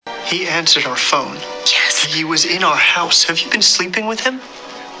He answered our phone. Yes. He was in our house. Have you been sleeping with him?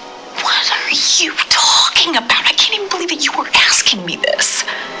 What are you talking about? I can't even believe that you were asking me this.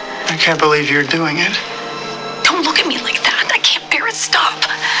 I can't believe you're doing it. Don't look at me like that. I can't bear it. Stop.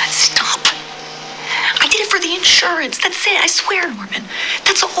 Stop. I did it for the insurance. That's it. I swear, Norman.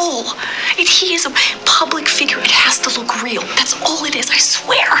 That's all. If he is a public figure, it has to look real. That's all it is. I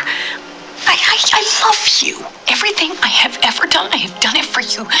swear. I love you. Everything I have ever done, I have done it for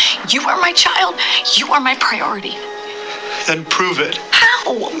you. You are my child. You are my priority. Then prove it.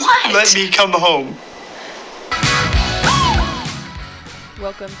 How? What? Let me come home.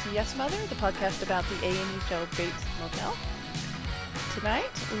 Welcome to Yes Mother, the podcast about the A&E show Bates Motel.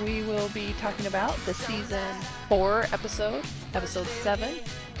 Tonight, we will be talking about the season 4 episode 7,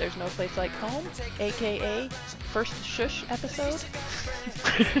 There's No Place Like Home, aka First Shush episode.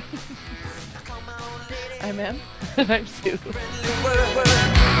 I'm Em. I'm Sue.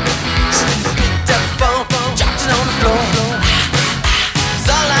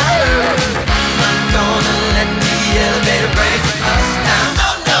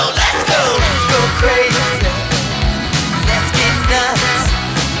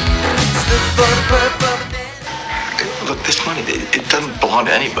 Look, this money, it doesn't belong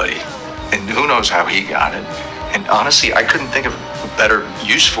to anybody. And who knows how he got it. And honestly, I couldn't think of a better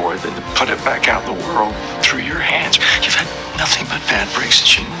use for it than to put it back out in the world through your hands. You've had nothing but bad breaks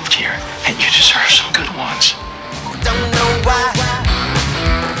since you moved here. And you deserve some good ones. Don't know why.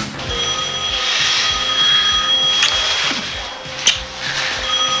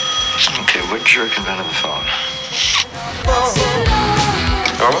 Okay, what jerk invented the phone?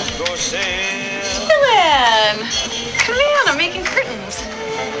 Norma? Dylan! Come on, I'm making curtains.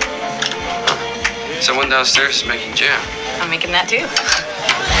 Someone downstairs is making jam. I'm making that too.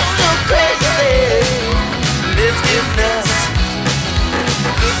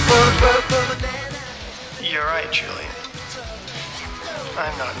 You're right, Julian.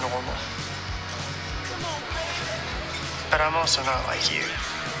 I'm not normal. But I'm also not like you.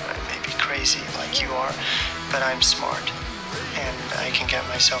 I may be crazy like you are, but I'm smart. And I can get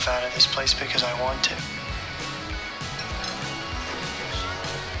myself out of this place because I want to.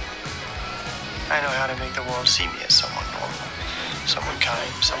 I know how to make the world see me as someone normal, someone kind,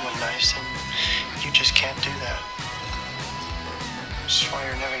 someone nice, and you just can't do that. That's why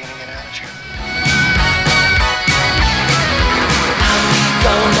you're never gonna get out of here.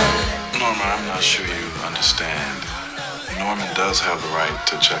 Norma, I'm not sure you understand. Norman does have the right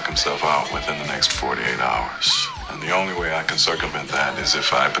to check himself out within the next 48 hours. And the only way I can circumvent that is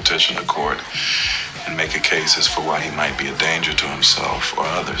if I petition the court and make a case as for why he might be a danger to himself or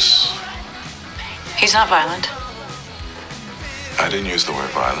others. He's not violent. I didn't use the word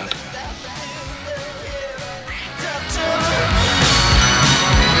violent.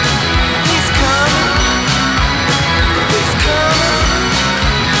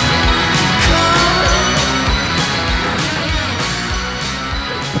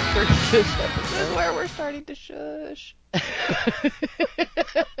 First Shush episode. This is where we're starting to shush.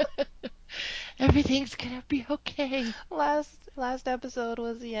 Everything's gonna be okay. Last episode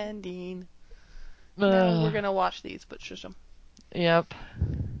was the ending. Now we're gonna watch these, but shush them. Yep.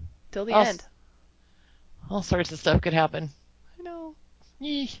 Till the end. All sorts of stuff could happen. I know.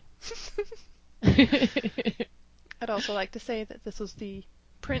 Yee. I'd also like to say that this was the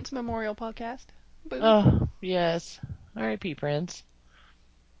Prince Memorial podcast. Boom. Oh, yes. R.I.P. Prince.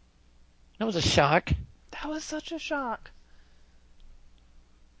 That was a shock. That was such a shock.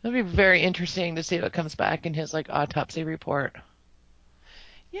 It'll be very interesting to see what comes back in his autopsy report.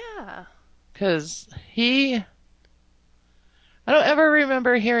 Yeah. Because I don't ever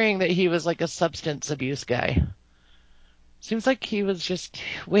remember hearing that he was a substance abuse guy. Seems like he was just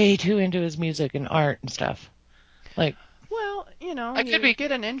way too into his music and art and stuff. Well, I could be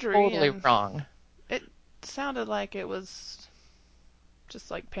get an injury. Totally wrong. It sounded like it was just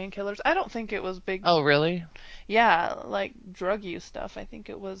painkillers. I don't think it was big. Oh, really? Yeah, drug use stuff. I think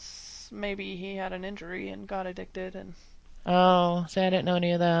it was maybe he had an injury and got addicted and. Oh, see, I didn't know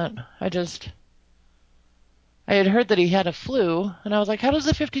any of that. I had heard that he had a flu, and I was like, how does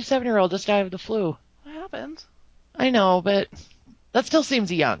a 57-year-old just die of the flu? What happens? I know, but that still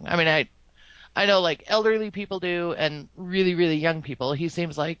seems young. I mean, I know elderly people do and really, really young people. He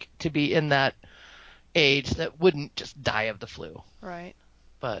seems to be in that age that wouldn't just die of the flu. Right.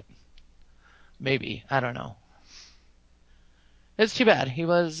 But maybe. I don't know. It's too bad. He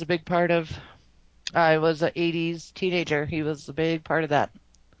was a big part of... I was an 80s teenager. He was a big part of that.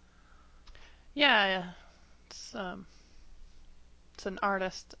 Yeah. It's an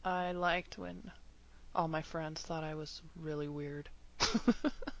artist I liked when all my friends thought I was really weird.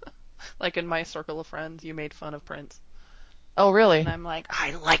 Like in my circle of friends, you made fun of Prince. Oh, really? And I'm like,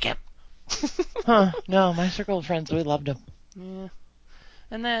 I like him. Huh. No, my circle of friends, we loved him. Yeah.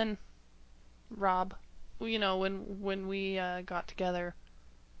 And then Rob, you know, when we got together,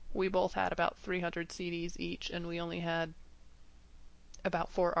 we both had about 300 CDs each, and we only had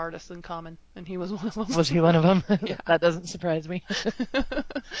about 4 artists in common, and he was one of them. Was he one of them? Yeah. That doesn't surprise me.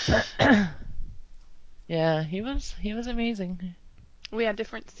 Yeah, he was amazing. We had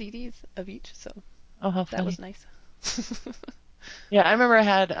different CDs of each, so Oh, how that funny. was nice. Yeah, I remember I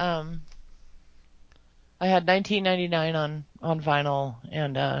had 1999 on vinyl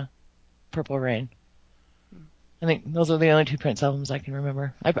and Purple Rain. I think those are the only 2 Prince albums I can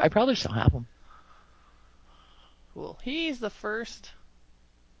remember. I probably still have them. Cool. He's the first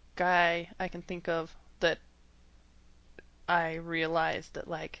guy I can think of that I realized that,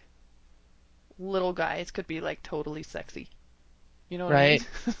 like, little guys could be, like, totally sexy. You know what I mean?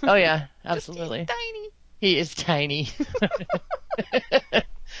 Right. Oh yeah, Just he's absolutely. tiny. He is tiny.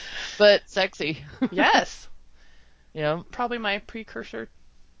 But sexy. Yes. Yeah. Probably my precursor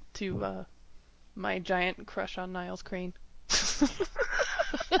to my giant crush on Niles Crane.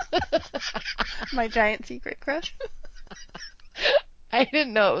 My giant secret crush. I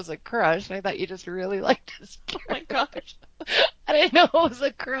didn't know it was a crush. I thought you just really liked his Oh my gosh. I didn't know it was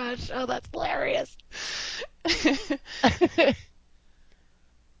a crush. Oh, that's hilarious.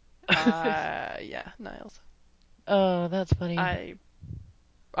 Yeah, Niles. Oh, that's funny.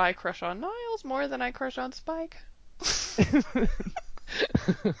 I crush on Niles more than I crush on Spike.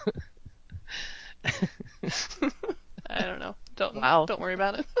 I don't know. Wow. Don't worry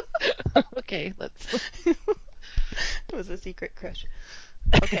about it. Okay, let's. It was a secret crush.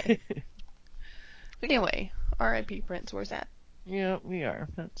 Okay. Anyway, R.I.P. Prince. Where's that? Yeah, we are.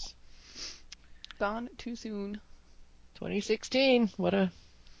 That's Gone too soon. 2016. What a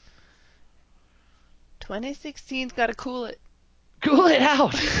 2016's got to cool it. cool it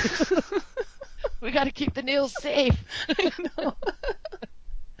out. We got to keep the Neils safe. I know.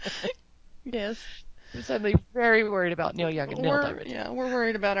 Yes. I'm suddenly very worried about Neil Young and Neil Diamond. Yeah, we're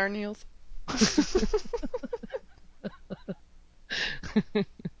worried about our Neils.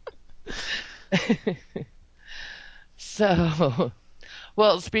 So,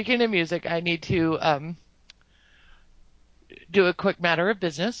 well, speaking of music, I need to do a quick matter of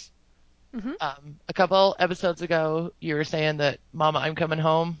business. Mm-hmm. A couple episodes ago, you were saying that "Mama, I'm Coming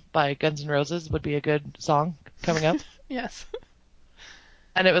Home" by Guns N' Roses would be a good song coming up. Yes.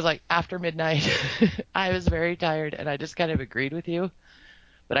 And it was like after midnight. I was very tired, and I just kind of agreed with you.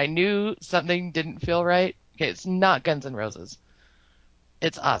 But I knew something didn't feel right. Okay, it's not Guns N' Roses.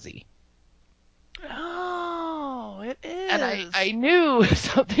 It's Ozzy. Oh, it And is. I knew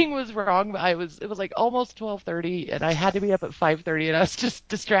something was wrong. But it was like almost 12:30, and I had to be up at 5:30, and I was just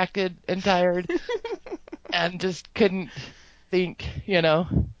distracted and tired, and just couldn't think, you know.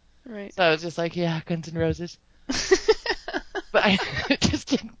 Right. So I was just like, yeah, Guns N' Roses. But I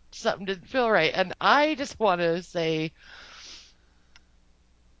just something didn't feel right. And I just want to say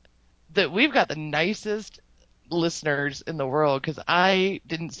that we've got the nicest listeners in the world because I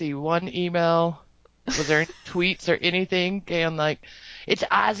didn't see one email. Was there any tweets or anything going like, it's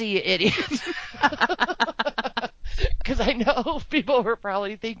Ozzy, you idiot? Because I know people were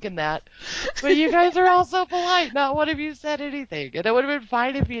probably thinking that. But you guys are all so polite. Not one of you said anything. And it would have been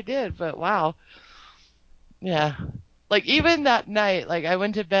fine if you did, but wow. Yeah. Like even that night, like I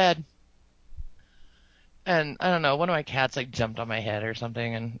went to bed and I don't know, one of my cats like jumped on my head or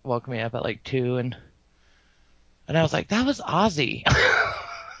something and woke me up at like 2 and I was like, that was Ozzy.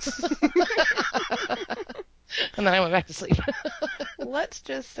 And then I went back to sleep. Let's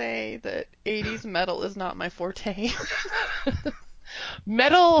just say that 80s metal is not my forte.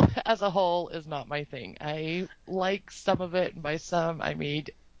 Metal as a whole is not my thing. I like some of it, and by some I mean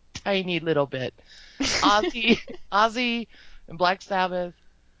tiny little bit. Ozzy and Black Sabbath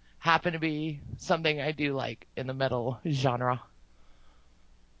happen to be something I do like in the metal genre.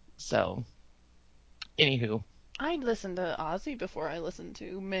 So, anywho. I'd listen to Ozzy before I listen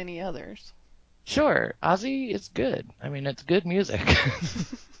to many others. Sure, Ozzy is good. I mean, it's good music.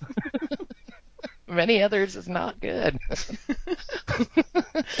 Many others is not good.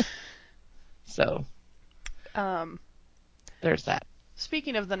 So, Um, there's that.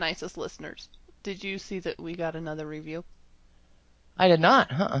 Speaking of the nicest listeners, did you see that we got another review? I did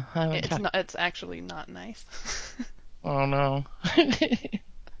not, huh? I haven't checked. It's actually not nice. Oh no.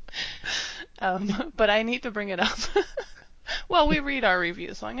 But I need to bring it up. Well, we read our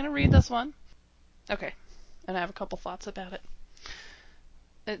reviews, so I'm going to read this one. Okay, and I have a couple thoughts about it.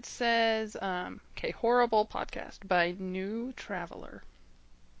 It says, okay, horrible podcast by New Traveler.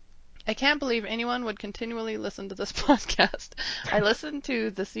 I can't believe anyone would continually listen to this podcast. I listened to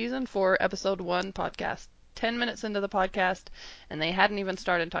the season 4 episode 1 podcast 10 minutes into the podcast, and they hadn't even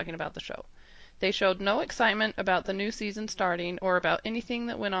started talking about the show. They showed no excitement about the new season starting or about anything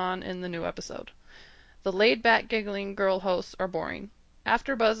that went on in the new episode. The laid-back, giggling girl hosts are boring.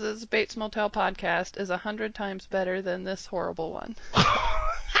 After Buzz's Bates Motel podcast is 100 times better than this horrible one.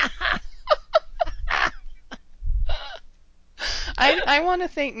 I want to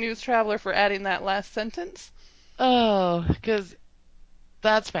thank News Traveler for adding that last sentence. Oh, because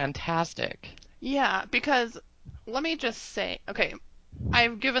that's fantastic. Yeah, because let me just say, okay,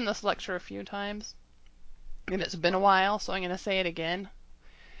 I've given this lecture a few times, and it's been a while, so I'm going to say it again.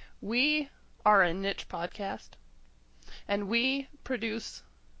 We are a niche podcast, and we produce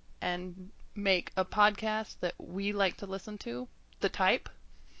and make a podcast that we like to listen to, the type.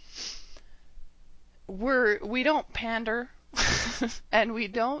 We don't pander, and we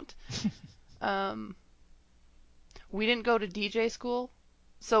didn't go to DJ school,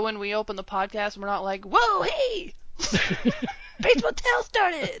 so when we open the podcast, we're not like, whoa, hey, Bates Motel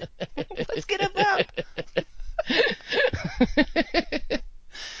started. Let's get him up.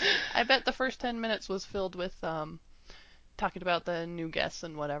 I bet the first 10 minutes was filled with talking about the new guests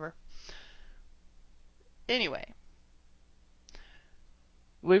and whatever. Anyway.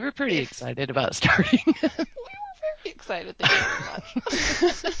 We were pretty excited about starting. We were very excited. Thank you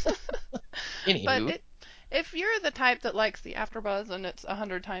very much. Anywho. But if you're the type that likes the AfterBuzz and it's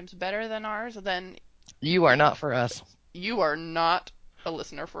 100 times better than ours, then you are not for us. You are not a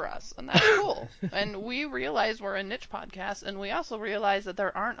listener for us, and that's cool. And we realize we're a niche podcast, and we also realize that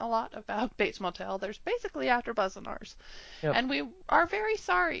there aren't a lot about Bates Motel. There's basically AfterBuzz and ours. Yep. And we are very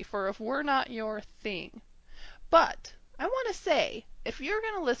sorry for if we're not your thing. But I want to say, if you're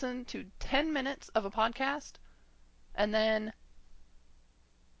going to listen to 10 minutes of a podcast, and then,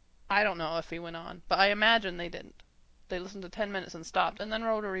 I don't know if he went on, but I imagine they didn't. They listened to 10 minutes and stopped, and then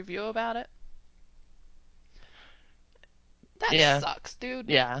wrote a review about it. That sucks, dude.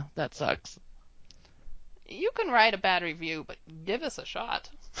 Yeah, that sucks. You can write a bad review, but give us a shot.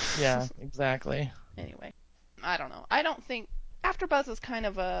 Yeah, exactly. Anyway, I don't know. I don't think AfterBuzz is kind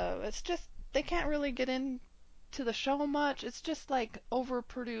of it's just, they can't really get into the show much. It's just like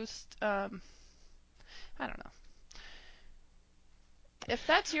overproduced, I don't know. If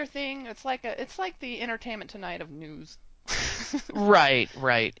that's your thing, it's like the Entertainment Tonight of news. Right,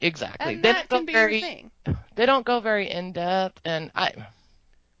 exactly. And that can be your thing. They don't go very in depth, and I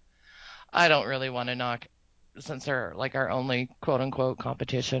don't really want to knock, since they're like our only quote unquote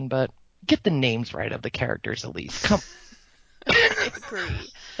competition, but get the names right of the characters at least. Come. I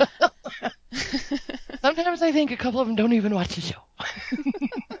agree. Sometimes I think a couple of them don't even watch the show.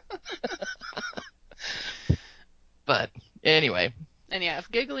 But anyway. And yeah, if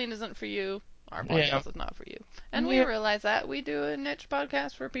giggling isn't for you, our podcast is not for you. And we realize that. We do a niche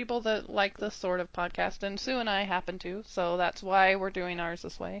podcast for people that like this sort of podcast, and Sue and I happen to, so that's why we're doing ours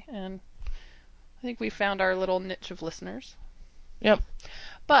this way. And I think we found our little niche of listeners. Yep.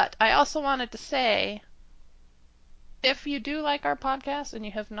 But I also wanted to say, if you do like our podcast and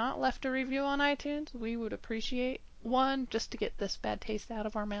you have not left a review on iTunes, we would appreciate one, just to get this bad taste out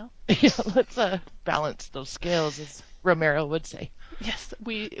of our mouth. Yeah, let's balance those scales, as Romero would say. Yes,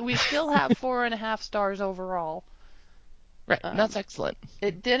 we still have 4.5 stars overall. Right, that's excellent.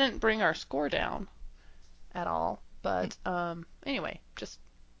 It didn't bring our score down at all, but anyway, just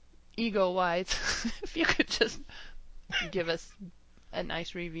ego-wise, if you could just give us a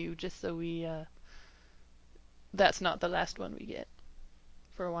nice review, just so we that's not the last one we get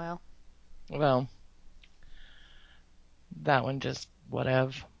for a while. Well, that one just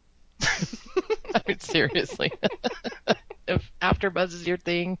whatever. I mean, seriously. If AfterBuzz is your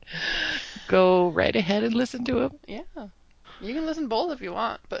thing, go right ahead and listen to him. Yeah. You can listen both if you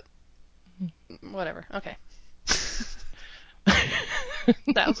want, but whatever. Okay.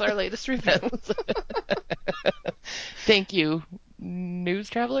 That was our latest review. Thank you, News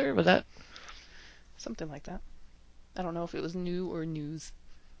Traveler. Was that? Something like that. I don't know if it was new or news.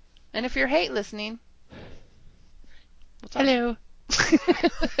 And if you're hate listening, what's up? Hello.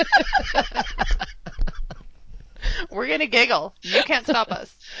 We're going to giggle. You can't stop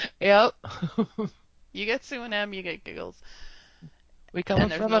us. Yep. You get Sue and M, you get giggles. We come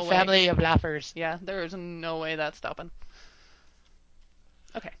from a family of laughers. Yeah, there is no way that's stopping.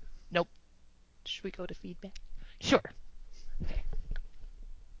 Okay. Nope. Should we go to feedback? Sure. Okay.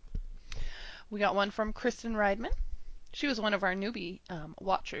 We got one from Kristen Riedman. She was one of our newbie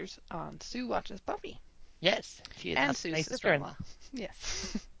watchers on Sue Watches Buffy. Yes, she is. And Sue's my sister-in-law.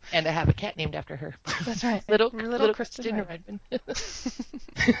 Yes. And to have a cat named after her. That's right. little Kristen Rideman.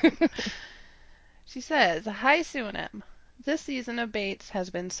 She says, "Hi, Sue and M. This season of Bates has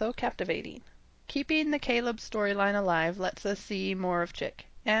been so captivating. Keeping the Caleb storyline alive lets us see more of Chick,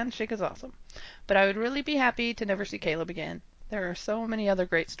 and Chick is awesome. But I would really be happy to never see Caleb again. There are so many other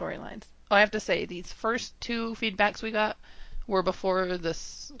great storylines." Oh, I have to say, these first two feedbacks we got were before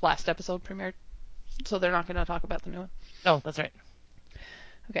this last episode premiered, so they're not going to talk about the new one. Oh, that's right.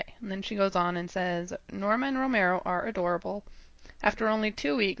 Okay, and then she goes on and says, "Norma and Romero are adorable. After only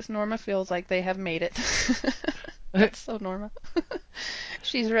 2 weeks, Norma feels like they have made it." That's so Norma.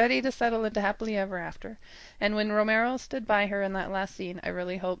 "She's ready to settle into happily ever after. And when Romero stood by her in that last scene, I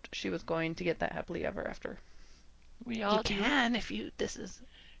really hoped she was going to get that happily ever after." We all do. Can if you. This is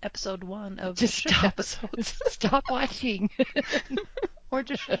episode 1 of Just Shush stop. episodes. Stop watching. Or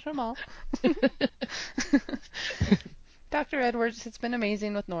just shush them all. "Dr. Edwards has been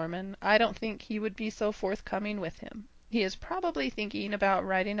amazing with Norman. I don't think he would be so forthcoming with him. He is probably thinking about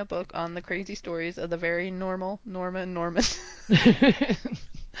writing a book on the crazy stories of the very normal Norma and Norman."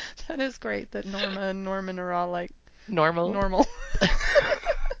 That is great that Norma and Norman are all like Normal.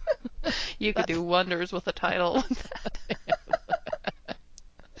 You could do wonders with a title with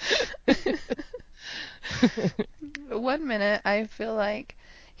that. "One minute I feel like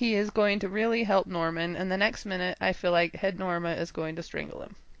he is going to really help Norman, and the next minute I feel like Head Norma is going to strangle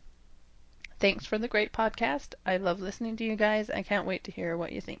him. Thanks for the great podcast. I love listening to you guys. I can't wait to hear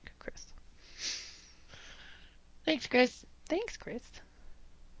what you think, Chris." Thanks, Chris. Thanks, Chris.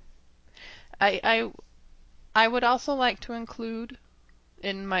 I would also like to include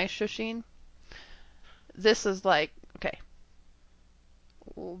in my shushing, this is like, okay,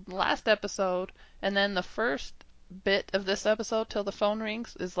 last episode, and then the first bit of this episode till the phone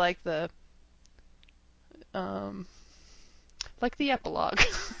rings is like the epilogue.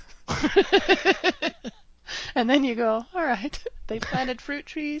 And then you go, all right, they planted fruit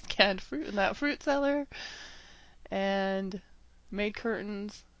trees, canned fruit in that fruit cellar, and made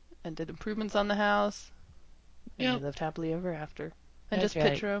curtains, and did improvements on the house, and they lived happily ever after. And That's just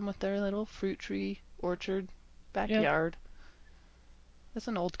right. picture them with their little fruit tree orchard backyard. It's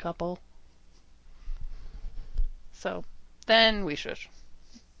an old couple. So then we shush.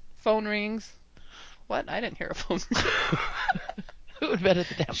 Phone rings. What? I didn't hear a phone ring. Who would bet at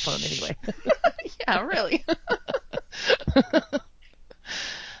the damn phone anyway? Yeah, really.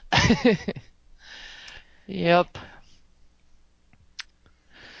 Yep.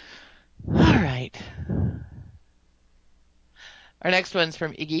 All right. Our next one's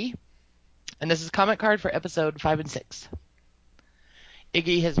from Iggy, and this is a comment card for episode 5 and 6.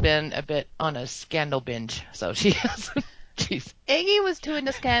 Iggy has been a bit on a scandal binge, so she has. Jeez. Iggy was too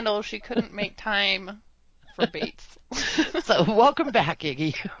into scandal. She couldn't make time for Bates. So welcome back,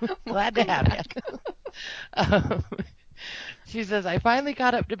 Iggy. Glad to have you. She says, "I finally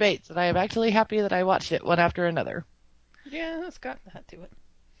caught up to Bates, and I am actually happy that I watched it one after another." Yeah, it's got that to it.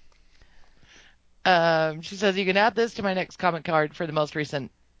 She says, "You can add this to my next comment card for the most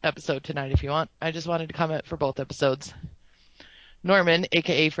recent episode tonight if you want. I just wanted to comment for both episodes. Norman,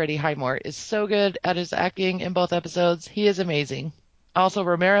 aka Freddie Highmore, is so good at his acting in both episodes. He is amazing. Also,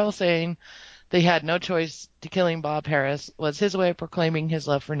 Romero saying they had no choice to killing Bob Harris was his way of proclaiming his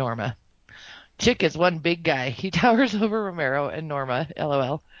love for Norma. Chick is one big guy. He towers over Romero and Norma,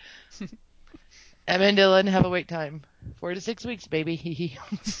 LOL. Emma and Dylan have a wait time. 4 to 6 weeks, baby. She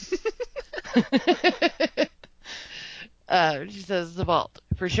says, "The vault.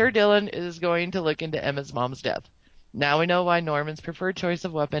 For sure Dylan is going to look into Emma's mom's death. Now we know why Norman's preferred choice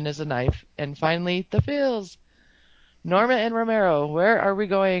of weapon is a knife. And finally, the feels. Norma and Romero, where are we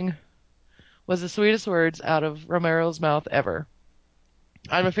going?" was the sweetest words out of Romero's mouth ever.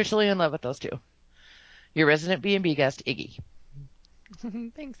 I'm officially in love with those two. Your resident B&B guest, Iggy.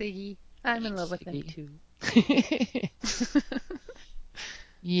 Thanks, Iggy. I'm in love with them too.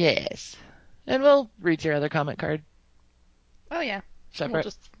 Yes. And we'll read your other comment card. Oh, yeah. Separate. We'll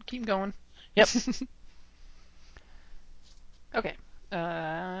just keep going. Yep. Okay.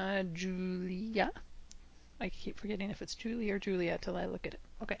 Julia. I keep forgetting if it's Julie or Julia till I look at it.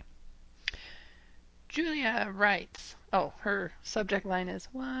 Okay. Julia writes. Oh, her subject line is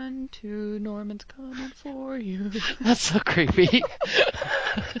 1, 2, Norman's coming for you. That's so creepy.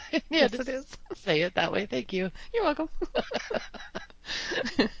 Yes, it is. Say it that way. Thank you. You're welcome.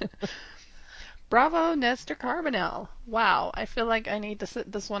 Bravo, Nestor Carbonell. Wow, I feel like I need to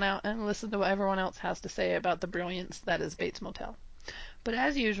sit this one out and listen to what everyone else has to say about the brilliance that is Bates Motel. But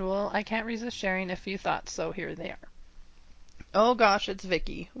as usual, I can't resist sharing a few thoughts, so here they are. Oh gosh, it's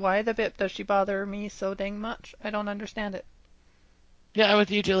Vicky. Why the bip does she bother me so dang much? I don't understand it. Yeah, I'm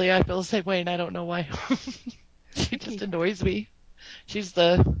with you, Julia. I feel the same way, and I don't know why. She Vicky? just annoys me. She's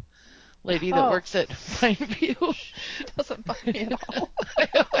the lady that Oh. works at Pineview. She doesn't bug me at all. I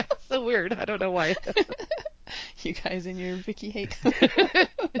know, it's so weird. I don't know why. You guys and your Vicky hate.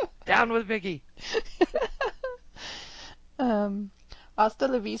 Down with Vicky. Hasta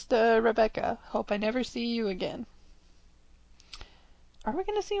la vista, Rebecca. Hope I never see you again. Are we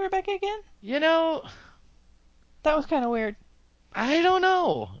going to see Rebecca again? You know, That was kind of weird. I don't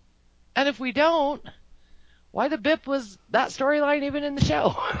know. And if we don't, why the bip was that storyline even in the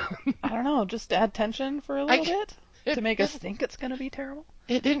show? I don't know, just to add tension for a little bit? To make us think it's going to be terrible?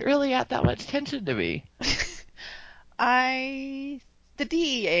 It didn't really add that much tension to me. The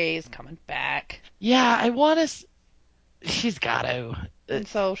DEA is coming back. Yeah, I want to. She's got to. And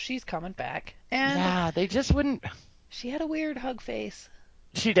so she's coming back. And Yeah, they just wouldn't. she had a weird hug face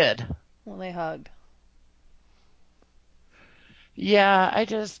She did. when they hugged. Yeah,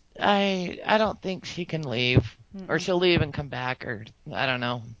 I don't think she can leave. Or she'll leave and come back, or I don't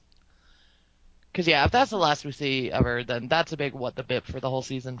know. Because, yeah, if that's the last we see of her, then that's a big what the bip for the whole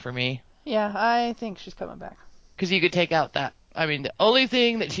season for me. Yeah, I think she's coming back. Because you could take out that. I mean, the only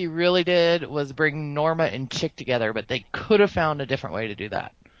thing that she really did was bring Norma and Chick together, but they could have found a different way to do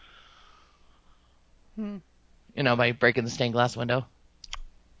that. You know, by breaking the stained glass window.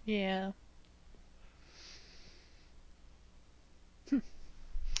 Yeah.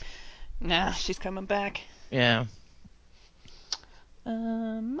 Nah, she's coming back. Yeah.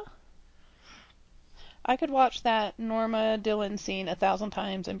 I could watch that Norma Dillon scene 1,000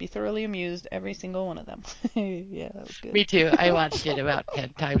 times and be thoroughly amused every single one of them. Yeah, that was good. Me too. I watched it about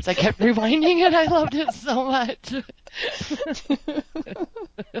 10 times. I kept rewinding it. I loved it so much.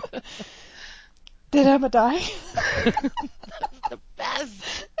 Did Emma die? That's the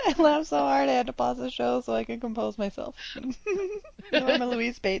best. I laughed so hard I had to pause the show so I could compose myself. Norma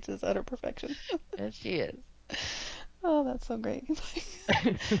Louise Bates is utter perfection. Yes, she is. Oh, that's so great.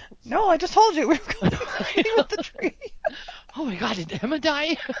 No, I just told you we were going with the tree. Oh my god, did Emma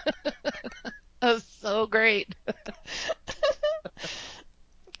die? That was so great.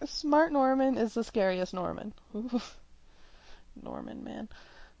 Smart Norman is the scariest Norman. Norman, man.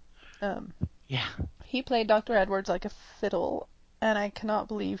 Yeah. He played Dr. Edwards like a fiddle, and I cannot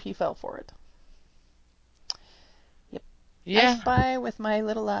believe he fell for it. Yep. Yeah. I spy with my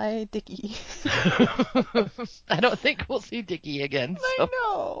little eye, Dickie. I don't think we'll see Dickie again. So I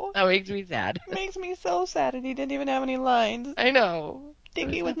know. that makes me sad. It makes me so sad, and he didn't even have any lines. I know.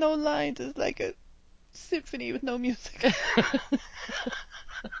 Dickie with no lines is like a symphony with no music.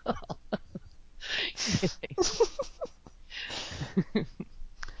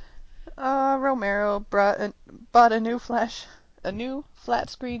 Romero bought a new flat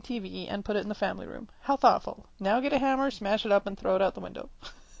screen TV and put it in the family room. How thoughtful. Now get a hammer, smash it up, and throw it out the window.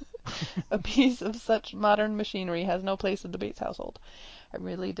 A piece of such modern machinery has no place in the Bates household. I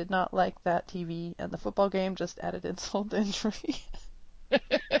really did not like that TV, and the football game just added insult to injury.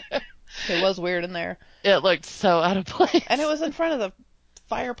 It was weird in there. It looked so out of place. And it was in front of the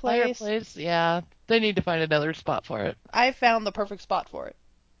fireplace. Yeah. They need to find another spot for it. I found the perfect spot for it.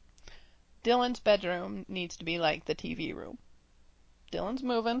 Dylan's bedroom needs to be like the TV room. Dylan's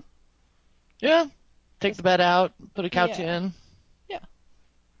moving. Yeah. Take the bed out, put a couch in. Yeah.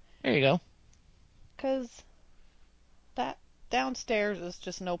 There you go. Because that downstairs is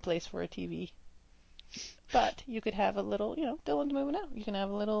just no place for a TV. But you could have a little, Dylan's moving out. You can have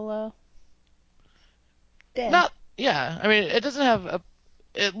a little den. Yeah. I mean, it doesn't have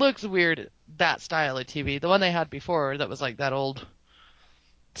it looks weird, that style of TV. The one they had before that was like that old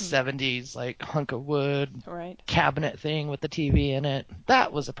 70s, like hunk of wood cabinet thing with the TV in it.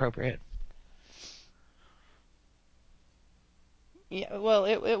 That was appropriate. Yeah, well,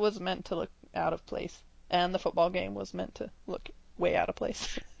 it was meant to look out of place. And the football game was meant to look way out of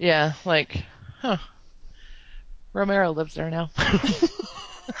place. Yeah, like, Romero lives there now.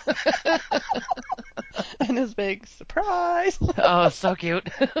 And his big surprise. Oh, so cute.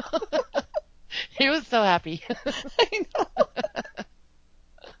 He was so happy. I know.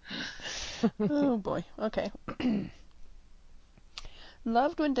 Oh, boy. Okay.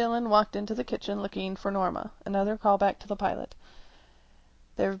 Loved when Dylan walked into the kitchen looking for Norma. Another callback to the pilot.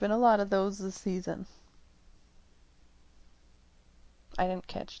 There have been a lot of those this season. I didn't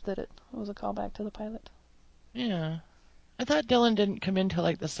catch that it was a callback to the pilot. Yeah. I thought Dylan didn't come into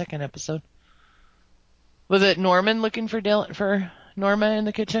like the second episode. Was it Norman looking for Norma in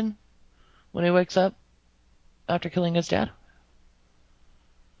the kitchen when he wakes up after killing his dad?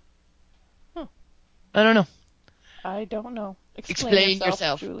 I don't know. I don't know. Explain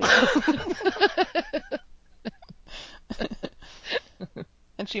yourself. Julia.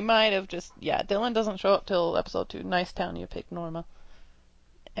 And she might have just, Dylan doesn't show up till episode 2. Nice town you picked, Norma.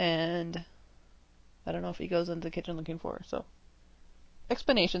 And I don't know if he goes into the kitchen looking for her, so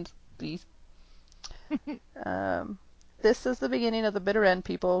explanations, please. This is the beginning of the bitter end,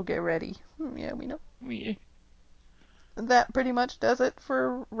 people. Get ready. Yeah, we know. Yeah. That pretty much does it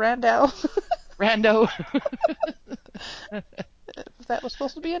for Randall. Rando. If that was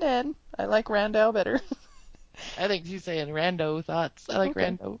supposed to be an N, I like Randall better. I think she's saying rando thoughts. I like Okay.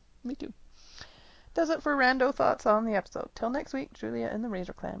 rando. Me too. Does it for Rando thoughts on the episode. Till next week, Julia in the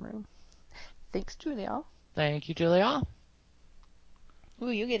Razor Clan room. Thanks, Julia. Thank you, Julia.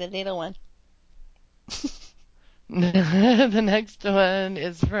 Ooh, you get a little one. The next one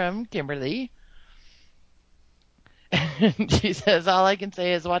is from Kimberly. She says, all I can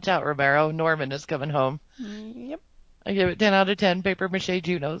say is watch out, Romero. Norman is coming home. Yep. I give it 10 out of 10 paper mache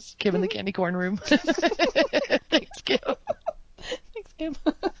Junos. Kim in the candy corn room. Thanks, Kim. Thanks, Kim.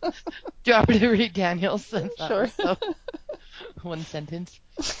 Do you want me to read Daniel's since that Sure. was so one sentence?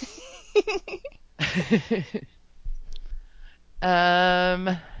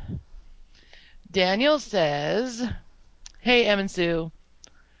 Daniel says, hey, Em and Sue.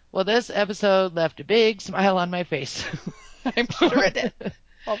 Well, this episode left a big smile on my face. I'm sure it did.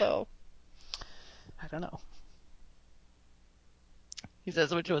 Although, I don't know. He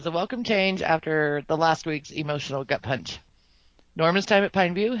says, which was a welcome change after the last week's emotional gut punch. Norman's time at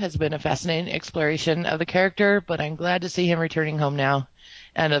Pineview has been a fascinating exploration of the character, but I'm glad to see him returning home now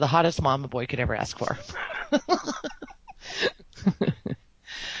and the hottest mom a boy could ever ask for.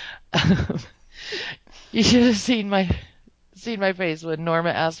 You should have seen my face when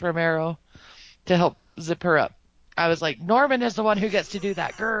Norma asked Romero to help zip her up. I was like, Norman is the one who gets to do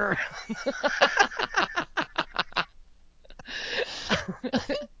that. Grr.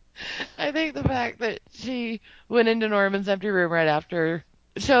 I think the fact that she went into Norman's empty room right after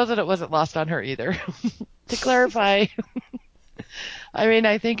shows that it wasn't lost on her either. To clarify, I mean,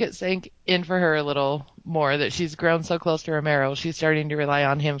 I think it sank in for her a little more that she's grown so close to Romero, she's starting to rely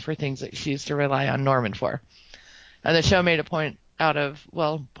on him for things that she used to rely on Norman for. And the show made a point out of,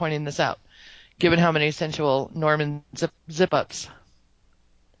 well, pointing this out. Given how many sensual Norman zip-ups,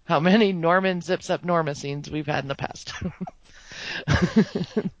 how many Norman zips up Norma scenes we've had in the past.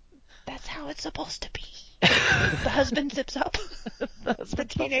 That's how it's supposed to be. The husband zips up. The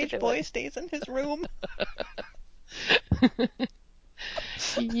teenage boy stays in his room.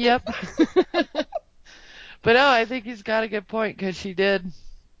 Yep. But no, I think he's got a good point because she did,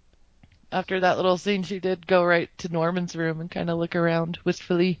 after that little scene, she did go right to Norman's room and kind of look around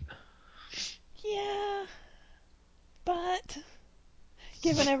wistfully. Yeah. But,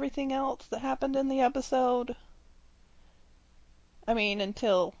 given everything else that happened in the episode, I mean,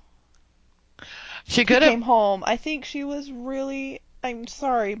 until She he could came have. home, I think she was really, I'm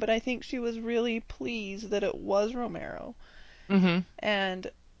sorry, but I think she was really pleased that it was Romero. Mm-hmm.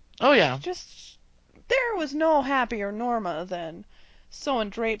 And Oh, yeah. just, there was no happier Norma than sewing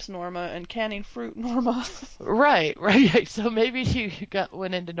drapes Norma and canning fruit Norma. Right. So maybe she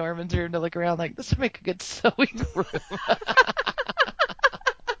went into Norman's room to look around like, this would make a good sewing room.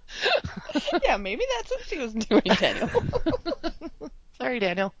 Yeah, maybe that's what she was doing, Daniel. Sorry,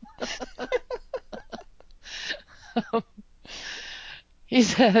 Daniel. He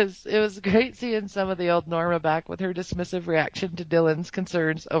says, it was great seeing some of the old Norma back with her dismissive reaction to Dylan's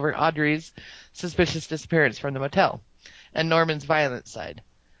concerns over Audrey's suspicious disappearance from the motel and Norman's violent side.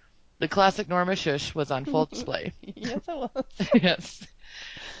 The classic Norma shush was on full display. Yes, it was. Yes.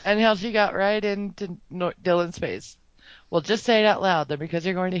 And how she got right into Dylan's face. Well, just say it out loud, then, because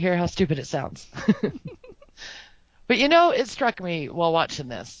you're going to hear how stupid it sounds. But you know, it struck me while watching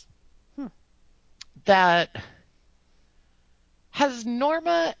this that has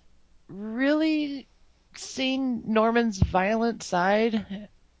Norma really seen Norman's violent side,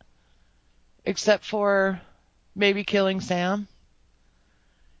 except for maybe killing Sam?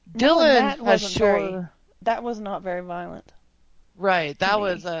 No, Dylan that has wasn't sure. that was not very violent. Right, to that me.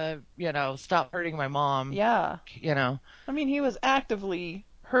 was stop hurting my mom. Yeah. You know. I mean, he was actively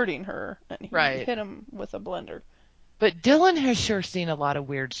hurting her, and he Right. hit him with a blender. But Dylan has sure seen a lot of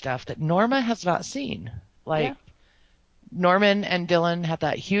weird stuff that Norma has not seen. Like, Yeah. Norman and Dylan had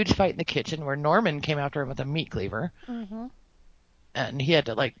that huge fight in the kitchen where Norman came after him with a meat cleaver. Mm-hmm. And he had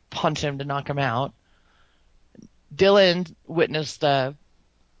to, like, punch him to knock him out. Dylan witnessed her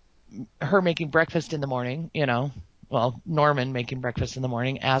making breakfast in the morning, Well, Norman making breakfast in the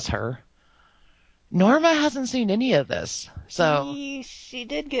morning as her. Norma hasn't seen any of this. So She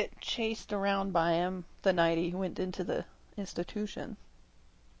did get chased around by him the night he went into the institution.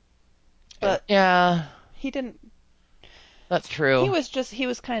 But yeah, he didn't. That's true. He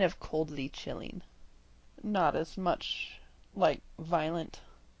was kind of coldly chilling. Not as much, like, violent.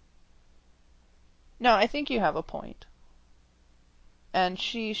 No, I think you have a point. And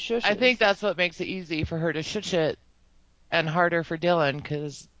she shushes. I think that's what makes it easy for her to shush it and harder for Dylan,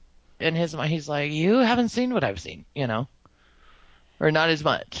 because in his mind he's like, you haven't seen what I've seen, or not as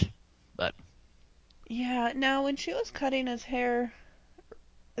much. But Yeah, now when she was cutting his hair,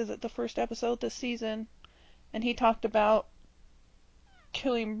 is it the first episode this season? And he talked about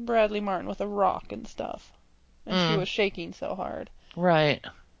killing Bradley Martin with a rock and stuff. And she was shaking so hard. right.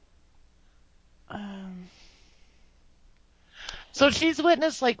 So she's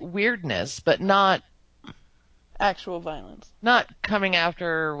witnessed like weirdness, but not Actual violence. coming after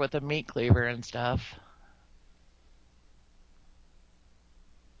her with a meat cleaver and stuff.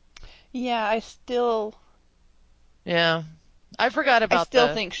 Yeah, Yeah. I forgot I about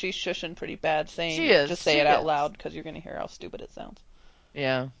still think she's shushing pretty bad, saying She is. just say She it out is. loud because you're going to hear how stupid it sounds.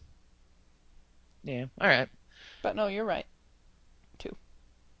 Yeah. Yeah. All right. But no, you're right, too.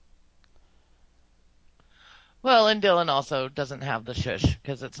 Well, and Dylan also doesn't have the shush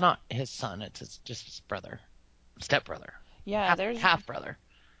because it's not his son; it's just his brother, stepbrother, Yeah, half brother.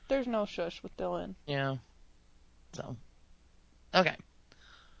 there's no shush with Dylan. Yeah. So, okay.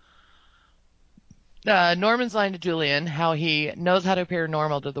 Norman's line to Julian, how he knows how to appear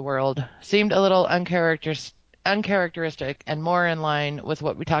normal to the world, seemed a little uncharacteristic and more in line with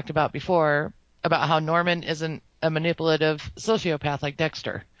what we talked about before about how Norman isn't a manipulative sociopath like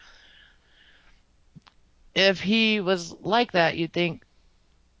Dexter. If he was like that, you'd think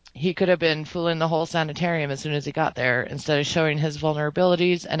he could have been fooling the whole sanitarium as soon as he got there, instead of showing his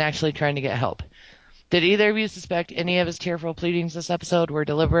vulnerabilities and actually trying to get help. Did either of you suspect any of his tearful pleadings this episode were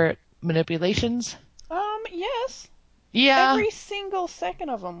deliberate manipulations? Yes. Yeah. Every single second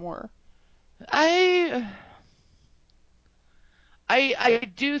of them were. I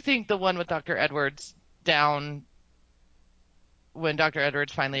do think the one with Dr. Edwards down when Dr.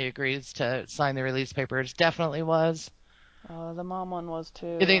 Edwards finally agrees to sign the release papers definitely was. The mom one was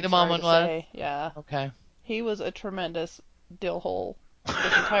too. You think I'm the mom sorry one to was? say. Yeah. Okay. He was a tremendous dill hole this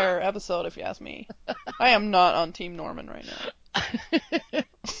entire episode, if you ask me. I am not on Team Norman right now.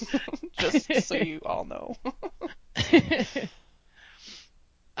 Just so you all know.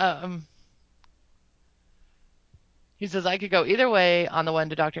 He says, I could go either way on the one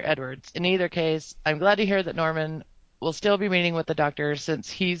to Dr. Edwards. In either case, I'm glad to hear that Norman will still be meeting with the doctor since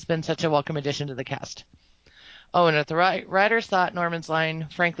he's been such a welcome addition to the cast. Oh, and if the writers thought Norman's line,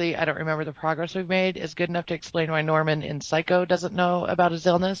 frankly, I don't remember the progress we've made, is good enough to explain why Norman in Psycho doesn't know about his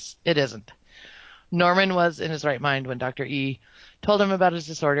illness, it isn't. Norman was in his right mind when Dr. E told him about his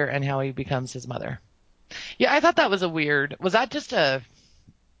disorder and how he becomes his mother. Yeah, I thought that was a weird. Was that just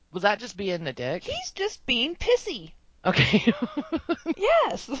being a dick? He's just being pissy. Okay.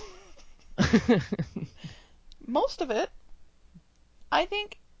 Yes. Most of it. I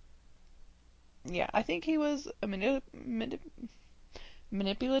think he was a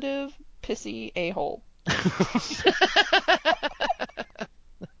manipulative, pissy a-hole.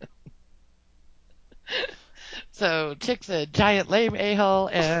 So Chick's a giant lame a-hole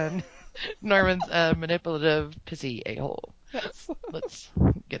and Norman's a manipulative pissy a-hole. Yes. Let's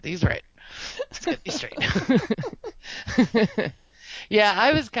get these right. Let's get these straight. Yeah,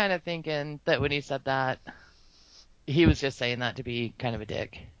 I was kind of thinking that when he said that, he was just saying that to be kind of a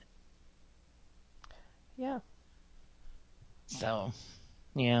dick. Yeah. So,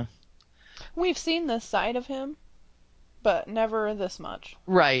 yeah. We've seen this side of him, but never this much.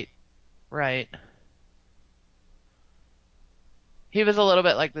 Right. Right. He was a little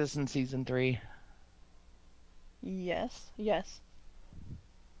bit like this in season 3. Yes. Yes.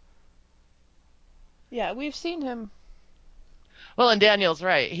 Yeah, we've seen him. Well, and Daniel's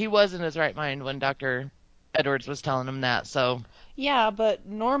right. He was in his right mind when Dr. Edwards was telling him that, so. Yeah, but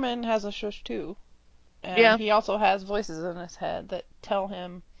Norman has a shush too. And Yeah. he also has voices in his head that tell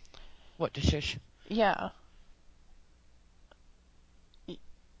him What to shush. Yeah.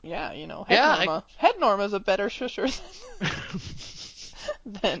 Yeah, Head Norma's a better shusher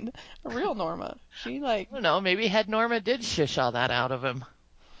than a real Norma. I don't know, maybe Head Norma did shush all that out of him.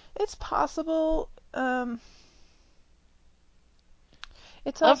 It's possible. It's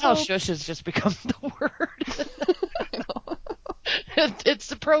I love also how shush has just become the word. I know.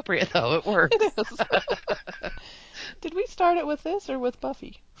 It's appropriate, though. It works. It is. Did we start it with this or with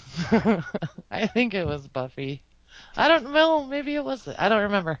Buffy? I think it was Buffy. I don't know. Maybe it was. I don't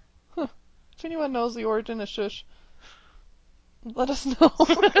remember. Huh. If anyone knows the origin of shush, let us know.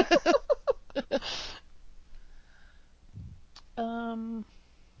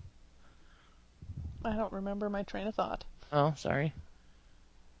 I don't remember my train of thought. Oh, sorry.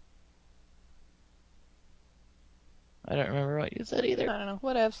 I don't remember what you said either. I don't know.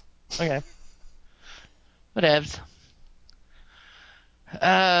 Whatevs. Okay. Whatevs.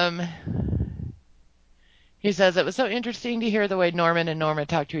 Um, he says it was so interesting to hear the way Norman and Norma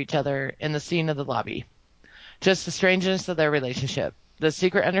talk to each other in the scene of the lobby. Just the strangeness of their relationship, the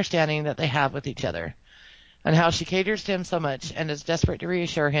secret understanding that they have with each other, and how she caters to him so much and is desperate to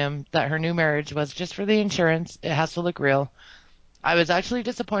reassure him that her new marriage was just for the insurance, it has to look real. I was actually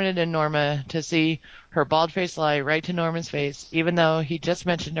disappointed in Norma to see her bald-faced lie right to Norman's face, even though he just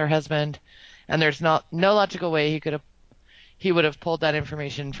mentioned her husband, and there's no logical way he would have pulled that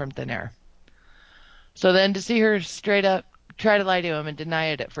information from thin air. So then to see her straight up try to lie to him and deny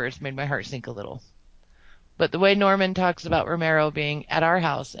it at first made my heart sink a little. But the way Norman talks about Romero being at our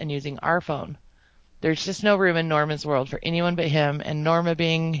house and using our phone, there's just no room in Norman's world for anyone but him and Norma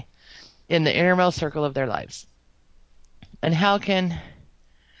being in the innermost circle of their lives. And how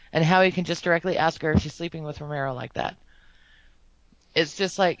he can just directly ask her if she's sleeping with Romero like that. It's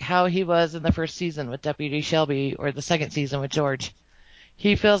just like how he was in the first season with Deputy Shelby or the second season with George.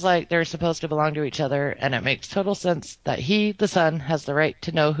 He feels like they're supposed to belong to each other, and it makes total sense that he, the son, has the right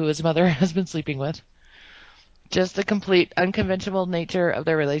to know who his mother has been sleeping with. Just the complete unconventional nature of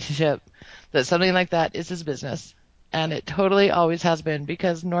their relationship, that something like that is his business. And it totally always has been,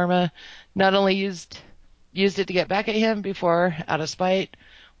 because Norma not only used it to get back at him before out of spite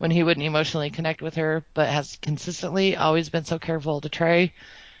when he wouldn't emotionally connect with her, but has consistently always been so careful to try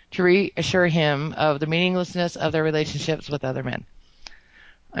to reassure him of the meaninglessness of their relationships with other men.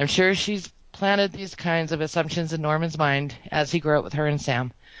 I'm sure she's planted these kinds of assumptions in Norman's mind as he grew up with her and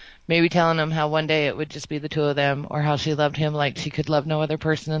Sam, maybe telling him how one day it would just be the two of them, or how she loved him like she could love no other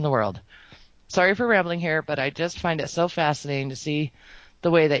person in the world. Sorry for rambling here, but I just find it so fascinating to see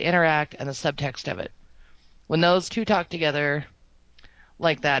the way they interact and the subtext of it. When those two talk together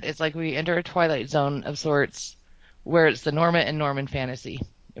like that, it's like we enter a twilight zone of sorts, where it's the Norma and Norman fantasy.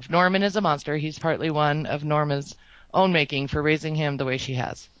 If Norman is a monster, he's partly one of Norma's own making for raising him the way she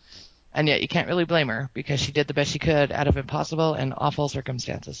has. And yet you can't really blame her, because she did the best she could out of impossible and awful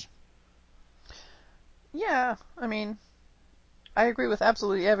circumstances. Yeah, I mean, I agree with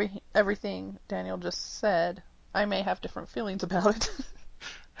absolutely everything Daniel just said. I may have different feelings about it,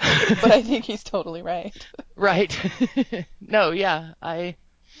 but I think he's totally right. Right. No, yeah,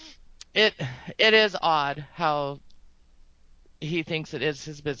 it is odd how he thinks it is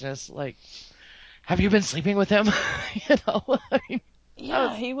his business. Like, have you been sleeping with him? I mean,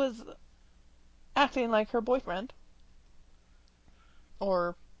 Yeah, he was acting like her boyfriend,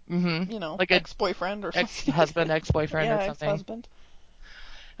 or like a ex-boyfriend or something. ex-husband, ex-boyfriend, or Yeah, something. ex-husband.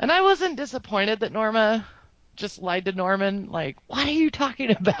 And I wasn't disappointed that Norma just lied to Norman. Like, what are you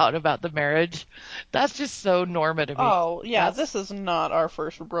talking about the marriage? That's just so Norma to me. Oh, yeah, this is not our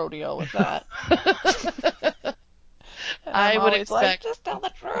first rodeo with that. And I'm I would always like, expect just tell the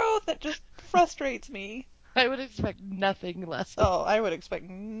truth. It just frustrates me. nothing less. Oh, I would expect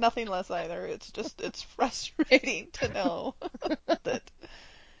nothing less either. It's frustrating to know that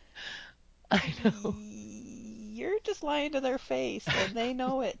I know. you're just lying to their face and they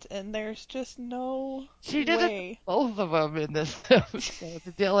know it, and there's just no She did it to way. both of them in this episode.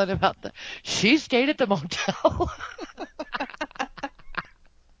 Dylan about she stayed at the motel.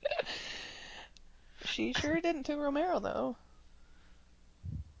 She sure didn't to Romero, though.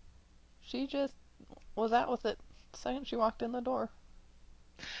 She just was out with it the second she walked in the door.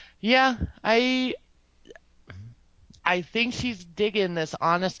 Yeah, I think she's digging this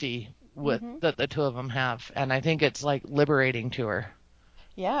honesty with Hmm. that the two of them have, and I think it's like liberating to her.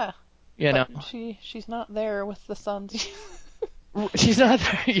 Yeah, You but know, she's not there with the sons. she's not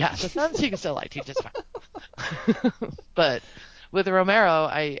there. Yeah, the son she can still lie to just fine. But with Romero,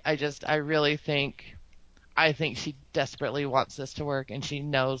 I really think she desperately wants this to work, and she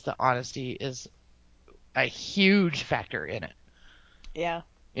knows that honesty is a huge factor in it. Yeah.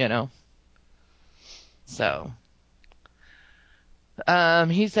 You know, so.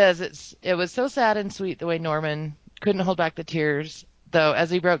 He says it was so sad and sweet the way Norman couldn't hold back the tears, though,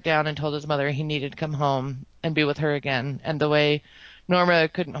 as he broke down and told his mother he needed to come home and be with her again, and the way Norma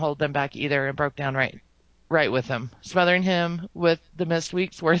couldn't hold them back either and broke down right with him, smothering him with the missed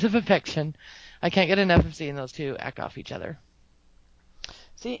week's worth of affection. I can't get enough of seeing those two act off each other.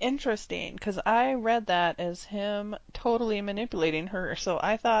 See, interesting, because I read that as him totally manipulating her, so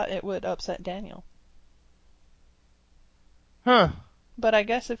I thought it would upset Daniel. Huh. But I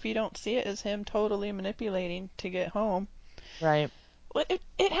guess if you don't see it as him totally manipulating to get home. Right. Well,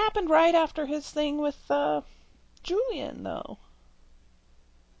 it happened right after his thing with Julian, though.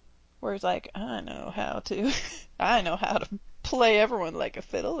 where he's like, I know how to, I know how to play everyone like a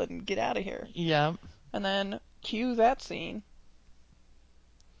fiddle and get out of here. Yeah. And then cue that scene.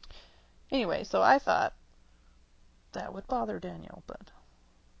 Anyway, so I thought that would bother Daniel, but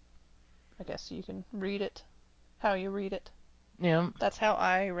I guess you can read it how you read it. Yeah. That's how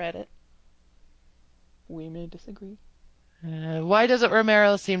I read it. We may disagree. Why doesn't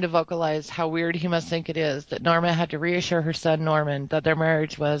Romero seem to vocalize how weird he must think it is that Norma had to reassure her son Norman that their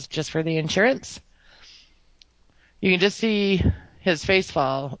marriage was just for the insurance? You can just see his face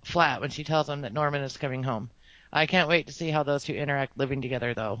fall flat when she tells him that Norman is coming home. I can't wait to see how those two interact living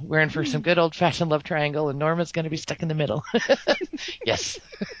together, though. We're in for some good old-fashioned love triangle, and Norma's going to be stuck in the middle. Yes.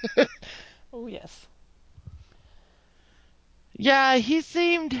 Oh, yes. Yeah, he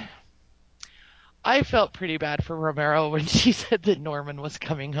seemed... I felt pretty bad for Romero when she said that Norman was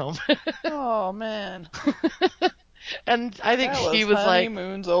coming home. Oh, man. And I think That she was was like,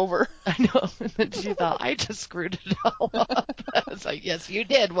 honeymoon's over. I know, and then she thought, I just screwed it all up. I was like, yes, you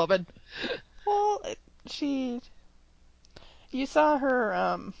did, woman. Well, you saw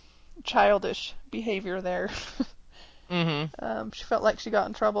her childish behavior there. Mm-hmm. She felt like she got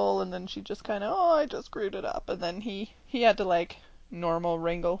in trouble, and then she just kind of, oh, I just screwed it up. And then he had to, like, normal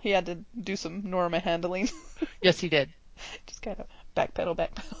wrangle. He had to do some Norma handling. Yes, he did. Just kind of backpedal.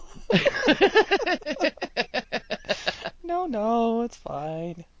 No, it's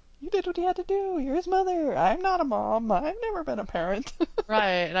fine. You did what you had to do. You're his mother. I'm not a mom. I've never been a parent.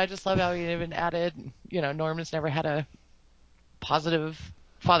 Right, and I just love how he even added, Norman's never had a positive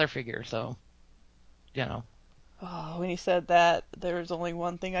father figure, so, Oh, when he said that, there's only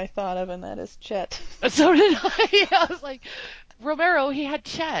one thing I thought of, and that is Chet. So did I. I was like, Romero, he had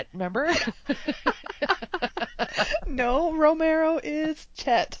Chet, remember? No, Romero is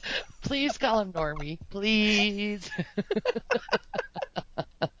Chet. Please call him Normie, please.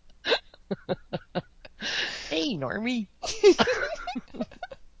 Hey, Normie.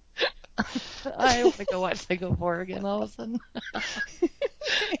 I want to go watch Psycho 4 again all of a sudden.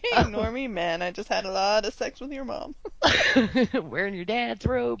 Hey, Normie, man, I just had a lot of sex with your mom. Wearing your dad's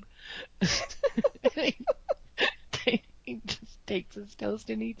robe. He just takes his toast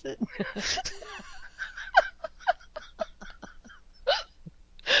and eats it.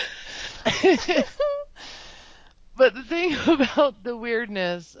 But the thing about the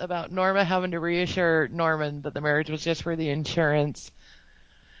weirdness about Norma having to reassure Norman that the marriage was just for the insurance,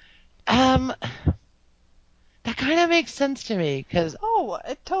 that kind of makes sense to me because, Oh,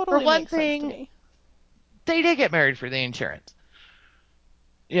 it for totally one makes sense to thing, me. they did get married for the insurance.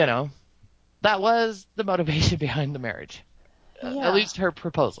 That was the motivation behind the marriage. At Yeah. least her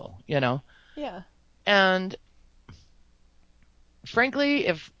proposal, Yeah. And frankly,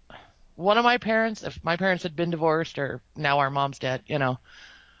 if my parents had been divorced or now our mom's dead,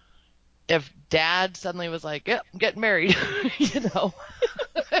 if dad suddenly was like, yep, I'm getting married, I'd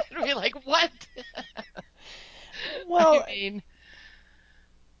be like, what? Well, I mean,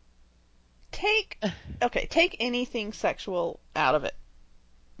 take anything sexual out of it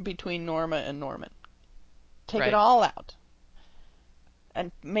between Norma and Norman. Take it right, all out.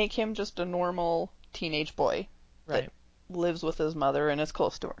 And make him just a normal teenage boy that right, lives with his mother and is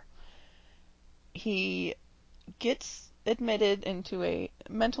close to her. He gets admitted into a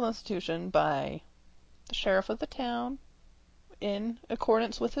mental institution by the sheriff of the town in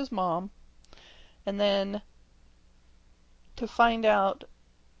accordance with his mom, and then to find out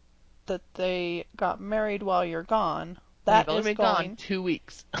that they got married while you're gone, and you've that only is been gone going, 2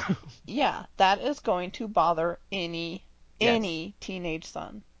 weeks. yeah, that is going to bother Yes. any teenage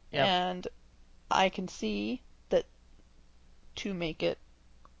son. Yep. And I can see that to make it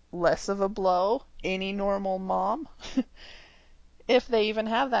less of a blow, any normal mom, if they even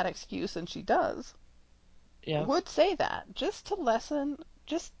have that excuse, and she does, Yep. would say that just to lessen,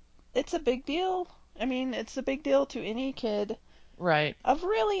 just, it's a big deal. I mean, it's a big deal to any kid Right. of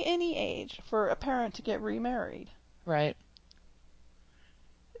really any age for a parent to get remarried. Right.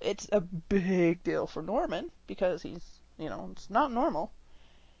 It's a big deal for Norman because he's, it's not normal.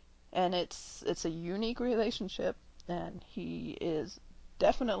 And it's a unique relationship, and he is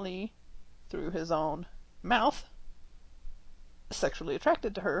definitely, through his own mouth, sexually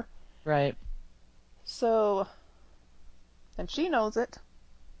attracted to her. Right. So, and she knows it.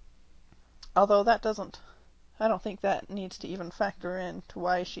 Although that doesn't, I don't think that needs to even factor in to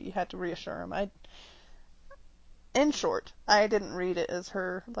why she had to reassure him. In short, I didn't read it as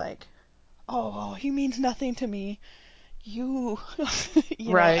her like, oh, he means nothing to me. You,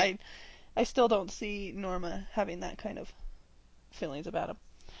 Right. I still don't see Norma having that kind of feelings about him.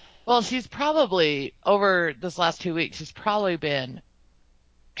 Well, she's probably, over this last 2 weeks, she's probably been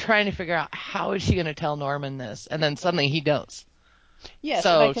trying to figure out how is she going to tell Norman this, and then suddenly he knows. Yes,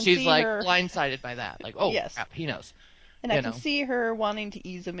 and I So can she's see like her. blindsided by that. Like, oh Yes. crap, he knows. And I can see her wanting to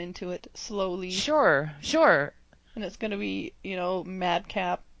ease him into it slowly. Sure. And it's going to be,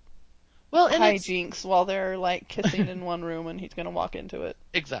 madcap Well, and hijinks while they're like kissing in one room and he's going to walk into it.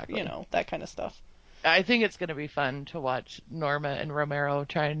 Exactly. That kind of stuff. I think it's going to be fun to watch Norma and Romero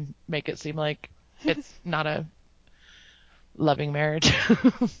try and make it seem like it's not a loving marriage.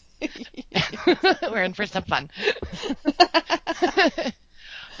 We're in for some fun.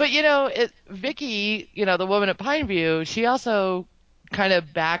 But, Vicky, the woman at Pineview, she also kind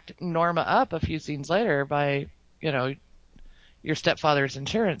of backed Norma up a few scenes later by, your stepfather's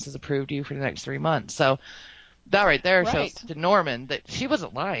insurance has approved you for the next 3 months. So that right there shows to Norman that she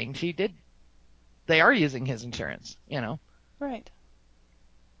wasn't lying. They are using his insurance, Right.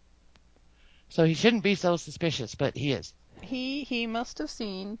 So he shouldn't be so suspicious, but he is. He must have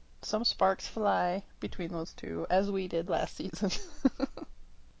seen some sparks fly between those two, as we did last season.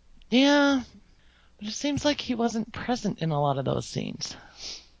 Yeah, but it seems like he wasn't present in a lot of those scenes.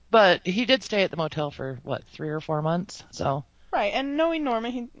 But he did stay at the motel for, 3 or 4 months, so. Right, and knowing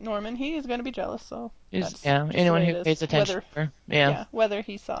Norman, he is going to be jealous, so that's just anyone the way who it pays is. attention. Whether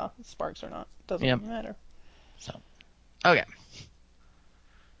he saw sparks or not doesn't matter. So, okay.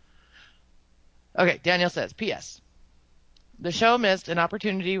 Okay, Daniel says, P.S. The show missed an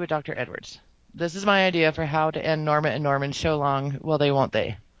opportunity with Dr. Edwards. This is my idea for how to end Norma and Norman's show long. Well, they won't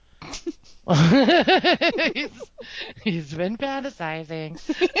they? he's been fantasizing.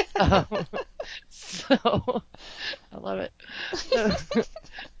 So, I love it.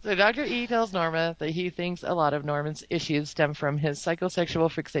 So Dr. E tells Norma that he thinks a lot of Norman's issues stem from his psychosexual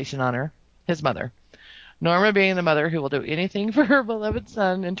fixation on her, his mother. Norma, being the mother who will do anything for her beloved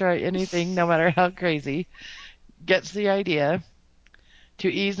son and try anything, no matter how crazy, gets the idea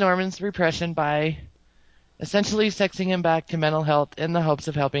to ease Norman's repression by essentially sexing him back to mental health in the hopes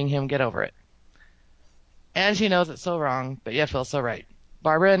of helping him get over it. And she knows it's so wrong, but yet feels so right.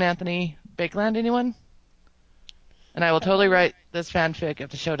 Barbara and Anthony Bakeland, anyone? And I will totally write this fanfic if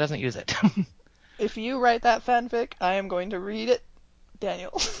the show doesn't use it. If you write that fanfic, I am going to read it,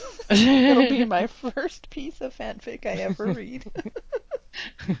 Daniel. It'll be my first piece of fanfic I ever read.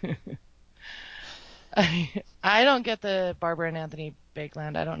 I don't get the Barbara and Anthony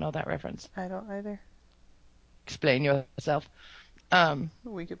Bakeland. I don't know that reference. I don't either. Explain yourself.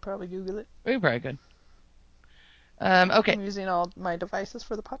 We could probably Google it. We probably could. Okay. I'm using all my devices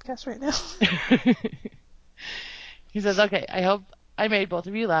for the podcast right now. He says, okay, I hope I made both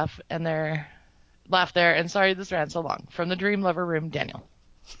of you laugh there, and sorry this ran so long. From the Dream Lover room, Daniel.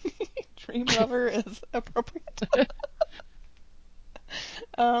 Dream Lover is appropriate.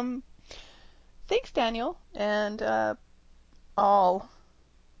 Thanks, Daniel, and all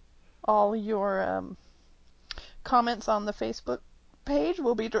your comments on the Facebook page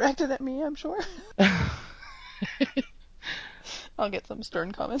will be directed at me, I'm sure. I'll get some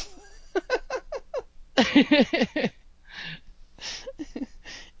stern comments.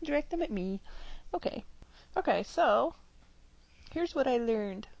 Direct them at me. Okay, so here's what I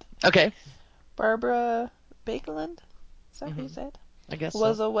learned. Okay. Barbara Bakeland, is that what you said? I guess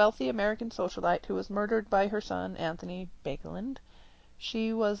was so. a wealthy American socialite who was murdered by her son, Anthony Bakeland.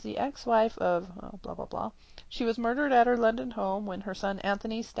 She was the ex-wife of blah, blah, blah. She was murdered at her London home when her son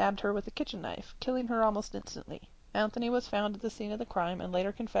Anthony stabbed her with a kitchen knife, killing her almost instantly. Anthony was found at the scene of the crime and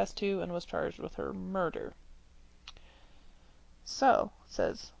later confessed to and was charged with her murder. So,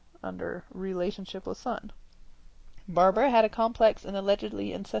 says under relationship with son. Barbara had a complex and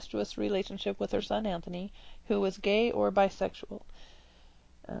allegedly incestuous relationship with her son Anthony, who was gay or bisexual.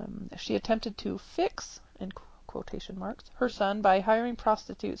 She attempted to fix, in quotation marks, her son by hiring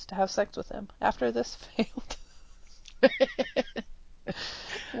prostitutes to have sex with him. After this failed,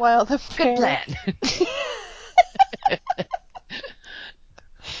 while the pair... Good plan.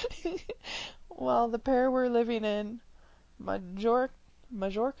 While the pair were living in Majorca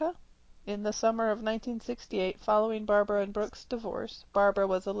in the summer of 1968, following Barbara and Brooks' divorce, Barbara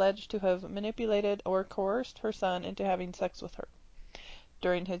was alleged to have manipulated or coerced her son into having sex with her.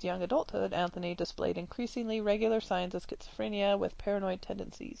 During his young adulthood, Anthony displayed increasingly regular signs of schizophrenia with paranoid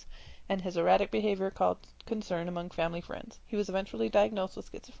tendencies, and his erratic behavior caused concern among family friends. He was eventually diagnosed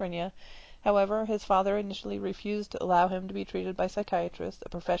with schizophrenia. However, his father initially refused to allow him to be treated by psychiatrists, a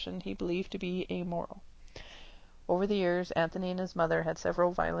profession he believed to be amoral. Over the years, Anthony and his mother had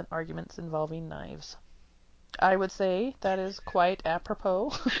several violent arguments involving knives. I would say that is quite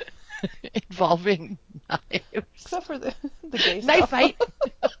apropos. Involving knives. Except for the gay Knife stuff. fight.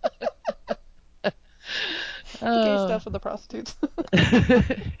 The gay stuff stuff with the prostitutes.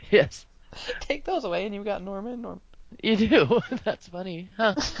 Yes, Take those away, and you've got Norman. you do. That's funny.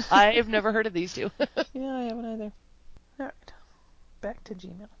 Huh. I've never heard of these two. Yeah, I haven't either. All right, back to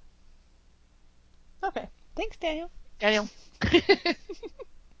Gmail. Okay, thanks, Daniel. Daniel.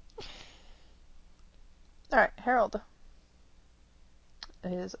 All right, Harold.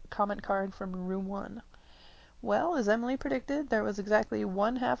 His comment card from room 1. Well, as Emily predicted, there was exactly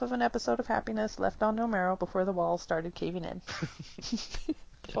one half of an episode of happiness left on Romero before the walls started caving in.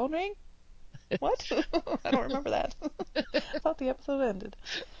 The phone rang? What? I don't remember that. I thought the episode ended.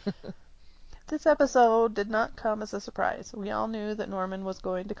 This episode did not come as a surprise. We all knew that Norman was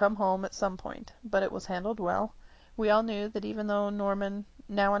going to come home at some point, but it was handled well. We all knew that even though Norman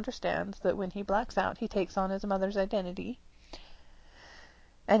now understands that when he blacks out he takes on his mother's identity,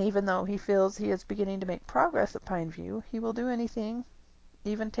 and even though he feels he is beginning to make progress at Pineview, he will do anything,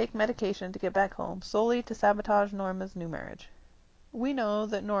 even take medication to get back home, solely to sabotage Norma's new marriage. We know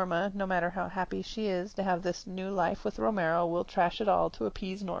that Norma, no matter how happy she is to have this new life with Romero, will trash it all to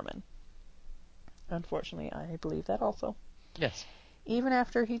appease Norman. Unfortunately, I believe that also. Yes. Even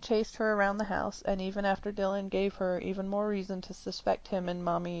after he chased her around the house, and even after Dylan gave her even more reason to suspect him in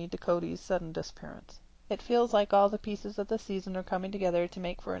Mommy Dakota's sudden disappearance. It feels like all the pieces of the season are coming together to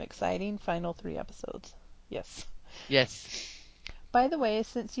make for an exciting final 3 episodes. Yes. Yes. By the way,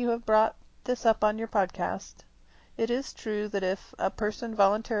 since you have brought this up on your podcast, it is true that if a person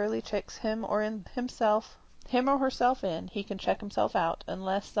voluntarily checks him or herself in, he can check himself out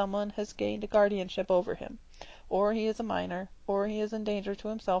unless someone has gained a guardianship over him, or he is a minor, or he is in danger to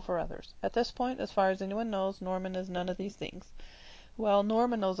himself or others. At this point, as far as anyone knows, Norman is none of these things. Well,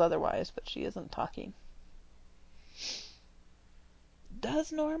 Norma knows otherwise, but she isn't talking.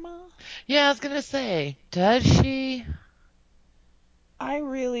 Does Norma? Yeah, I was going to say, does she? I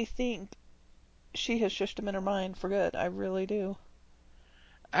really think she has shushed him in her mind for good. I really do.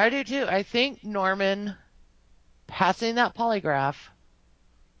 I do too. I think Norman passing that polygraph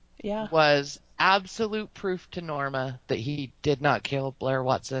Yeah. was absolute proof to Norma that he did not kill Blair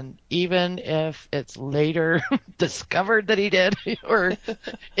Watson, even if it's later discovered that he did or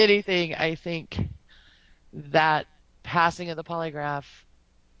anything. I think that passing of the polygraph.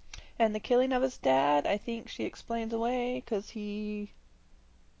 And the killing of his dad, I think she explains away because he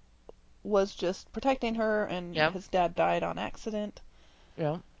was just protecting her and Yep. his dad died on accident.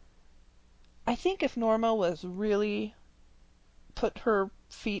 Yeah. I think if Norma was really put her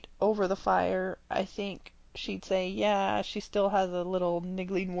feet over the fire, I think she'd say, yeah, she still has a little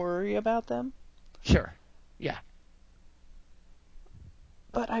niggling worry about them. Sure. Yeah.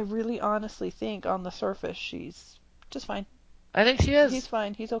 But I really honestly think on the surface she's just fine. I think she is. He's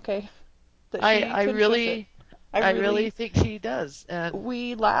fine. He's okay. That I, she I can shush it. really, I really think she does. And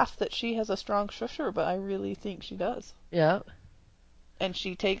We laugh that she has a strong shusher, but I really think she does. yeah. And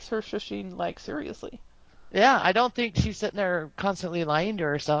she takes her shushing like seriously. Yeah, I don't think she's sitting there constantly lying to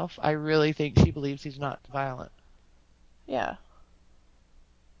herself. I really think she believes he's not violent. Yeah.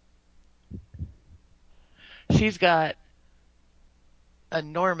 She's got a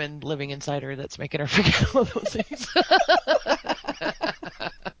Norman living inside her that's making her forget all those things.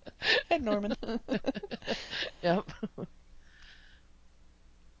 And Norman. Yep.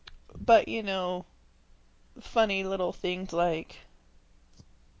 But, funny little things like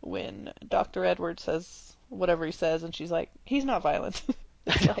when Dr. Edwards says whatever he says and she's like, he's not violent.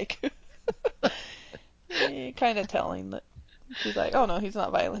 It's like kind of telling that she's like, oh no, he's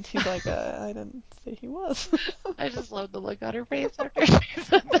not violent. He's like, I didn't say he was. I just love the look on her face after she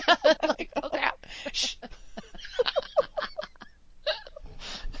said that. Like, oh crap. Shh.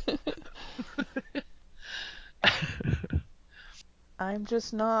 I'm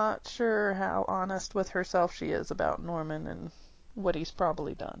just not sure how honest with herself she is about Norman and what he's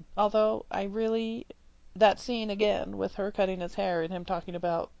probably done. Although that scene again with her cutting his hair and him talking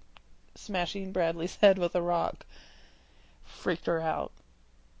about smashing Bradley's head with a rock freaked her out.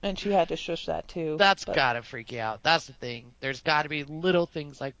 And she had to shush that too. That's gotta freak you out. That's the thing. There's gotta be little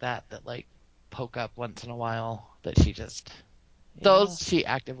things like that like poke up once in a while that she just, those she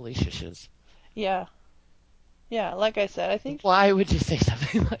actively shushes. Yeah. Yeah, like I said, I think. Why would you say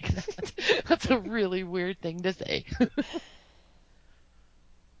something like that? That's a really weird thing to say.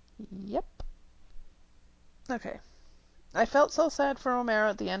 Yep. Okay. I felt so sad for Romero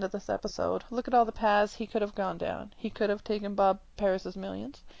at the end of this episode. Look at all the paths he could have gone down. He could have taken Bob Paris's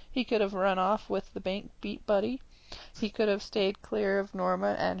millions. He could have run off with the bank beat buddy. He could have stayed clear of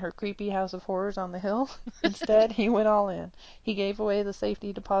Norma and her creepy house of horrors on the hill. Instead, he went all in. He gave away the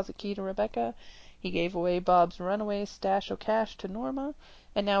safety deposit key to Rebecca. He gave away Bob's runaway stash of cash to Norma,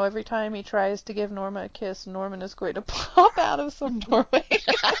 and now every time he tries to give Norma a kiss, Norman is going to pop out of some doorway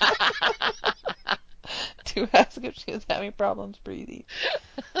to ask if she is having problems breathing.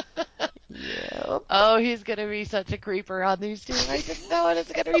 Yep. Oh, he's going to be such a creeper on these two. I just know it.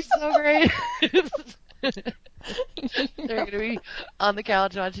 It's going to be so great. They're going to be on the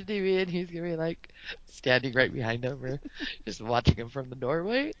couch watching TV, and he's going to be like standing right behind him or just watching him from the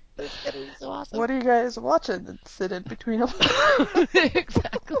doorway. It's going to be so awesome. What are you guys watching? And sit in between them.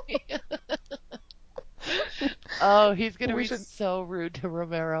 Exactly. Oh, he's going to We be should- so rude to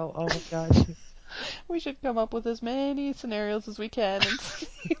Romero. Oh my gosh. We should come up with as many scenarios as we can and see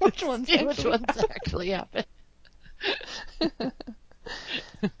which ones See which actually ones actually happen.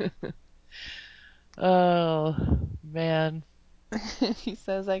 Oh, man. He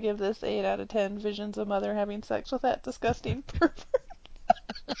says, I give this 8 out of 10 visions of mother having sex with that disgusting pervert.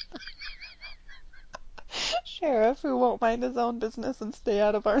 Sheriff who won't mind his own business and stay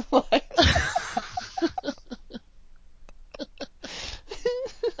out of our lives.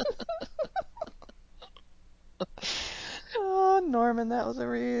 Oh, Norman, that was a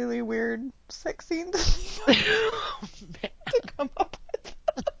really weird sex scene to come up with.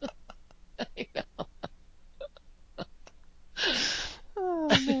 I know. Oh,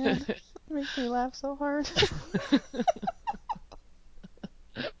 man. It makes me laugh so hard.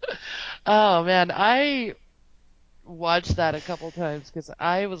 Oh, man. I watched that a couple times because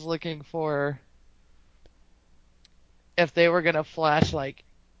I was looking for if they were going to flash, like,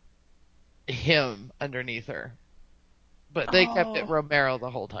 him underneath her. But they kept it Oh. Romero the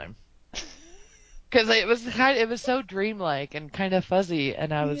whole time. Because it was so dreamlike and kind of fuzzy,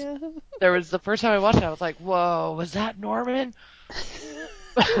 and Yeah. there was the first time I watched it, I was like, whoa, was that Norman?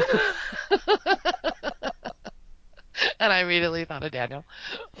 And I immediately thought of Daniel.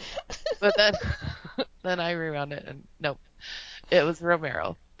 But then I rewound it, and nope, it was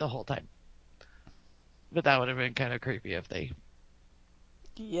Romero the whole time. But that would have been kind of creepy if they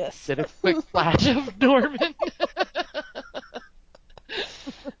Yes. did a quick flash of Norman.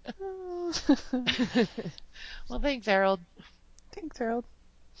 Well, thanks, Harold. Thanks, Harold.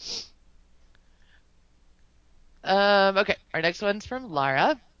 Okay, our next one's from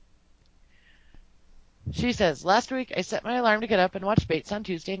Lara. She says, last week I set my alarm to get up and watch Bates on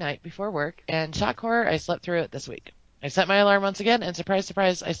Tuesday night before work, and shock horror, I slept through it this week. I set my alarm once again, and surprise,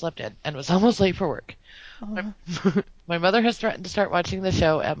 surprise, I slept in and was almost late for work. My mother has threatened to start watching the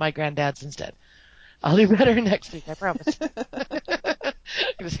show at my granddad's instead. I'll do better next week, I promise.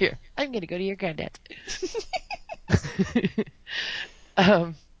 Just here, I'm going to go to your granddad's.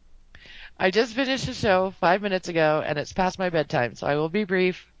 I just finished the show 5 minutes ago, and it's past my bedtime, so I will be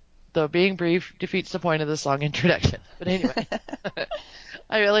brief, though being brief defeats the point of this long introduction. But anyway,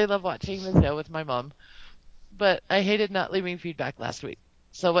 I really love watching the show with my mom, but I hated not leaving feedback last week.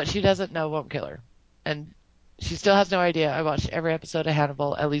 So what she doesn't know won't kill her. And she still has no idea I watched every episode of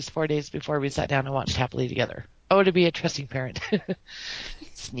Hannibal at least 4 days before we sat down and watched happily together. Oh, to be a trusting parent.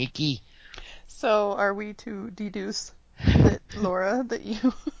 Sneaky. So are we to deduce that, Laura, that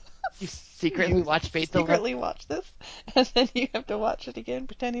you Secretly watch Bates secretly watch this, and then you have to watch it again,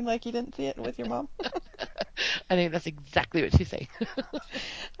 pretending like you didn't see it with your mom? I think that's exactly what she's saying.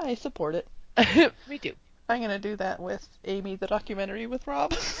 I support it. Me too. I'm going to do that with Amy, the documentary with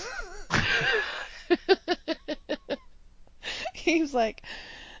Rob. He's like,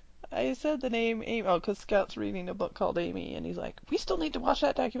 I said the name Amy, because Scout's reading a book called Amy, and he's like, we still need to watch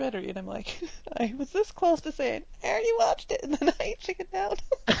that documentary. And I'm like, I was this close to saying, I already watched it, and then I chickened out.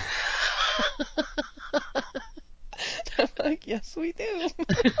 I'm like, yes, we do.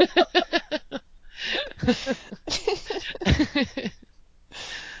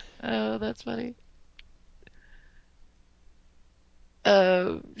 Oh, that's funny.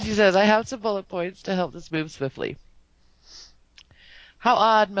 She says, I have some bullet points to help this move swiftly. How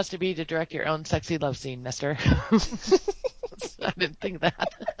odd must it be to direct your own sexy love scene, Nestor? I didn't think that.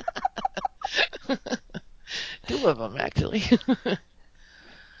 2 of them, actually.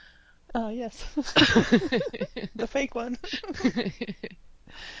 Yes. The fake one.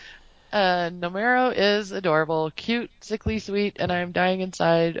 Nomero is adorable, cute, sickly sweet, and I'm dying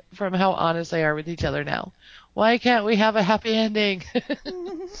inside from how honest they are with each other now. Why can't we have a happy ending?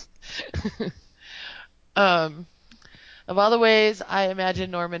 Of all the ways I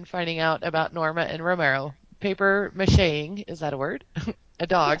imagine Norman finding out about Norma and Romero, paper macheing, is that a word? A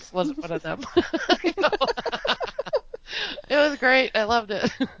dog Yes. wasn't one of them. It was great. I loved it.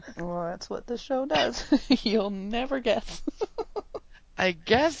 Well, that's what this show does. You'll never guess. I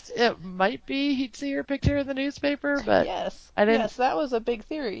guessed it might be he'd see her picture in the newspaper, but Yes. I didn't. Yes, that was a big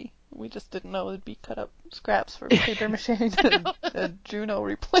theory. We just didn't know it'd be cut up scraps for paper mache and a Juno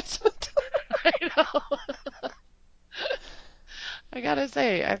replacement. I know. I gotta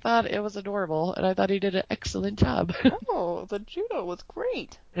say, I thought it was adorable, and I thought he did an excellent job. Oh, the Juno was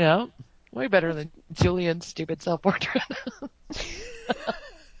great. Yeah, way better than Julian's stupid self-portrait.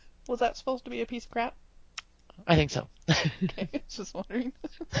 Was that supposed to be a piece of crap? I think so. Okay, just wondering.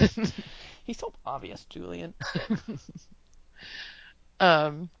 He's so obvious, Julian.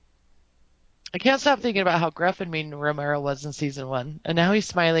 I can't stop thinking about how gruff and mean Romero was in season 1, and now he's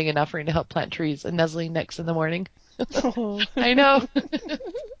smiling and offering to help plant trees and nuzzling necks in the morning. Oh. I know.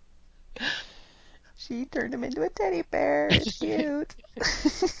 She turned him into a teddy bear. It's cute.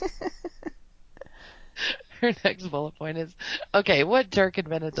 Her next bullet point is, okay, what jerk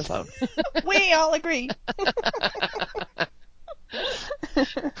invented the phone? We all agree.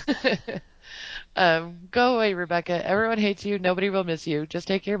 Go away, Rebecca. Everyone hates you. Nobody will miss you. Just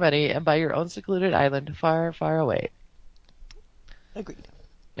take your money and buy your own secluded island far, far away. Agreed.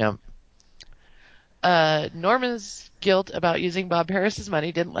 Yep. Norma's guilt about using Bob Harris's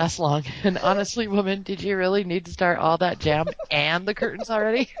money didn't last long. And honestly, woman, did you really need to start all that jam and the curtains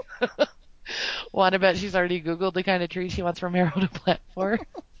already? Want to bet she's already Googled the kind of tree she wants Romero to plant for?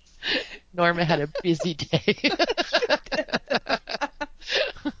 Norma had a busy day.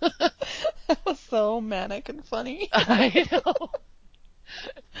 That was so manic and funny. I know.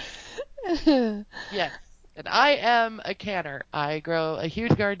 Yes. And I am a canner. I grow a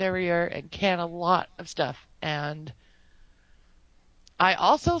huge garden every year and can a lot of stuff. And I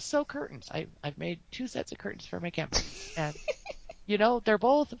also sew curtains. I've made 2 sets of curtains for my camper. And, you know, they're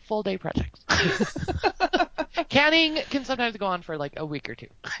both full day projects. Canning can sometimes go on for like a week or 2.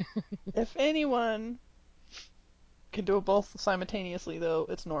 If anyone can do it both simultaneously, though,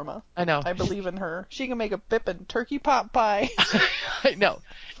 it's Norma. I know. I believe in her. She can make a bippin' turkey pot pie I know.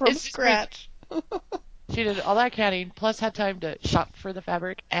 from scratch. She did all that canning, plus had time to shop for the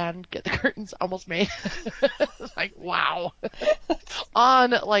fabric and get the curtains almost made. It's like, wow.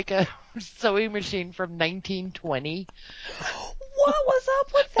 On like a sewing machine from 1920. What was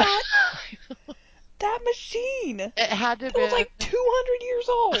up with that? That machine. It had to It be was like 200 years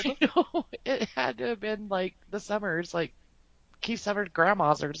old. I know. It had to have been like the Summers, like Keith Summers'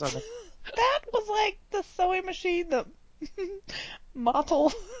 grandma's or something. That was like the sewing machine that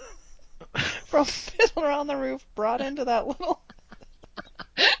Motel from Fiddler on the Roof brought into that little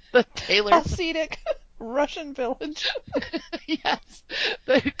The tailor. Hasidic Russian village. Yes.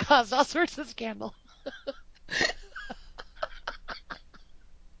 That caused all sorts of scandal.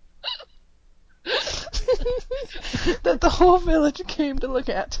 That the whole village came to look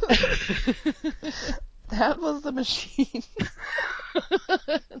at. That was the machine.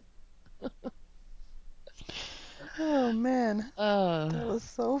 Oh man, that was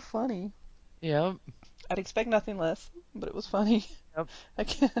so funny. Yep. I'd expect nothing less, but it was funny. Yep. I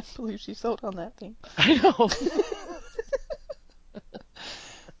can't believe she sewed on that thing. I know.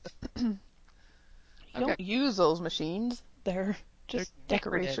 You don't use those machines. They're just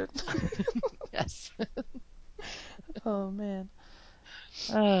decoration. Yes. Oh man.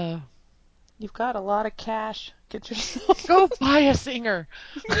 Uh, You've got a lot of cash. Get yourself. Go buy a singer.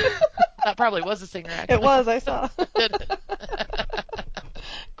 That probably was a singer, actually. It was, I saw. Did it?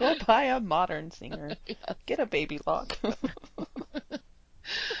 Go buy a modern singer. Yes. Get a baby lock.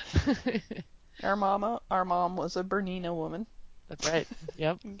 Our mom was a Bernina woman. That's right.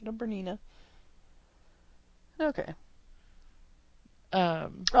 Yep. Get a Bernina. Okay.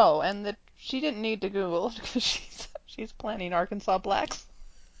 Um, Oh, and she didn't need to Google because she's planting Arkansas blacks.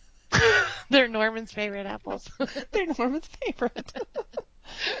 They're Norman's favorite apples. They're Norman's favorite.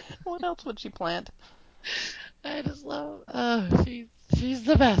 What else would she plant? I just love. Oh, she's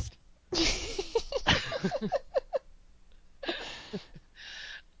the best.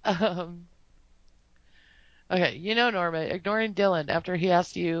 Okay, you know, Norma, ignoring Dylan after he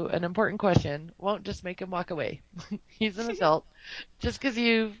asks you an important question won't just make him walk away. He's an adult. Just because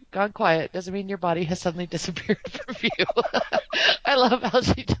you've gone quiet doesn't mean your body has suddenly disappeared from view. I love how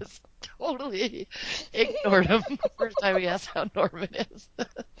she just totally ignored him the first time he asked how Norman is.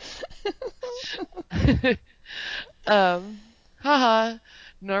 Haha.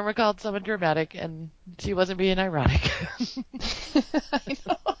 Norma called someone dramatic, and she wasn't being ironic. I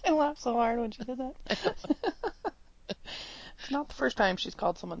know. I laughed so hard when she did that. It's not the first time she's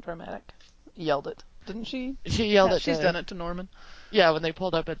called someone dramatic. Yelled it, didn't she? She yelled at She's done it to Norman. Yeah, when they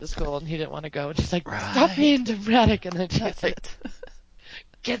pulled up at the school and he didn't want to go, and she's like, "Stop being dramatic," and then she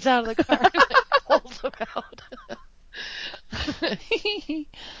gets out of the car and pulls him out.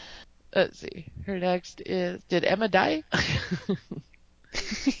 Let's see. Her next is, did Emma die?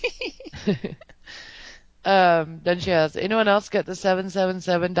 Then she has, anyone else get the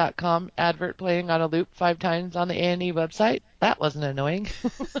 777.com advert playing on a loop 5 times on the A&E website? That wasn't annoying.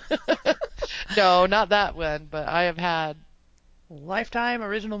 No, not that one, but I have had. Lifetime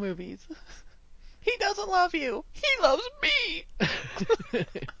original movies. He doesn't love you. He loves me.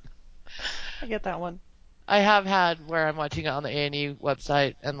 I get that one. I have had where I'm watching it on the A&E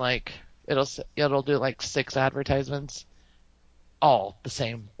website and like it'll do like 6 advertisements, all the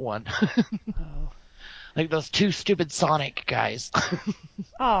same one. Oh. Like those 2 stupid Sonic guys.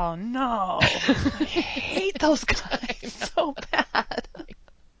 Oh no. I hate those guys so bad.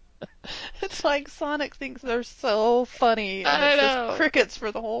 It's like Sonic thinks they're so funny, and I it's know. just crickets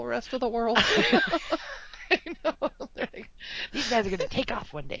for the whole rest of the world. I know. They're like, these guys are going to take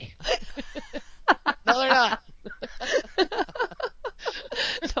off one day. No, they're not.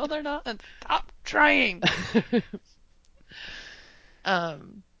 No, they're not. And stop trying. I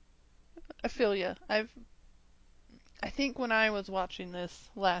feel ya. I think when I was watching this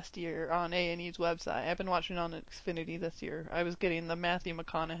last year on A&E's website, I've been watching on Xfinity this year. I was getting the Matthew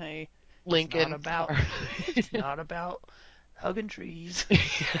McConaughey. Lincoln It's not about hugging trees.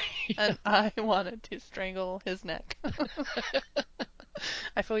 And I wanted to strangle his neck.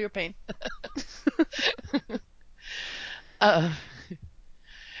 I feel your pain.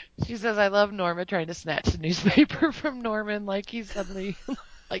 She says, I love Norma trying to snatch the newspaper from Norman like he'll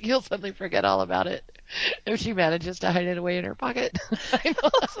suddenly forget all about it if she manages to hide it away in her pocket. I know.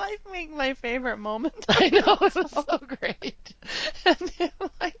 It's like my favorite moment. I know, it was so great. And him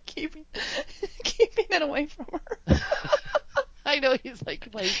like keeping it away from her. I know, he's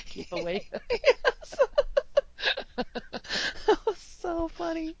like, please keep away. Yes. That was so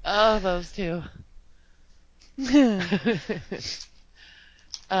funny. Oh, those 2.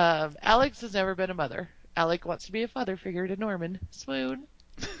 Alex has never been a mother. Alec wants to be a father figure to Norman. Swoon.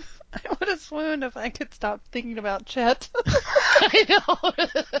 I would have swooned if I could stop thinking about Chet. I know.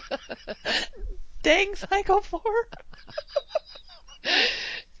 Dang Psycho 4.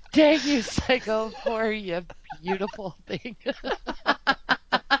 Dang you, Psycho 4, you beautiful thing.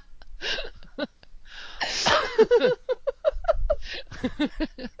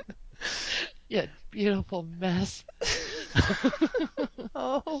 You beautiful mess.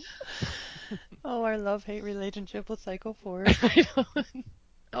 Oh, our love-hate relationship with Psycho 4. I know.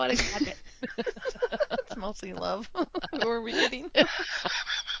 I want to catch it. It's mostly love. Who are we kidding?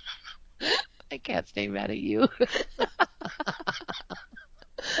 I can't stay mad at you.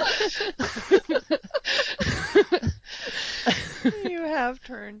 You have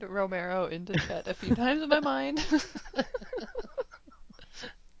turned Romero into Chet a few times in my mind.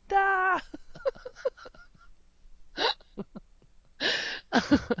 Da!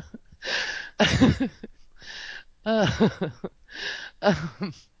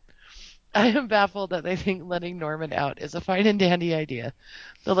 Um, I am baffled that they think letting Norman out is a fine and dandy idea.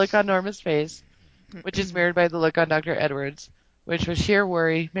 The look on Norman's face, which is mirrored by the look on Dr. Edwards, which was sheer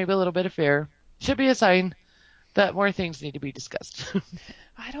worry, maybe a little bit of fear, should be a sign that more things need to be discussed.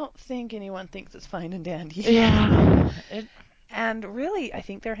 I don't think anyone thinks it's fine and dandy. Yeah. And really, I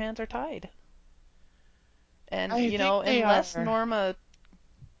think their hands are tied. And, I think they unless are. Norma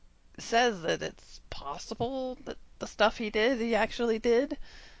says that it's possible that the stuff he actually did.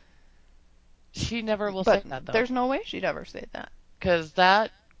 She never will But say that, though. there's no way she'd ever say that. Because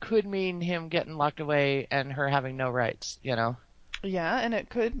that could mean him getting locked away and her having no rights, Yeah, and it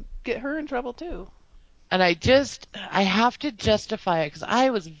could get her in trouble, too. And I have to justify it because I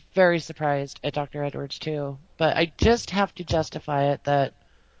was very surprised at Dr. Edwards too, but I just have to justify it that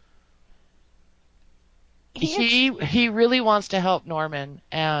he really wants to help Norman,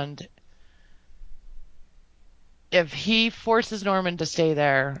 and if he forces Norman to stay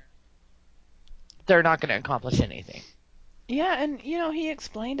there, they're not going to accomplish anything. Yeah, and he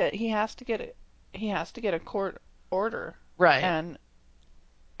explained it. He has to get a court order. Right.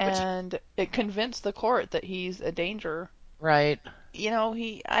 And it convinced the court that he's a danger. Right.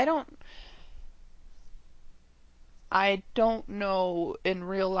 I don't know in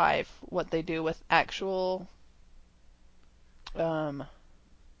real life what they do with actual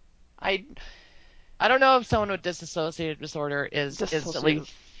I don't know if someone with dissociative disorder is instantly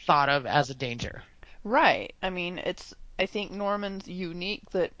thought of as a danger. Right. I mean, I think Norman's unique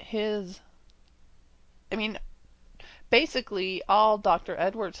that basically all Dr.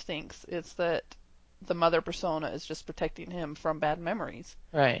 Edwards thinks is that the mother persona is just protecting him from bad memories.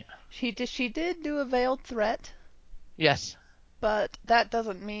 Right. She did do a veiled threat. Yes. But that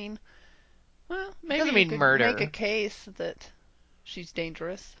doesn't mean, well, maybe you could murder. Make a case that she's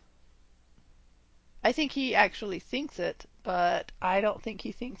dangerous. I think he actually thinks it, but I don't think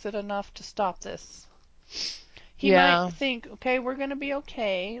he thinks it enough to stop this. He Yeah. might think, okay, we're going to be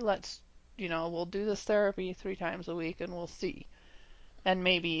okay. Let's, we'll do this therapy 3 times a week and we'll see. And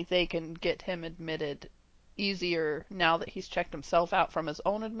maybe they can get him admitted easier now that he's checked himself out from his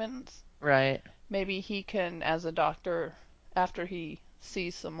own admittance. Right. Maybe he can, as a doctor, after he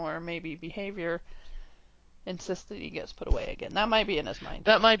sees some more maybe behavior, insist that he gets put away again. That might be in his mind.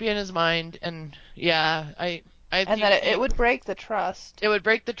 That might be in his mind, and yeah, I And that it would break the trust. It would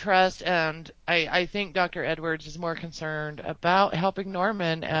break the trust, and I think Dr. Edwards is more concerned about helping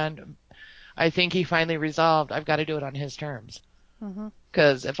Norman, and I think he finally resolved, I've got to do it on his terms.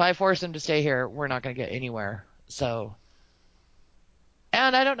 Because if I force him to stay here, we're not going to get anywhere. So,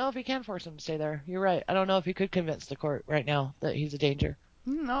 and I don't know if he can force him to stay there. You're right. I don't know if he could convince the court right now that he's a danger.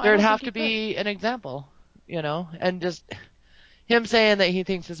 No, There'd have to be an example, and just him saying that he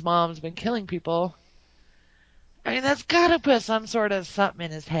thinks his mom's been killing people. I mean, that's got to put some sort of something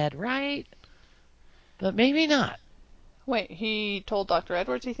in his head, right? But maybe not. Wait, he told Dr.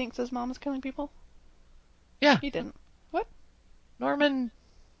 Edwards he thinks his mom is killing people? Yeah. He didn't. What? Norman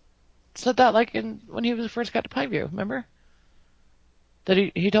said that when he first got to Pikeview, remember? That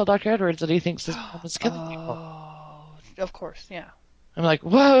he told Dr. Edwards that he thinks his mom was killing people. Oh, of course, yeah. I'm like,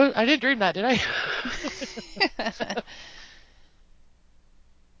 whoa, I didn't dream that, did I?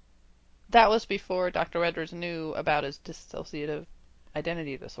 That was before Dr. Edwards knew about his dissociative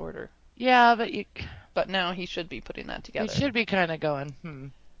identity disorder. Yeah, but now he should be putting that together. He should be kind of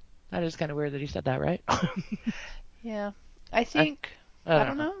going, that is kind of weird that he said that, right? Yeah. I think, I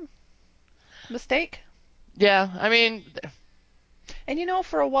don't know. Mistake? Yeah, I mean... And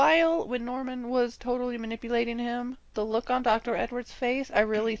for a while, when Norman was totally manipulating him, the look on Dr. Edwards' face, I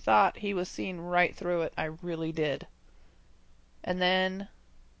really thought he was seeing right through it. I really did. And then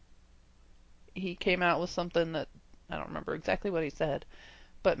he came out with something that, I don't remember exactly what he said,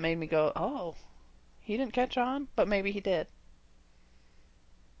 but made me go, oh, he didn't catch on, but maybe he did.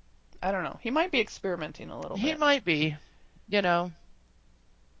 I don't know. He might be experimenting a little bit. He might be,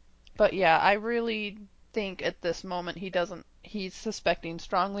 But yeah, I really think at this moment he's suspecting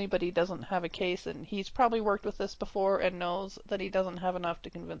strongly, but he doesn't have a case, and he's probably worked with this before and knows that he doesn't have enough to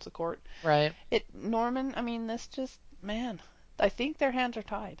convince a court. Right. Norman, I mean, man, I think their hands are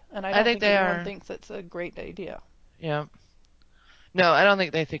tied, and I don't think anyone thinks it's a great idea. Yeah. No, I don't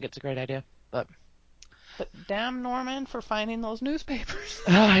think they think it's a great idea, but damn Norman for finding those newspapers.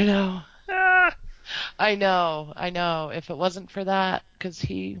 Oh, I know. I know. If it wasn't for that, because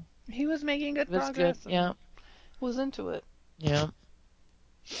he was making good progress. Yeah. Was into it. Yeah.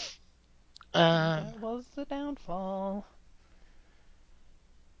 That was the downfall.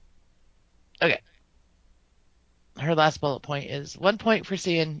 Okay. Her last bullet point is 1 point for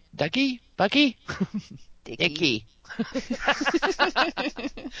seeing Bucky? Dickie.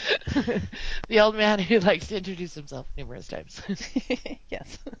 The old man who likes to introduce himself numerous times.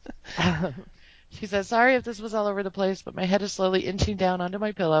 Yes. She says, sorry if this was all over the place, but my head is slowly inching down onto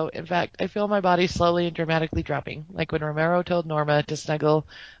my pillow. In fact, I feel my body slowly and dramatically dropping, like when Romero told Norma to snuggle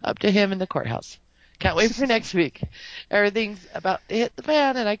up to him in the courthouse. Can't wait for next week. Everything's about to hit the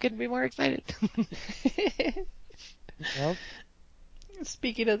fan, and I couldn't be more excited. Well,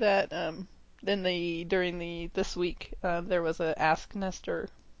 speaking of that, this week, there was a Ask Nestor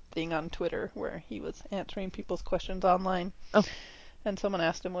thing on Twitter where he was answering people's questions online. Oh. And someone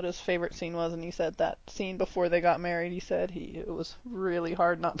asked him what his favorite scene was, and he said that scene before they got married. He said it was really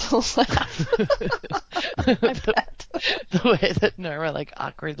hard not to laugh. I bet. The way that Norma,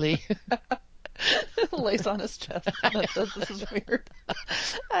 awkwardly lays on his chest and says, this is weird.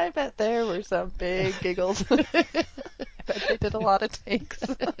 I bet there were some big giggles. I bet they did a lot of takes.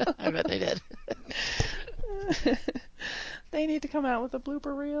 I bet they did. They need to come out with a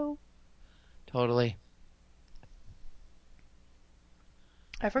blooper reel. Totally.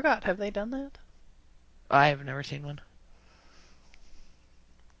 I forgot. Have they done that? I have never seen one.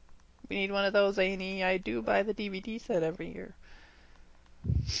 We need one of those, A&E. I do buy the DVD set every year.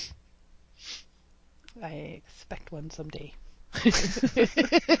 I expect one someday. Thank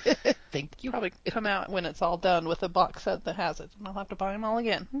you. Probably come out when it's all done with a box set that has it, and I'll have to buy them all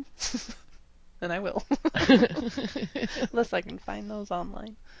again. And I will. Unless I can find those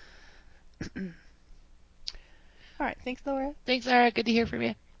online. All right, thanks, Laura. Thanks, Laura. Good to hear from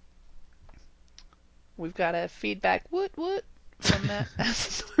you. We've got a feedback woot from Matt.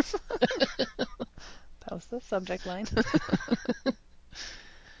 That was the subject line. All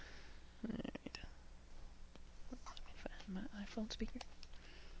right. Let me find my iPhone speaker.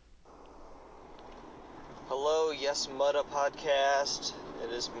 Hello, Yes Mudda podcast.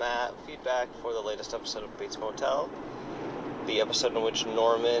 It is Matt. Feedback for the latest episode of Bates Motel. the episode in which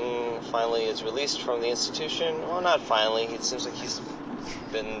Norman finally is released from the institution. Well, not finally. It seems like he's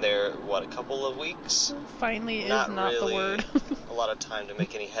been there, a couple of weeks? Finally Not is not really the word. a lot of time to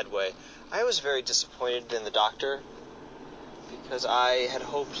make any headway. I was very disappointed in the doctor because I had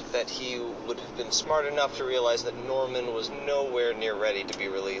hoped that he would have been smart enough to realize that Norman was nowhere near ready to be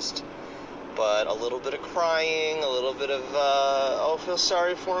released. But a little bit of crying, a little bit of, feel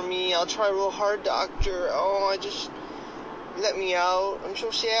sorry for me, I'll try real hard, doctor, let me out, I'm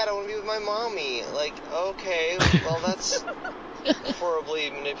so sad, I want to be with my mommy. Like, okay, well, that's horribly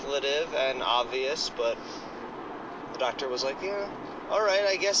manipulative and obvious, but the doctor was like, yeah, alright,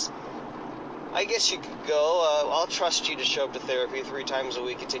 I guess you could go. I'll trust you to show up to therapy 3 times a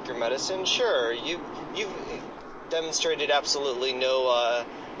week and take your medicine. Sure, you've demonstrated absolutely no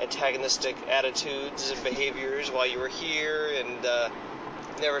antagonistic attitudes and behaviors while you were here, and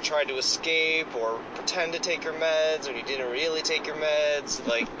never tried to escape or pretend to take your meds when you didn't really take your meds.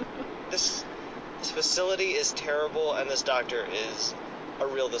 Like, this facility is terrible, and this doctor is a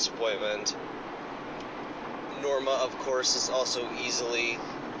real disappointment. Norma, of course, is also easily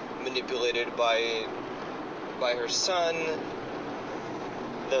manipulated by her son.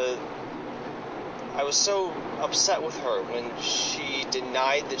 I was so upset with her when she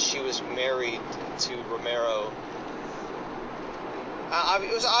denied that she was married to Romero.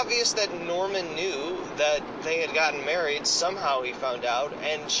 It was obvious that Norman knew that they had gotten married. Somehow he found out,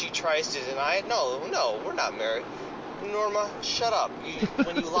 and she tries to deny it. No, we're not married. Norma, shut up.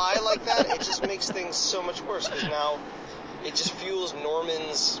 When you lie like that, it just makes things so much worse, because now it just fuels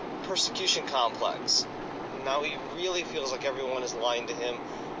Norman's persecution complex. Now he really feels like everyone is lying to him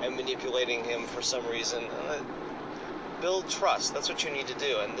and manipulating him for some reason. Build trust. That's what you need to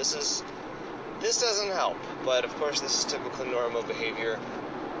do. And this doesn't help. But of course, this is typical Norma behavior.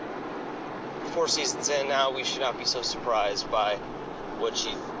 4 seasons in now, we should not be so surprised by what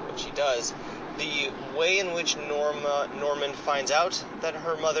she does. The way in which Norman finds out that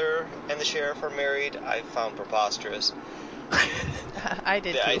her mother and the sheriff are married, I found preposterous. I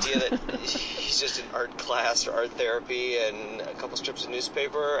did the too. idea that he's just in art class or art therapy and a couple strips of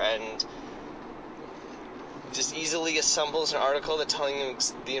newspaper and just easily assembles an article that's telling him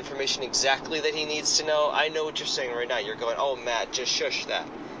the information exactly that he needs to know. I know what you're saying right now. You're going, oh, Matt, just shush that.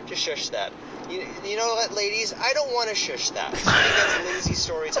 Just shush that. You know what, ladies? I don't want to shush that. I think that's lazy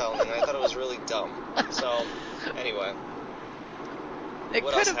storytelling. I thought it was really dumb. So, anyway. It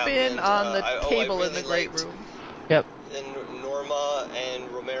What could else have been happened? on the I table really in the great liked room. Yep. in Norma and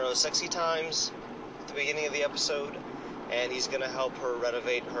Romero's sexy times at the beginning of the episode, and he's going to help her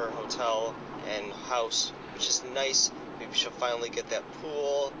renovate her hotel and house, which is nice. Maybe she'll finally get that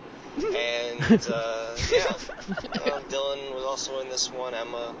pool. And Dylan was also in this one.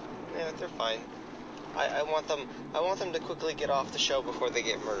 Emma, they're fine. I want them to quickly get off the show before they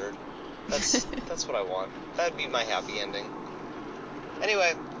get murdered. That's what I want. That'd be my happy ending.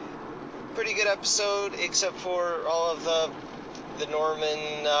 Anyway, pretty good episode, except for all of the Norman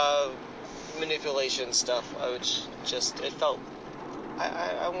manipulation stuff. It felt.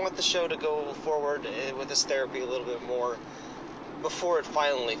 I want the show to go forward with this therapy a little bit more before it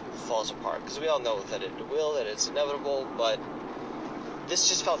finally falls apart, because we all know that it will, that it's inevitable, but this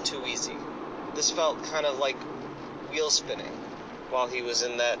just felt too easy. This felt kind of like wheel spinning while he was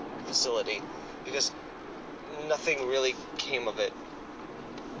in that facility, because nothing really came of it.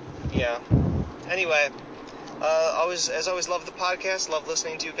 Yeah. Anyway, as always, love the podcast, love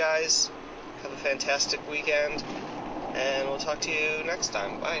listening to you guys. Have a fantastic weekend, and we'll talk to you next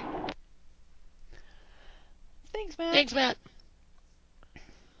time. Bye. Thanks, Matt. Thanks, Matt.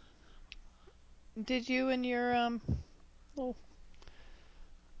 Did you and your well,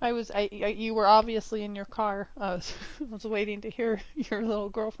 you were obviously in your car. I was waiting to hear your little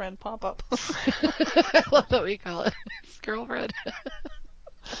girlfriend pop up. I love that we call it his girlfriend.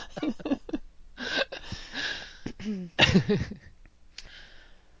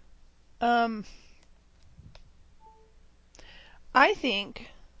 I think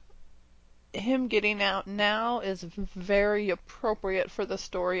him getting out now is very appropriate for the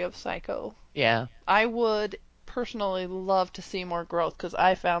story of Psycho. Yeah. I would personally love to see more growth, because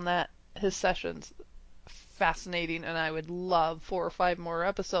I found that his sessions fascinating, and I would love 4 or 5 more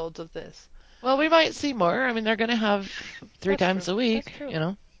episodes of this. Well, we might see more. I mean, they're going to have 3 That's times true. a week, That's true. you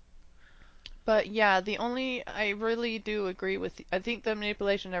know. But yeah, I really do agree with, I think the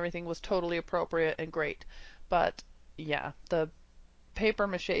manipulation and everything was totally appropriate and great. But yeah, the paper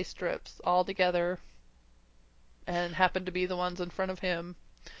mache strips all together and happened to be the ones in front of him.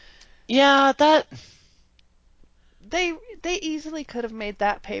 Yeah, they easily could have made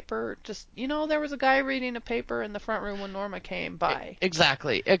that paper just, there was a guy reading a paper in the front room when Norma came by.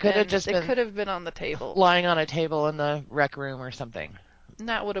 Exactly. It could have just It been could have been on the table. lying on a table in the rec room or something. And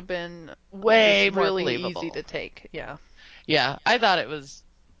that would have been way just more really believable. easy to take. Yeah. Yeah, I thought it was.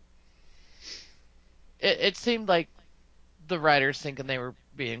 It seemed like the writers thinking they were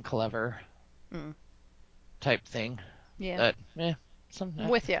being clever, type thing. Yeah. But I'm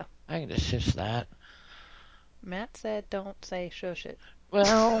with you. I can just shush that. Matt said, "Don't say shush it."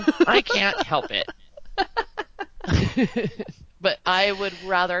 Well, I can't help it. But I would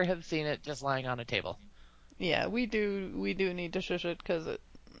rather have seen it just lying on a table. Yeah, we do need to shush it because it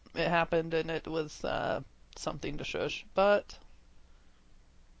happened and it was something to shush. But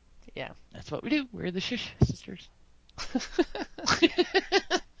yeah, that's what we do. We're the shush sisters.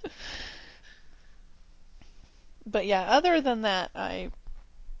 But yeah, other than that, I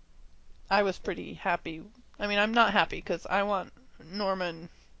was pretty happy. I mean, I'm not happy because I want Norma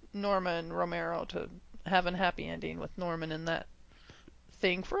and Romero to have a happy ending with Norman in that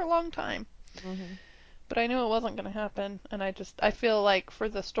thing for a long time. Mm-hmm. But I knew it wasn't going to happen, and I feel like for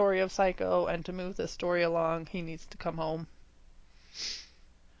the story of Psycho and to move this story along, he needs to come home.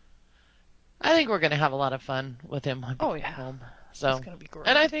 I think we're going to have a lot of fun with him home. So it's going to be great.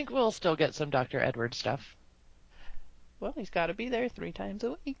 And I think we'll still get some Dr. Edwards stuff. Well, he's got to be there 3 times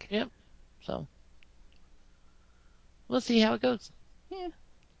a week. Yep. So we'll see how it goes. Yeah.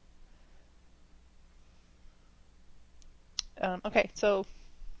 Okay, so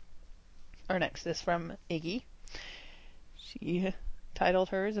our next is from Iggy. She titled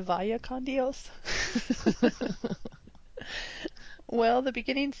hers Vaya con Dios. Well, the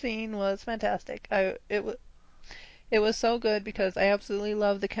beginning scene was fantastic. It was so good because I absolutely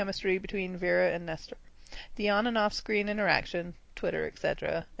love the chemistry between Vera and Nestor. The on and off screen interaction, Twitter,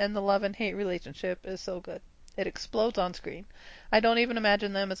 etc., and the love and hate relationship is so good. It explodes on screen. I don't even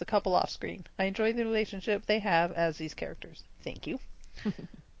imagine them as a couple off screen. I enjoy the relationship they have as these characters. Thank you.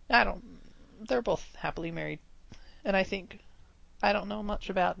 They're both happily married. And I don't know much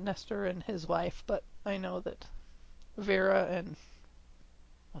about Nestor and his wife, but I know that Vera and,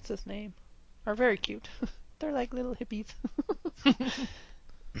 what's his name, are very cute. They're like little hippies.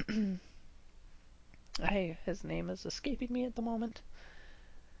 His name is escaping me at the moment.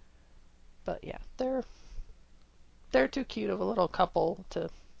 But yeah, they're too cute of a little couple to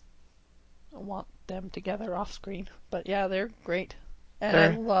want them together off screen. But yeah, they're great. And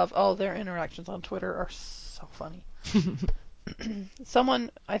I love their interactions on Twitter are so funny.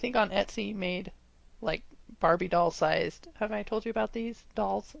 Someone, I think on Etsy, made like Barbie doll sized. Have I told you about these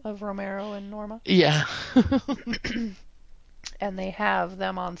dolls of Romero and Norma? Yeah. And they have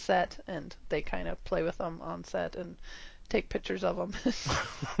them on set, and they kind of play with them on set and take pictures of them.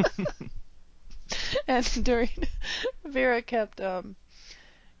 And Vera kept kind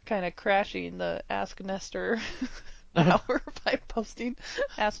of crashing the Ask Nestor hour by posting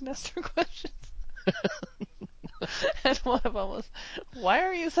Ask Nestor questions. And one of them was, "Why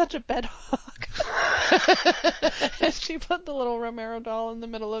are you such a bed hog?" And she put the little Romero doll in the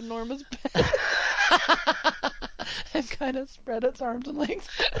middle of Norma's bed and kind of spread its arms and legs.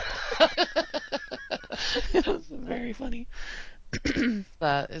 It was very funny.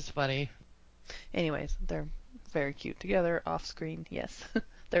 That is funny. Anyways, they're very cute together off screen. Yes,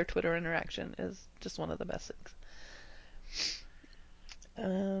 their Twitter interaction is just one of the best things.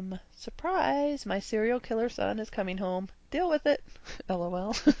 Surprise! My serial killer son is coming home. Deal with it.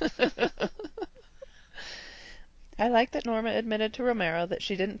 LOL. I like that Norma admitted to Romero that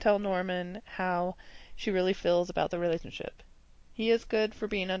she didn't tell Norman how she really feels about the relationship. He is good for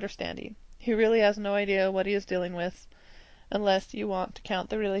being understanding. He really has no idea what he is dealing with, unless you want to count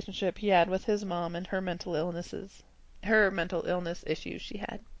the relationship he had with his mom and her mental illness issues she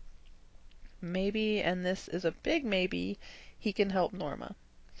had. Maybe, and this is a big maybe, he can help Norma.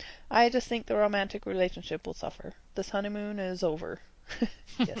 I just think the romantic relationship will suffer. This honeymoon is over.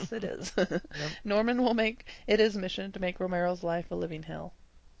 Yes, it is. Yep. Norman will make it his mission to make Romero's life a living hell.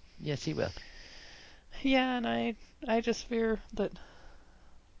 Yes, he will. Yeah, and I just fear that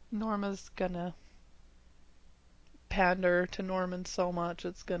Norma's gonna pander to Norman so much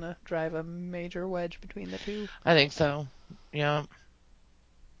it's gonna drive a major wedge between the two. I think so. Yeah.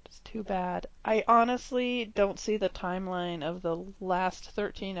 It's too bad. I honestly don't see the timeline of the last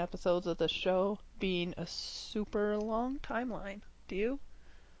 13 episodes of the show being a super long timeline. Do you?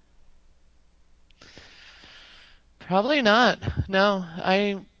 Probably not. No,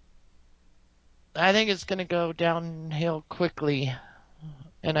 I think it's going to go downhill quickly.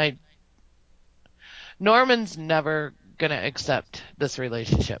 And Norman's never going to accept this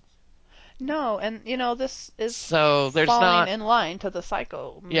relationship. No, and this is So there's falling not, in line to the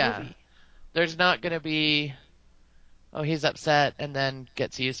Psycho yeah, movie. there's not going to be, oh, he's upset and then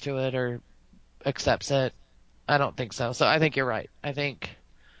gets used to it or accepts it. I don't think so. So I think you're right. I think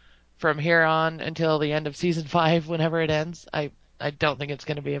from here on until the end of season 5, whenever it ends, I don't think it's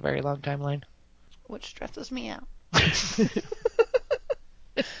going to be a very long timeline. Which stresses me out.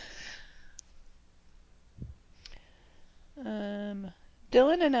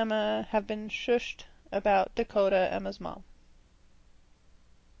 Dylan and Emma have been shushed about Dakota, Emma's mom.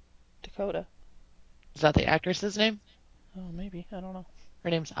 Dakota. Is that the actress's name? Oh, maybe. I don't know. Her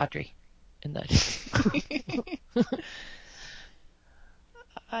name's Audrey. In that.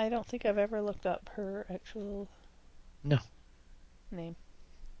 I don't think I've ever looked up her actual name.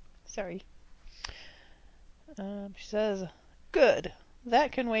 Sorry. She says, good.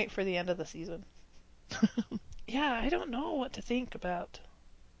 That can wait for the end of the season. Yeah, I don't know what to think about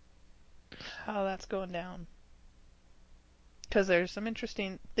how that's going down. Because there's some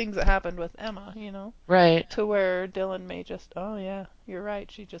interesting things that happened with Emma, Right. to where Dylan may just, oh yeah, you're right,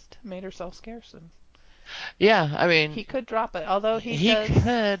 she just made herself scarce, and Yeah, I mean, he could drop it. Although he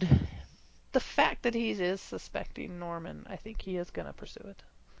could. The fact that he is suspecting Norman, I think he is going to pursue it.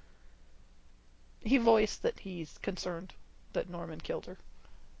 He voiced that he's concerned that Norman killed her.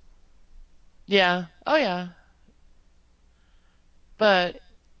 Yeah. Oh, yeah. But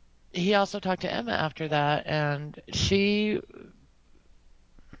he also talked to Emma after that, and she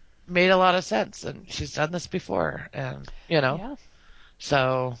made a lot of sense, and she's done this before, and, Yeah.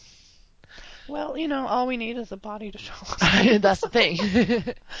 So. Well, all we need is a body to show us. That's the thing.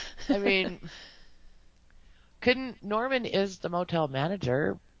 I mean, Norman is the motel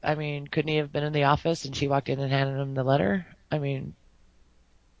manager. I mean, couldn't he have been in the office and she walked in and handed him the letter? I mean,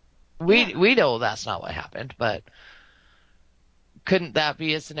 we know that's not what happened, but couldn't that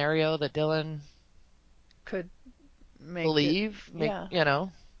be a scenario that Dylan could believe?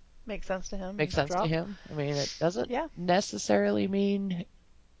 Make sense to him. Make sense drop. to him. I mean, it doesn't Yeah. necessarily mean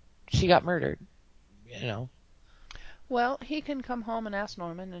she got murdered. Well, he can come home and ask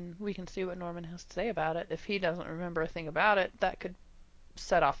Norman, and we can see what Norman has to say about it. If he doesn't remember a thing about it, that could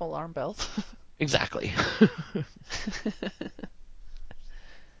set off alarm bells. Exactly.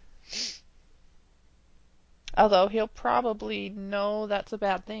 Although he'll probably know that's a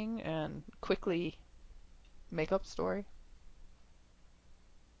bad thing and quickly make up a story.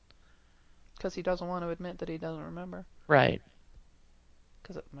 Because he doesn't want to admit that he doesn't remember. Right.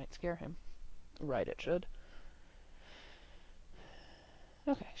 Because it might scare him. Right, it should.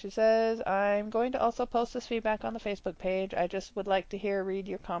 Okay, she says, I'm going to also post this feedback on the Facebook page. I just would like to read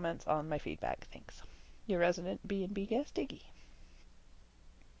your comments on my feedback. Thanks. Your resident B&B guest, Iggy.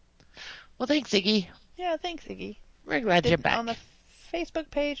 Well, thanks, Iggy. Yeah, thanks, Iggy. We're glad you're back. On the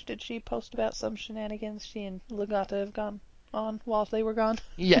Facebook page, did she post about some shenanigans she and Legata have gone on while they were gone?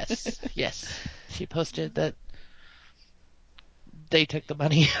 Yes. She posted that they took the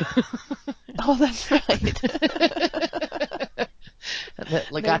money. Oh, that's right. And that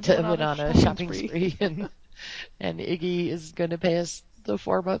Legata went on a shopping spree, and Iggy is going to pay us the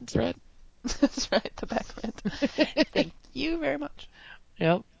 4 months rent. That's right, the back rent. Thank you very much.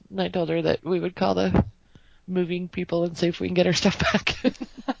 Yep. And I told her that we would call the moving people and see if we can get our stuff back.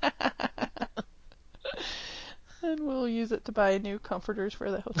 And we'll use it to buy new comforters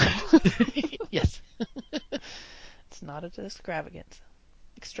for the hotel. Yes. It's not an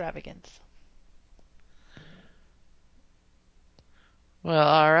extravagance. Well,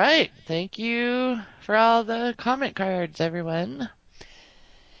 all right. Thank you for all the comment cards, everyone.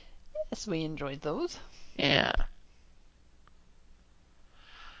 Yes, we enjoyed those. Yeah.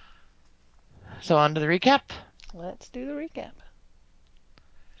 So on to the recap. Let's do the recap.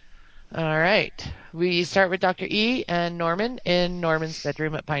 All right. We start with Dr. E and Norman in Norman's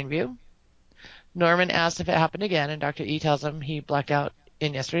bedroom at Pineview. Norman asks if it happened again, and Dr. E tells him he blacked out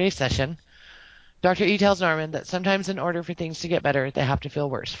in yesterday's session. Dr. E tells Norman that sometimes in order for things to get better, they have to feel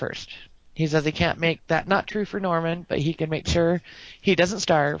worse first. He says he can't make that not true for Norman, but he can make sure he doesn't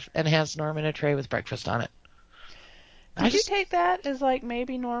starve, and hands Norman a tray with breakfast on it. Did you take that as like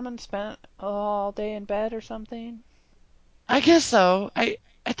maybe Norman spent all day in bed or something? I guess so. I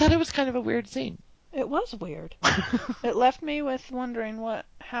thought it was kind of a weird scene. It was weird. It left me with wondering what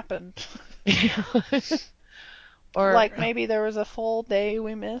happened. Or like maybe there was a full day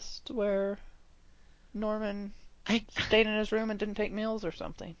we missed where Norman stayed in his room and didn't take meals or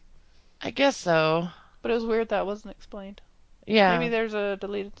something. I guess so. But it was weird that wasn't explained. Yeah. Maybe there's a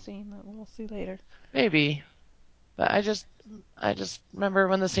deleted scene that we'll see later. Maybe. But I just remember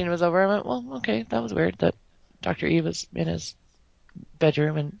when the scene was over, I went, well, okay, that was weird that Dr. E was in his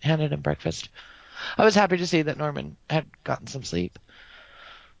bedroom and handed him breakfast. I was happy to see that Norman had gotten some sleep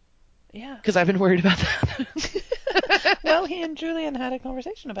Yeah. because I've been worried about that. Well, he and Julian had a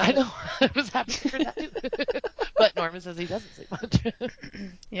conversation about I it. know. I was happy for that. But Norman says he doesn't sleep much.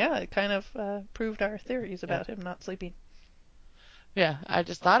 Yeah, it kind of proved our theories about him not sleeping. Yeah, I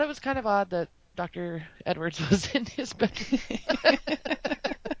just thought it was kind of odd that Dr. Edwards was in his bedroom.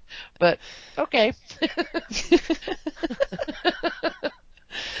 But okay.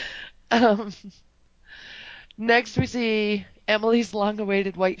 um, Next, we see Emily's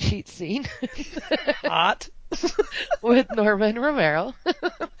long-awaited white sheet scene. Hot. With Norma and Romero.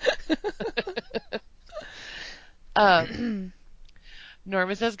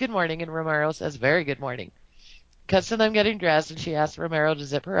 Norma says good morning, and Romero says very good morning. Cuts to them getting dressed, and she asks Romero to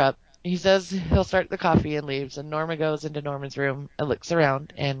zip her up. He says he'll start the coffee and leaves, and Norma goes into Norman's room and looks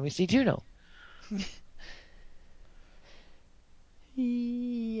around, and we see Juno.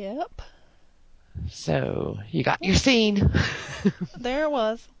 Yep. So, you got your scene. There it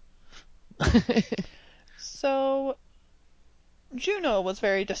was. So, Juno was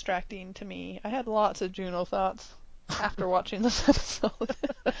very distracting to me. I had lots of Juno thoughts after watching this episode.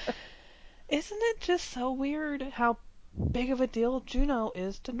 Isn't it just so weird how big of a deal Juno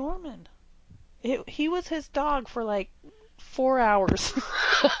is to Norman? He was his dog for like 4 hours.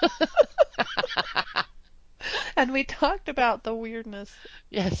 And we talked about the weirdness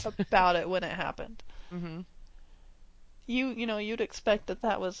Yes. about it when it happened. Mm-hmm. You'd expect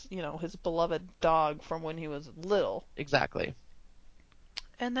that was, his beloved dog from when he was little. Exactly.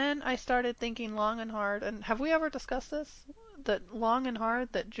 And then I started thinking long and hard, and have we ever discussed this? That long and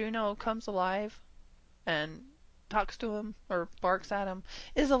hard that Juno comes alive and talks to him or barks at him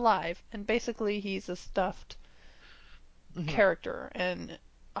is alive, and basically he's a stuffed character, and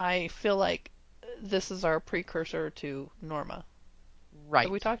I feel like this is our precursor to Norma. Right.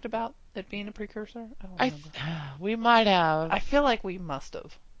 Have we talked about it being a precursor? I don't remember. We might have. I feel like we must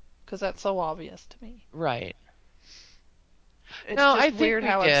have, because that's so obvious to me. Right. It's No, just I think weird we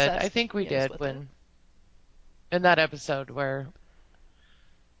how did. obsessed I think we he is did with when in that episode where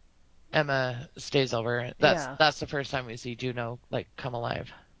Emma stays over. That's the first time we see Juno come alive.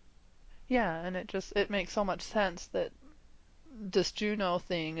 Yeah, and it makes so much sense that this Juno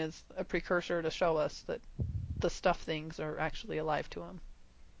thing is a precursor to show us that the stuff things are actually alive to him.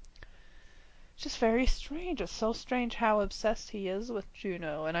 It's just very strange. It's so strange how obsessed he is with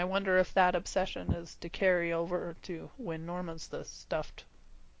Juno, and I wonder if that obsession is to carry over to when Norma's the stuffed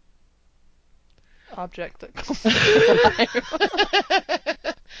object that comes alive.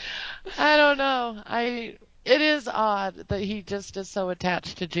 I don't know. It is odd that he just is so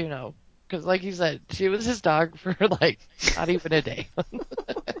attached to Juno. Because, like you said, she was his dog for, not even a day.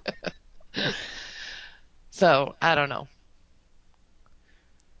 So, I don't know.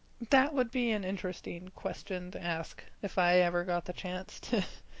 That would be an interesting question to ask if I ever got the chance to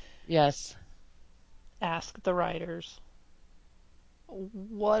Yes. ask the writers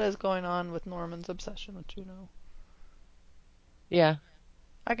what is going on with Norman's obsession with Juno. Yeah.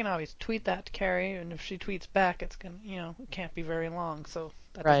 I can always tweet that to Carrie, and if she tweets back, it's gonna, it can't be very long, so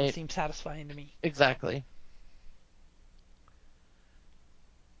that doesn't seem satisfying to me. Exactly.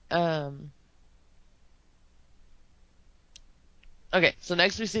 Okay, so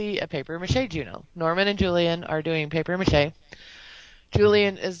next we see a paper mache Juno. Norman and Julian are doing paper mache.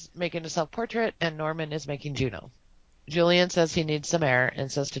 Julian is making a self-portrait, and Norman is making Juno. Julian says he needs some air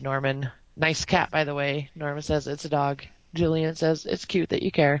and says to Norman, "Nice cat, by the way." Norman says, "It's a dog." Julian says, "It's cute that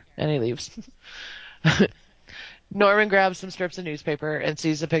you care," and he leaves. Norman grabs some strips of newspaper and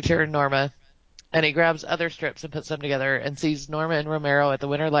sees a picture of Norma, and he grabs other strips and puts them together and sees Norma and Romero at the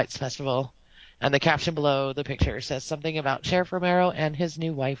Winter Lights Festival. And the caption below the picture says something about Sheriff Romero and his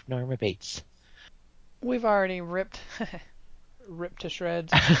new wife, Norma Bates. We've already ripped to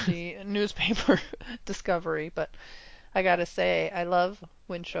shreds the newspaper discovery, but I gotta say, I love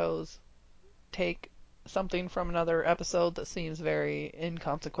when shows take something from another episode that seems very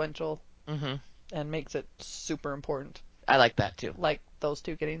inconsequential and makes it super important. I like that too. Like those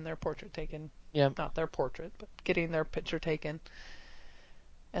two getting their portrait taken. Yep. Not their portrait, but getting their picture taken.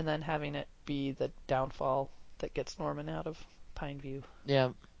 And then having it be the downfall that gets Norman out of Pineview. Yeah,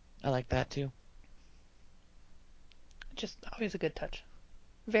 I like that too. Just always a good touch.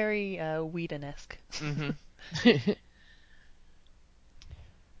 Very Whedon-esque.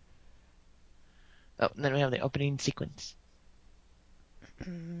 Oh, and then we have the opening sequence.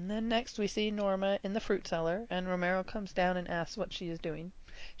 Then next we see Norma in the fruit cellar, and Romero comes down and asks what she is doing.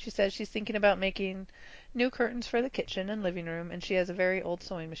 She says she's thinking about making new curtains for the kitchen and living room, and she has a very old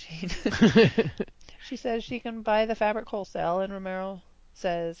sewing machine. She says she can buy the fabric wholesale, and Romero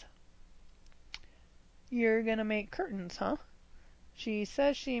says, "You're gonna make curtains, huh?" She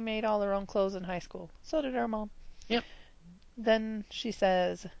says she made all her own clothes in high school. So did her mom. Yep. Then she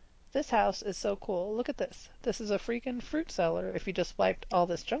says, "This house is so cool. Look at this. This is a freaking fruit cellar if you just wiped all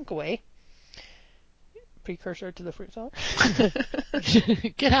this junk away." Precursor to the fruit cellar.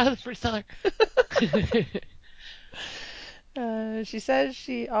 Get out of the fruit cellar. She says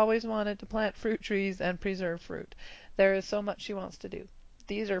she always wanted to plant fruit trees and preserve fruit. There is so much she wants to do.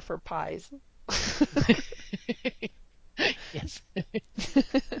 These are for pies. Yes.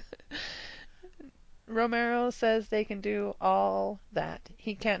 Romero says they can do all that.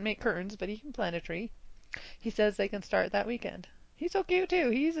 He can't make curtains, but he can plant a tree. He says they can start that weekend. He's so cute too.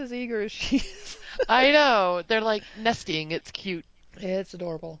 He's as eager as she is. I know. They're like nesting. It's cute. It's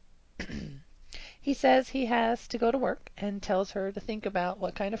adorable. He says he has to go to work and tells her to think about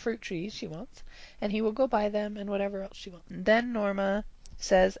what kind of fruit trees she wants, and he will go buy them and whatever else she wants. Then Norma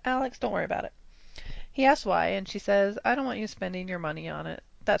says, "Alex, don't worry about it." He asks why, and she says, "I don't want you spending your money on it.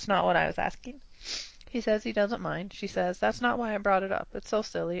 That's not what I was asking." He says he doesn't mind. She says, "That's not why I brought it up. It's so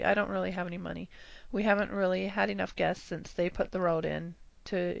silly. I don't really have any money. We haven't really had enough guests since they put the road in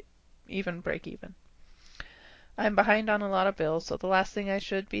to even break even. I'm behind on a lot of bills, so the last thing I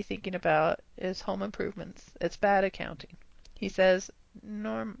should be thinking about is home improvements. It's bad accounting." He says,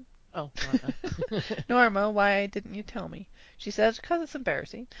 Norma, "Why didn't you tell me?" She says, "Because it's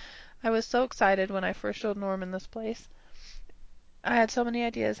embarrassing. I was so excited when I first showed Norman this place. I had so many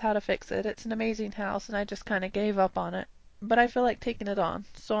ideas how to fix it. It's an amazing house, and I just kind of gave up on it. But I feel like taking it on,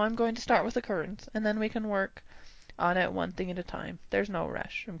 so I'm going to start with the curtains, and then we can work on it one thing at a time. There's no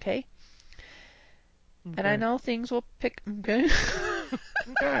rush, okay? And I know things will pick okay.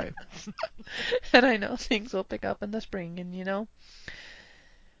 Okay. And I know things will pick up in the spring, and you know."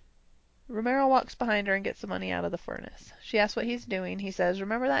 Romero walks behind her and gets the money out of the furnace. She asks what he's doing. He says,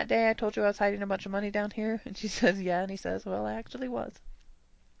 "Remember that day I told you I was hiding a bunch of money down here?" And she says, "Yeah." And he says, "Well, I actually was."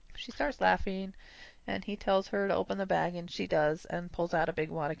 She starts laughing, and he tells her to open the bag, and she does, and pulls out a big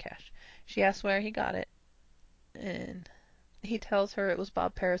wad of cash. She asks where he got it, and he tells her it was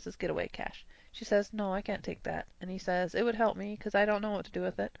Bob Paris's getaway cash. She says, "No, I can't take that." And he says, "It would help me, 'cause I don't know what to do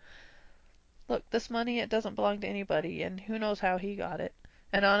with it. Look, this money, it doesn't belong to anybody, and who knows how he got it.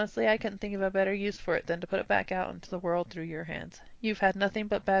 And honestly, I couldn't think of a better use for it than to put it back out into the world through your hands. You've had nothing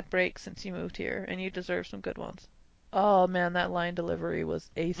but bad breaks since you moved here, and you deserve some good ones." Oh man, that line delivery was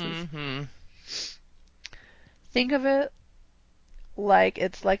aces. Mm-hmm. Think of it like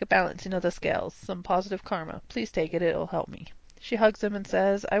it's like a balancing of the scales, some positive karma. Please take it, it'll help me. She hugs him and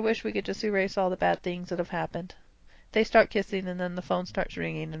says, "I wish we could just erase all the bad things that have happened." They start kissing, and then the phone starts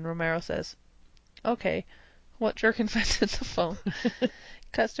ringing, and Romero says, "Okay, what jerk invented the phone?"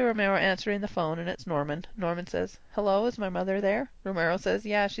 Cuts to Romero answering the phone, and it's Norman. Norman says, "Hello, is my mother there?" Romero says,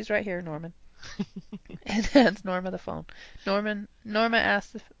 "Yeah, she's right here, Norman." And hands Norma the phone. Norman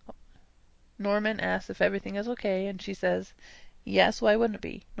asks if everything is okay, and she says, "Yes, why wouldn't it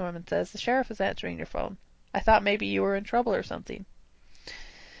be?" Norman says, "The sheriff is answering your phone. I thought maybe you were in trouble or something."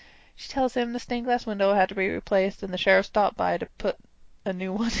 She tells him the stained glass window had to be replaced, and the sheriff stopped by to put a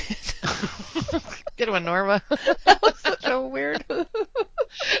new one in. Good one, Norma. That was such a weird.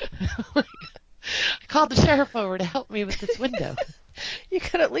 I called the sheriff over to help me with this window. You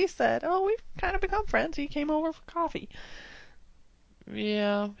could at least said, "Oh, we've kind of become friends. He came over for coffee."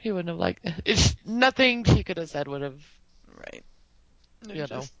 Yeah, he wouldn't have liked it. It's nothing she could have said would have, Right. you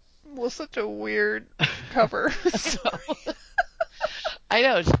know. Was such a weird cover. I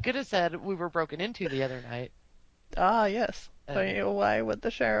know. She could have said we were broken into the other night. Ah, yes. Why would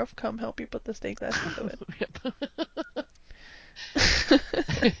the sheriff come help you put the stained glass window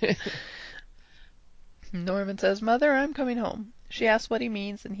in? Norman says, "Mother, I'm coming home." She asks what he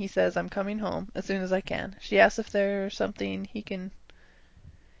means, and he says, "I'm coming home as soon as I can." She asks if there's something he can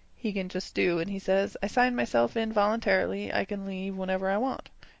just do, and he says, "I signed myself in voluntarily. I can leave whenever I want."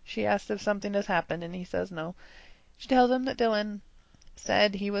 She asks if something has happened, and he says no. She tells him that Dylan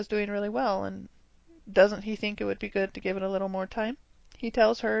said he was doing really well, and doesn't he think it would be good to give it a little more time? He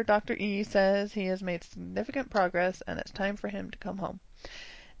tells her Dr. E says he has made significant progress, and it's time for him to come home.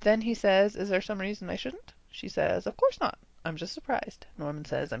 Then he says, "Is there some reason I shouldn't?" She says, "Of course not. I'm just surprised." Norman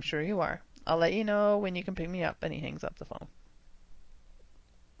says, "I'm sure you are. I'll let you know when you can pick me up," and he hangs up the phone.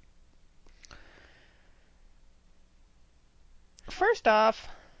 First off,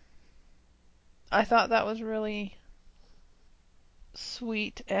 I thought that was really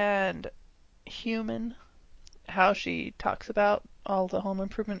sweet and human, how she talks about all the home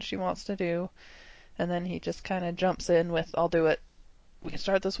improvements she wants to do, and then he just kind of jumps in with, "I'll do it. We can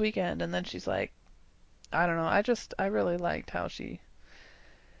start this weekend." And then she's like, I don't know. I really liked how she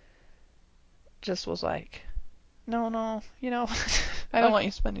just was like, no, I don't want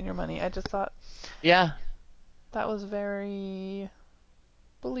you spending your money. I just thought Yeah, that was very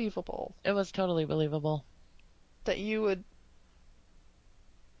believable it was totally believable. that you would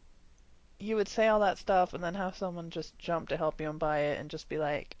say all that stuff and then have someone just jump to help you and buy it and just be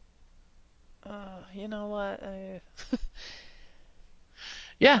like, you know what?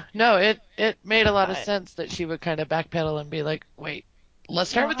 Yeah, no, it made a lot of I sense that she would kind of backpedal and be like, "Wait, let's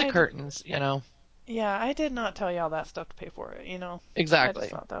start with the curtains," you know. Yeah, I did not tell you all that stuff to pay for it, I just Exactly.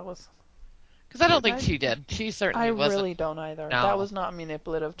 thought that was Because I don't weird. think she did. She I certainly wasn't. really don't either. That No. was not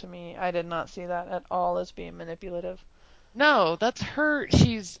manipulative to me. I did not see that at all as being manipulative. No, that's her.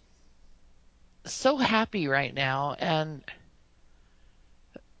 She's so happy right now, and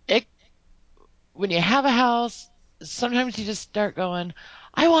it when you have a house, sometimes you just start going,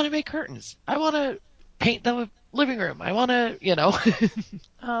 I want to make curtains. I want to paint the living room. I want to,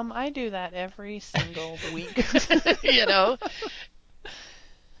 I do that every single week. you know,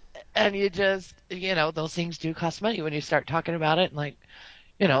 and you just, those things do cost money when you start talking about it. And like,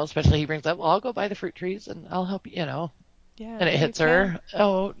 especially he brings up, well, I'll go buy the fruit trees and I'll help you, Yeah, and it and you hits can. her.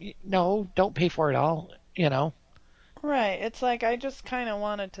 Oh, no, don't pay for it all. Right. It's like I just kind of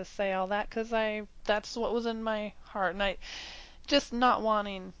wanted to say all that because that's what was in my heart. And I just not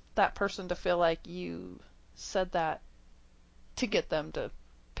wanting that person to feel like you said that to get them to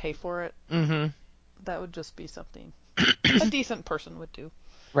pay for it. Mm-hmm. That would just be something a decent person would do.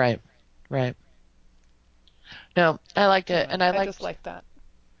 Right. Right. No, I liked it. Anyway, And I I just liked, like that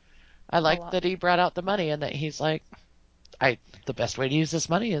I a liked lot. that he brought out the money and that he's like, the best way to use this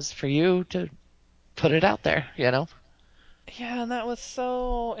money is for you to put it out there. Yeah, and that was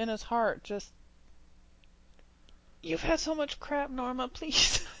so in his heart. Just, you've had so much crap, Norma,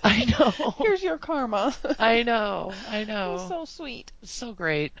 please. I know. Here's your karma. I know. I It was know. so sweet. It's so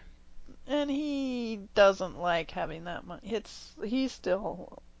great. And he doesn't like having that money. He's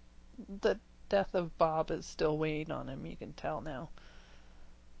still, the death of Bob is still weighing on him, you can tell now.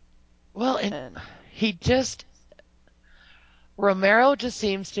 Well, and And he just, Romero just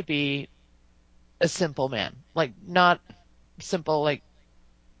seems to be a simple man. Like, not simple, like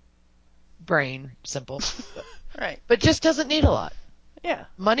brain simple, right. but just doesn't need a lot. Yeah.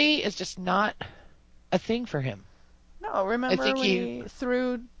 Money is just not a thing for him. No, I remember think we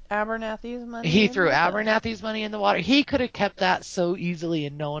threw Abernathy's money he in threw with it? Abernathy's money in the water. He could have kept that so easily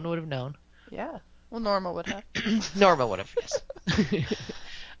and no one would have known. Yeah. Well, Norma would have. Norma would have, yes.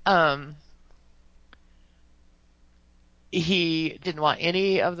 um, he didn't want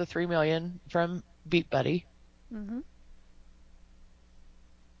any of the 3 million from Beat Buddy. Mhm.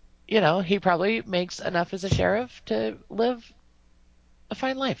 He probably makes enough as a sheriff to live a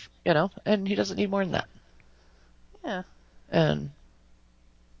fine life, and he doesn't need more than that. Yeah. And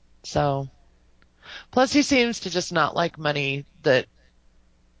so, plus he seems to just not like money that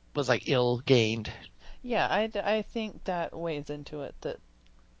was like ill gained. Yeah, I think that weighs into it that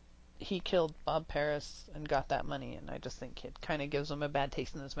he killed Bob Paris and got that money, and I just think it kind of gives him a bad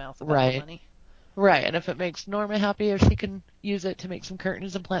taste in his mouth about the Right. money. Right. And if it makes Norma happy, if she can use it to make some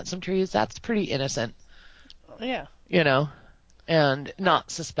curtains and plant some trees, that's pretty innocent, Yeah. and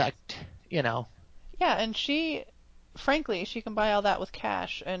not suspect. Yeah, and frankly, she can buy all that with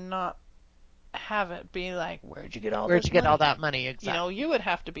cash and not have it be like, where'd you get all Where'd this you get all money? that money? Exactly. You would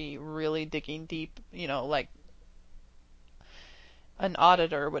have to be really digging deep, like an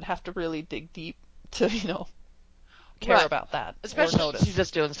auditor would have to really dig deep to, care Right. about that or Especially if she's notice.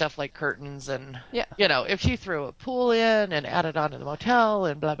 just doing stuff like curtains and, Yeah. if she threw a pool in and added on to the motel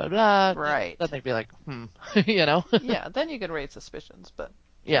and blah, blah, blah, Right. then they'd be like, you know? Yeah, then you could raise suspicions, but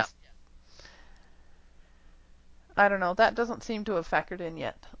Yeah. just, I don't know. That doesn't seem to have factored in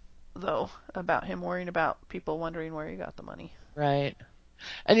yet, though, about him worrying about people wondering where he got the money. Right.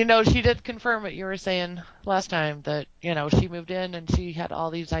 And she did confirm what you were saying last time that, she moved in and she had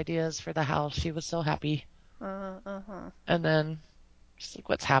all these ideas for the house. She was so happy. Uh-huh. And then just like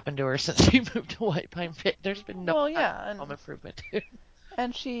what's happened to her since she moved to White Pine Pit. There's been no Well, yeah, home improvement.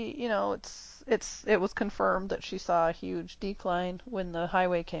 and she, it was confirmed that she saw a huge decline when the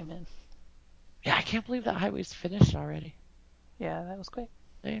highway came in. Yeah, I can't believe that highway's finished already. Yeah, that was quick.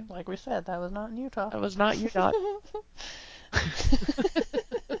 Yeah. Like we said, that was not in Utah. That was not Utah.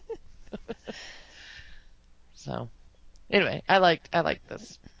 So, anyway, I liked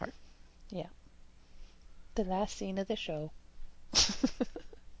this part. Yeah. The last scene of the show.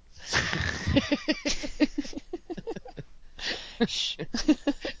 Shh.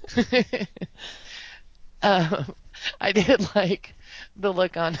 I did like the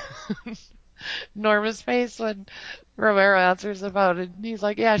look on Norma's face when Romero answers the phone, and he's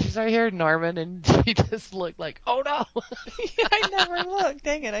like, "Yeah, she's right here, Norman," and she just looked like, "Oh no." I never looked.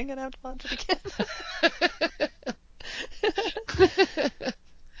 Dang it, I'm gonna have to watch it again.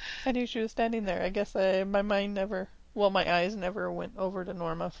 I knew she was standing there. I guess my eyes never went over to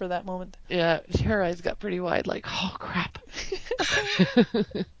Norma for that moment. Yeah, her eyes got pretty wide, like, "Oh crap."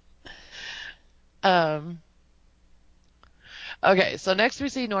 um. Okay, so next we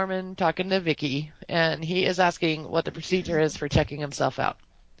see Norman talking to Vicky, and he is asking what the procedure is for checking himself out.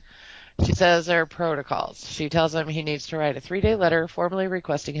 She says there are protocols. She tells him he needs to write a 3-day letter formally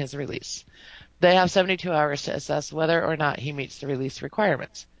requesting his release. They have 72 hours to assess whether or not he meets the release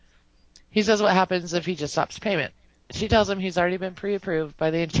requirements. He says what happens if he just stops payment. She tells him he's already been pre-approved by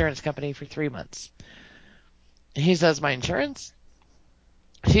the insurance company for 3 months. He says, "My insurance?"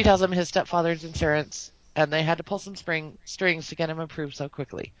 She tells him his stepfather's insurance, and they had to pull some strings to get him approved so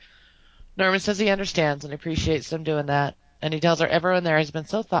quickly. Norman says he understands and appreciates them doing that, and he tells her everyone there has been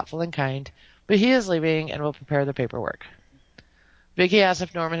so thoughtful and kind, but he is leaving and will prepare the paperwork. Vicky asks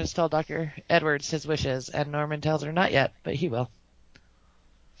if Norman has told Dr. Edwards his wishes, and Norman tells her not yet, but he will.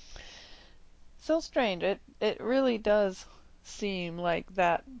 So strange. It really does seem like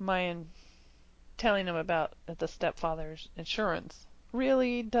that Mayan telling him about the stepfather's insurance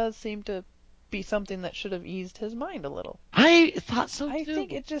really does seem to be something that should have eased his mind a little. I thought so too. I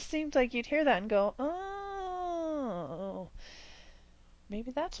think it just seems like you'd hear that and go, oh,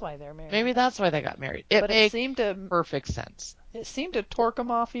 maybe that's why they're married. Maybe that's why they got married. It makes perfect sense. It seemed to torque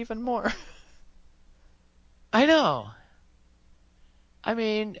him off even more. I know. I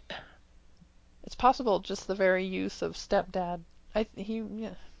mean, it's possible just the very use of stepdad.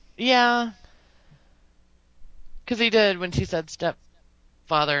 Yeah. Because he did when she said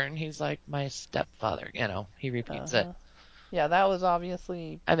stepfather, and he's like, "My stepfather," he repeats it. Yeah, that was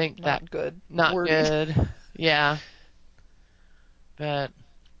obviously I think not good. Not wording. good. Yeah. But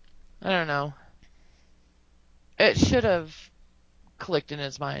I don't know. It should have clicked in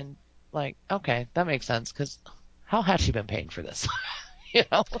his mind, like, okay, that makes sense, because how has she been paying for this?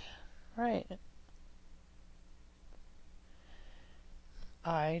 Right.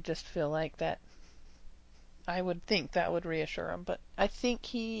 I just feel like that. I would think that would reassure him, but I think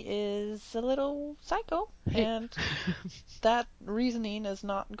he is a little psycho, and that reasoning is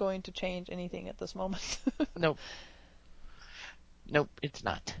not going to change anything at this moment. Nope. Nope, it's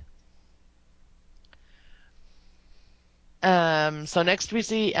not. So next we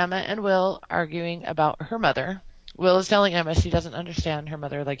see Emma and Will arguing about her mother. Will is telling Emma she doesn't understand her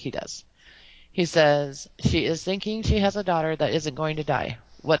mother like he does. He says she is thinking she has a daughter that isn't going to die.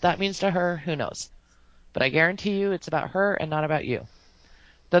 What that means to her, who knows? But I guarantee you it's about her and not about you.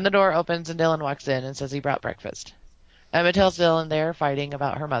 Then the door opens and Dylan walks in and says he brought breakfast. Emma tells Dylan they are fighting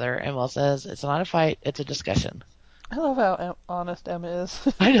about her mother, and Will says it's not a fight, it's a discussion. I love how honest Emma is.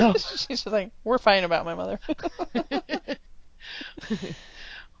 I know. She's just like, we're fighting about my mother.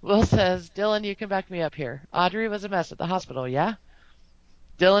 Will says, "Dylan, you can back me up here. Audrey was a mess at the hospital, yeah?"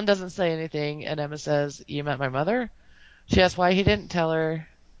 Dylan doesn't say anything, and Emma says, "You met my mother?" She asks why he didn't tell her,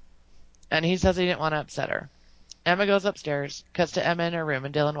 and he says he didn't want to upset her. Emma goes upstairs, cuts to Emma in her room,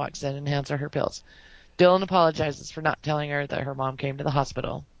 and Dylan walks in and hands her pills. Dylan apologizes for not telling her that her mom came to the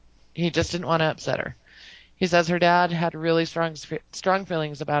hospital. He just didn't want to upset her. He says her dad had really strong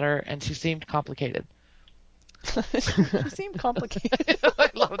feelings about her, and she seemed complicated. She seemed complicated.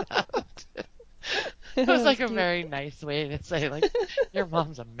 I love that. It was like a very nice way to say, like, your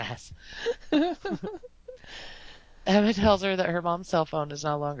mom's a mess. Emma tells her that her mom's cell phone is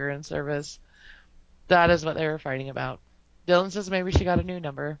no longer in service. That is what they were fighting about. Dylan says maybe she got a new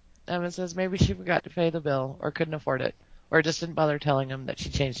number. Emma says maybe she forgot to pay the bill or couldn't afford it, or just didn't bother telling him that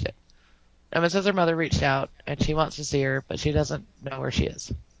she changed it. Emma says her mother reached out and she wants to see her, but she doesn't know where she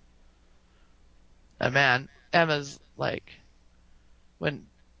is. And man, Emma's like, when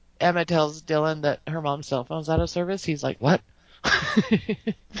Emma tells Dylan that her mom's cell phone's out of service, he's like, what?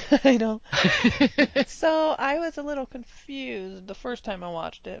 I know. So I was a little confused the first time I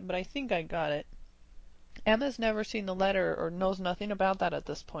watched it, but I think I got it. Emma's never seen the letter or knows nothing about that at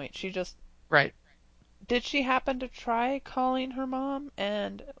this point. She just... Right. Did she happen to try calling her mom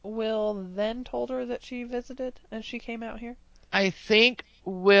and Will then told her that she visited and she came out here? I think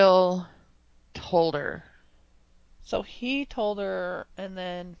Will told her. So he told her and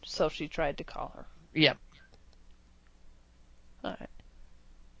then so she tried to call her. Yep. All right.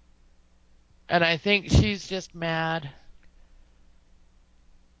 And I think she's just mad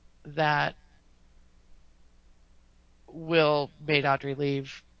that Will made Audrey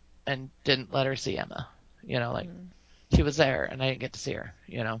leave and didn't let her see Emma. She was there and I didn't get to see her.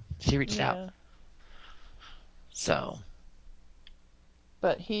 She reached out. So,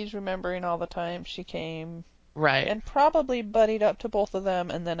 But he's remembering all the time she came right, and probably buddied up to both of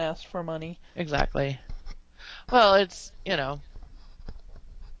them and then asked for money. exactly. Well, it's, I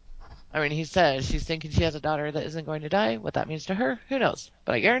mean, he says she's thinking she has a daughter that isn't going to die. What that means to her, who knows?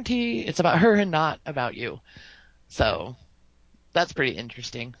 But I guarantee it's about her and not about you. So that's pretty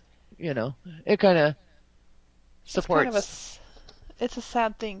interesting. It kind of It's kind of supports. it's a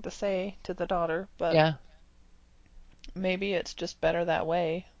sad thing to say to the daughter, but Yeah. maybe it's just better that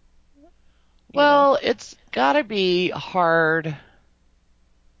way, you know. Well, it's got to be hard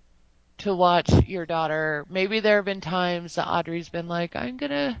to watch your daughter. Maybe there have been times that Audrey's been like, I'm going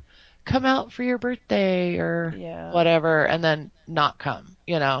to come out for your birthday or Yeah. whatever, and then not come.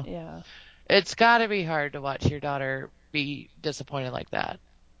 Yeah. It's got to be hard to watch your daughter be disappointed like that.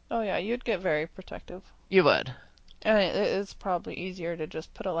 Oh yeah, you'd get very protective. You would. And it's probably easier to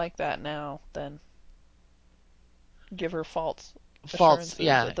just put it like that now than give her false False. assurances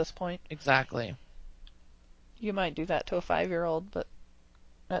Yeah, at this point. exactly. You might do that to a 5-year-old, but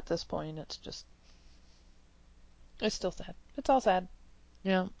at this point it's still sad. It's all sad.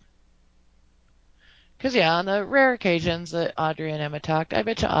 Yeah. Because, yeah, on the rare occasions that Audrey and Emma talked, I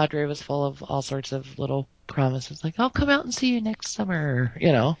bet you Audrey was full of all sorts of little promises, like, I'll come out and see you next summer.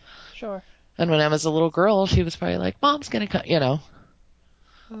 Sure. And when Emma's a little girl, she was probably like, Mom's going to come.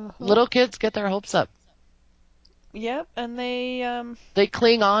 Uh-huh. Little kids get their hopes up. Yep, and They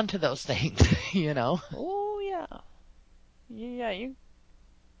cling on to those things. oh yeah. Yeah, you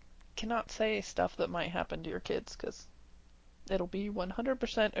cannot say stuff that might happen to your kids because it'll be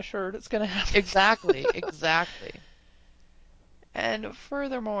 100% assured it's going to happen. Exactly, exactly. And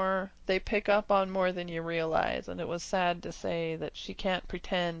furthermore, they pick up on more than you realize, and it was sad to say that she can't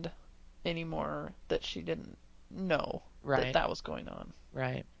pretend anymore that she didn't know that Right, that was going on.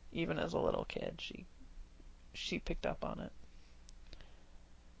 right. Even as a little kid, she picked up on it.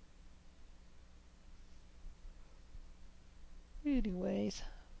 Anyways,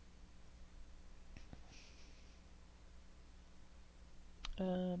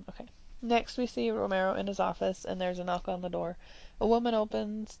 okay. Next, we see Romero in his office, and there's a knock on the door. A woman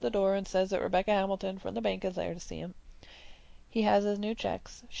opens the door and says that Rebecca Hamilton from the bank is there to see him. He has his new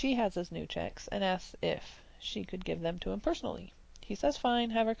checks. She has his new checks, and asks if she could give them to him personally. He says fine,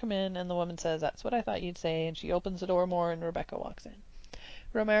 have her come in, and the woman says that's what I thought you'd say, and she opens the door more, and Rebecca walks in.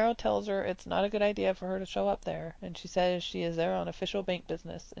 Romero tells her it's not a good idea for her to show up there, and she says she is there on official bank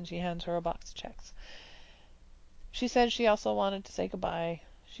business, and she hands her a box of checks. She said she also wanted to say goodbye.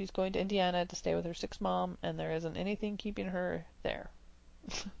 She's going to Indiana to stay with her sick mom, and there isn't anything keeping her there.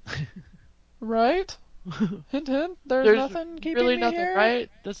 Right? Hint, hint. There's nothing keeping really me nothing, here. right?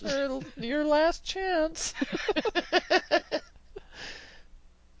 This is Your last chance.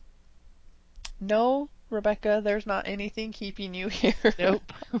 No, Rebecca, there's not anything keeping you here.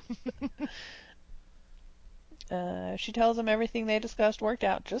 Nope. She tells him everything they discussed worked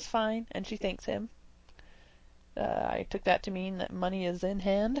out just fine, and she thanks him. I took that to mean that money is in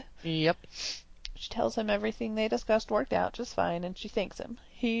hand. Yep. She tells him everything they discussed worked out just fine, and she thanks him.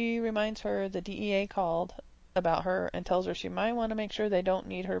 He reminds her the DEA called about her and tells her she might want to make sure they don't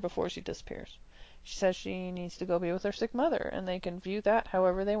need her before she disappears. She says she needs to go be with her sick mother, and they can view that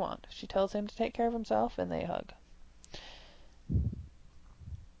however they want. She tells him to take care of himself, and they hug.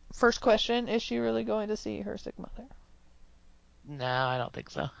 First question, is she really going to see her sick mother? No, I don't think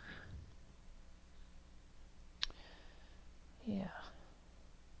so. Yeah.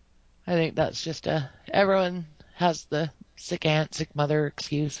 I think that's just everyone has the sick aunt, sick mother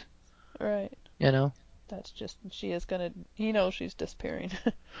excuse. Right. That's just, she is gonna, he knows she's disappearing.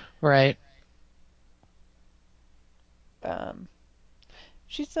 Right. um,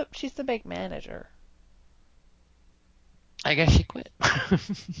 she's the bank manager. I guess she quit.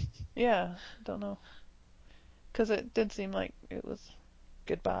 Yeah, don't know. Because it did seem like it was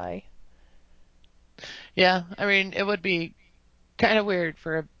goodbye. Yeah, I mean, it would be kind of weird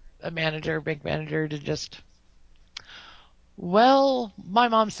for a bank manager to just, well, my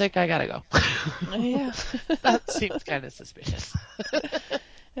mom's sick, I gotta go. Yeah. That seems kind of suspicious.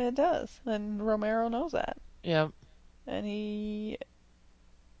 It does. And Romero knows that. Yeah. And he.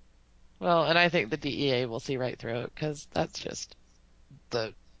 Well, and I think the DEA will see right through it because that's just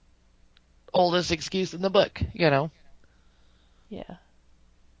the oldest excuse in the book. Yeah.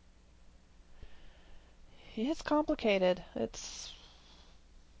 It's complicated. It's.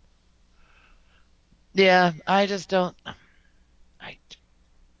 Yeah, I just don't. I,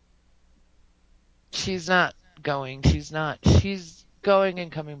 she's not going. She's not. She's going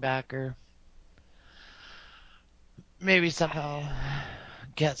and coming back, or maybe somehow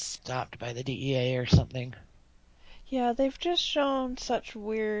gets stopped by the DEA or something. Yeah, they've just shown such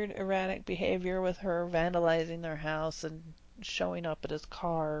weird, erratic behavior with her vandalizing their house and showing up at his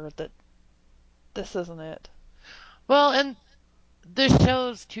car that this isn't it. Well, and the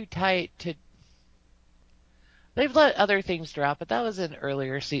show's too tight to. They've let other things drop, but that was in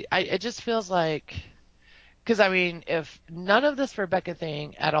earlier season. It just feels like. Because, I mean, if none of this Rebecca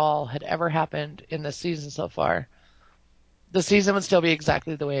thing at all had ever happened in the season so far, the season would still be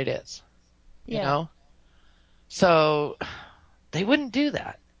exactly the way it is, you Yeah. know? So they wouldn't do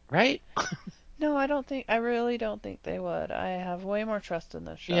that, right? No, I really don't think they would. I have way more trust in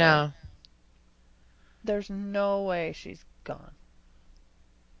this show. Yeah, There's no way she's gone.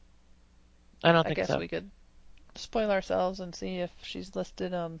 I don't I think guess so. we could spoil ourselves and see if she's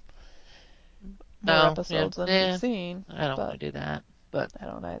listed on more No, yeah, episodes than we've yeah, seen, I don't want but to do that. But, I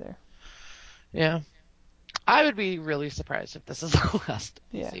don't either. yeah, I would be really surprised if this is the last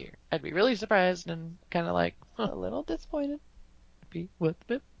we Yeah. see her. I'd be really surprised and kind of like, huh, A little disappointed. be what the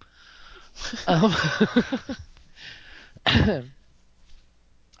bit. Um,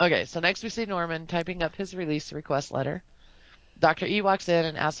 okay, so next we see Norman typing up his release request letter. Dr. E walks in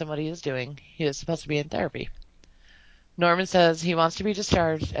and asks him what he is doing. He is supposed to be in therapy. Norman says he wants to be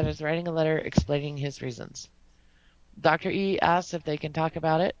discharged and is writing a letter explaining his reasons. Dr. E asks if they can talk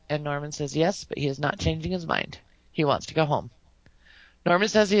about it, and Norman says yes, but he is not changing his mind. He wants to go home. Norman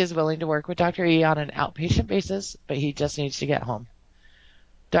says he is willing to work with Dr. E on an outpatient basis, but he just needs to get home.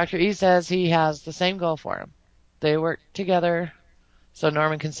 Dr. E says he has the same goal for him. They work together so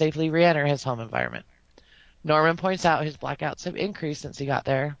Norman can safely re-enter his home environment. Norman points out his blackouts have increased since he got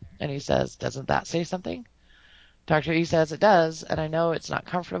there, and he says, doesn't that say something? Dr. E says it does, and I know it's not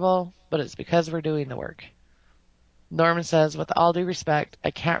comfortable, but it's because we're doing the work. Norman says, with all due respect,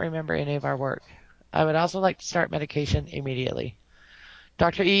 I can't remember any of our work. I would also like to start medication immediately.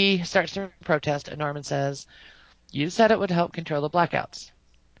 Dr. E starts to protest, and Norman says, you said it would help control the blackouts.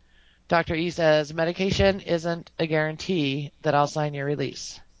 Dr. E says, medication isn't a guarantee that I'll sign your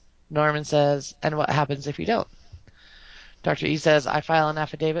release. Norman says, and what happens if you don't? Dr. E says, I file an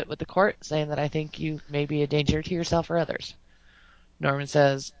affidavit with the court saying that I think you may be a danger to yourself or others. Norman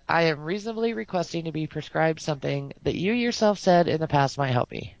says, I am reasonably requesting to be prescribed something that you yourself said in the past might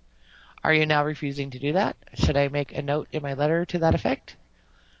help me. Are you now refusing to do that? Should I make a note in my letter to that effect?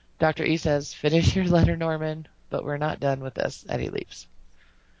 Dr. E says, finish your letter, Norman, but we're not done with this, and he leaves.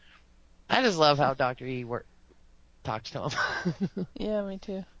 I just love how Dr. E talks to him. Yeah, me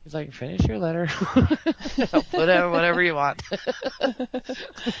too. He's like, finish your letter. I'll put in whatever you want.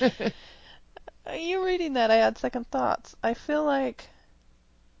 You reading that, I had second thoughts. I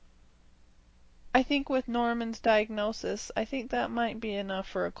think with Norman's diagnosis, I think that might be enough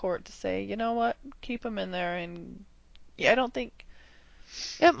for a court to say, you know what, keep him in there. And I don't think,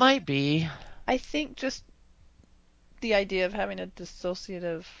 It might be. I think just the idea of having a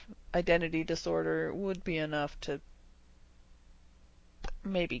dissociative identity disorder would be enough to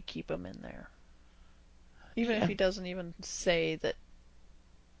maybe keep him in there. Even if Yeah, he doesn't even say that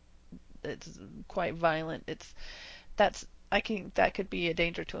it's quite violent, that could be a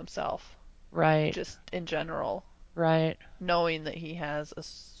danger to himself, right, just in general, right. knowing that he has a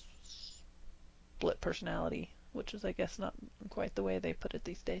split personality, which is, I guess, not quite the way they put it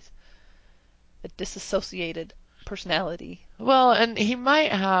these days. A disassociated personality. Well, and he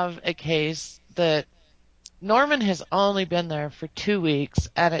might have a case that Norman has only been there for 2 weeks,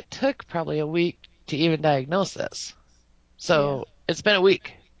 and it took probably a week to even diagnose this. Yeah. So it's been a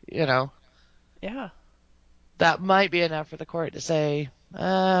week, you know. Yeah. That might be enough for the court to say,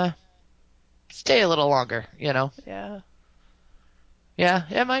 stay a little longer, you know. Yeah. Yeah,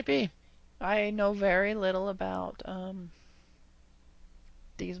 it might be. I know very little about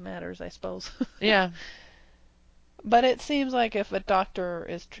these matters, I suppose. Yeah, But it seems like if a doctor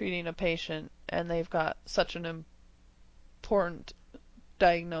is treating a patient and they've got such an important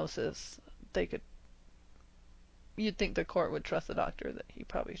diagnosis, they could you'd think the court would trust the doctor that he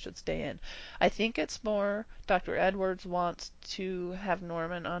probably should stay in. I think it's more Dr. Edwards wants to have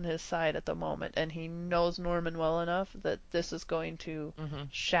Norman on his side at the moment, and he knows Norman well enough that this is going to hmm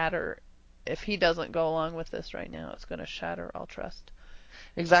shatter. If he doesn't go along with this right now, it's going to shatter all trust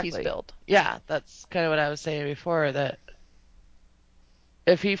he's exactly. built. Yeah, that's kind of what I was saying before, that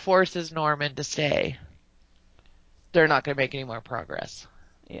if he forces Norman to stay, they're not going to make any more progress.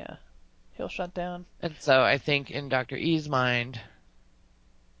 Yeah, he'll shut down. And so I think in Dr. E's mind,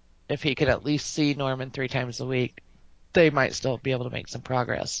 if he could at least see Norman 3 times a week, they might still be able to make some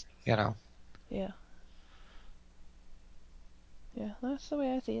progress, you know. Yeah. Yeah, that's the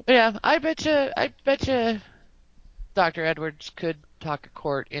way I see it. Yeah, I bet you Dr. Edwards could talk a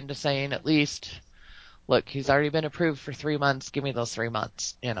court into saying at least look, he's already been approved for 3 months. Give me those 3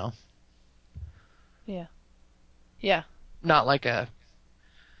 months, you know. Yeah. Yeah. Not like a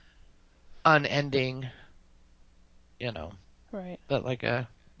unending, you know, Right. but like a,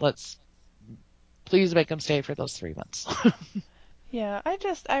 let's please make him stay for those 3 months. Yeah,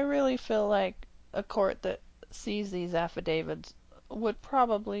 I really feel like a court that sees these affidavits would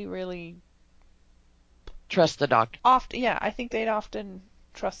probably really Trust the doctor. yeah, I think they'd often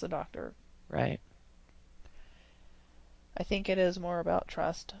trust the doctor. Right. I think it is more about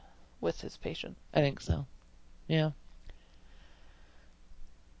trust with his patient. I think so. Yeah.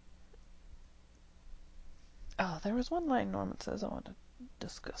 Oh, there was one line Norman says I want to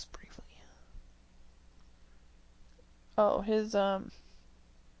discuss briefly. Oh, his that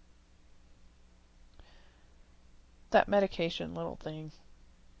medication little thing.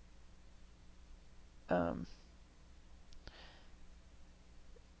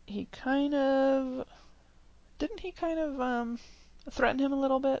 He kind of didn't he kind of threaten him a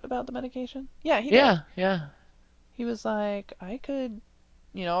little bit about the medication? Yeah, he did. Yeah. He was like, I could,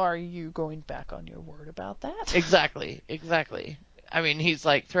 are you going back on your word about that? Exactly. I mean, he's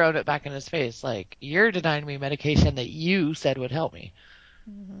like throwing it back in his face, like, you're denying me medication that you said would help me.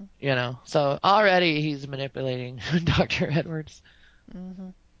 Mm-hmm. You know, so already he's manipulating Dr. Edwards. Mm-hmm.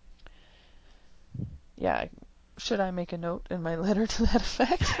 Yeah, should I make a note in my letter to that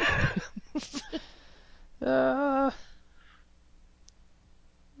effect?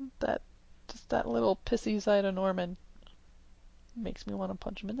 That little pissy side of Norman makes me want to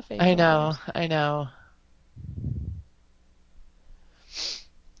punch him in the face. I Sometimes. know.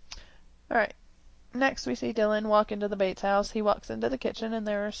 All right. Next, we see Dylan walk into the Bates house. He walks into the kitchen, and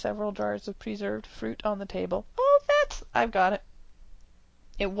there are several jars of preserved fruit on the table. Oh, I've got it.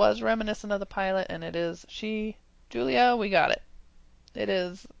 It was reminiscent of the pilot, and it is Julia, we got it. It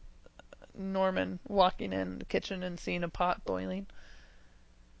is Norman walking in the kitchen and seeing a pot boiling.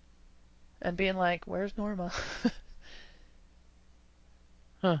 And being like, where's Norma?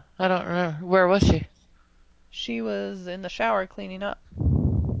 Huh. I don't remember. Where was she? She was in the shower cleaning up.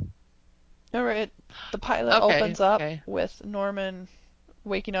 Remember, the pilot opens up with Norman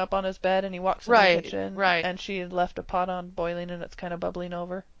waking up on his bed, and he walks in the kitchen, and she had left a pot on boiling, and it's kind of bubbling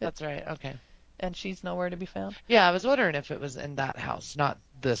over. That's right, okay. And she's nowhere to be found. Yeah, I was wondering if it was in that house, not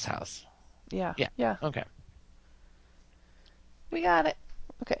this house. Yeah. Okay. We got it.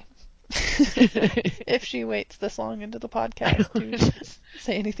 Okay. If she waits this long into the podcast to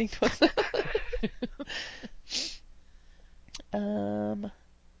say anything to us.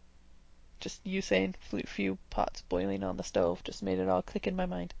 Just you saying few pots boiling on the stove just made it all click in my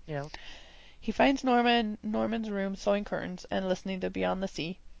mind. Yeah. He finds Norman's room sewing curtains and listening to Beyond the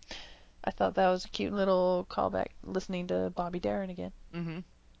Sea. I thought that was a cute little callback, listening to Bobby Darin again.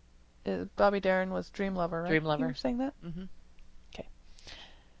 Mm-hmm. Bobby Darin was Dream Lover, right? Dream Lover. You were saying that? Mm-hmm. Okay.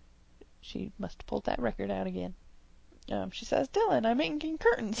 She must have pulled that record out again. She says, Dylan, I'm making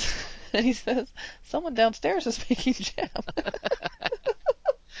curtains. And he says, someone downstairs is making jam.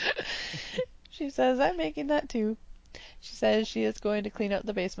 She says, I'm making that too. She says she is going to clean up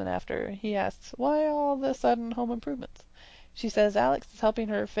the basement after. He asks, why all the sudden home improvements? She says Alex is helping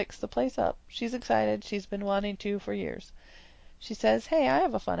her fix the place up. She's excited. She's been wanting to for years. She says, hey, I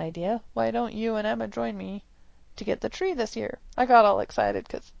have a fun idea. Why don't you and Emma join me to get the tree this year? I got all excited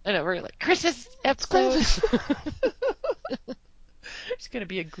because... I know, we're like, Christmas episode! It's going to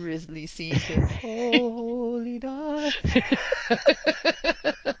be a grisly scene here. Holy night.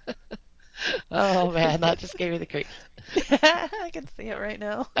 Oh, man, that just gave me the creeps. I can see it right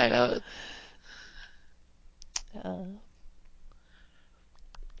now. I know.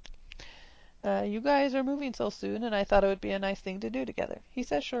 You guys are moving so soon, and I thought it would be a nice thing to do together. He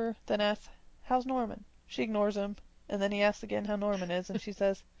says sure, then asks, how's Norman? She ignores him, and then he asks again how Norman is, and she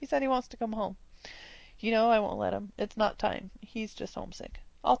says, he said he wants to come home. I won't let him. It's not time. He's just homesick.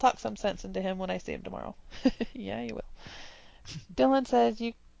 I'll talk some sense into him when I see him tomorrow. Yeah, you will. Dylan says,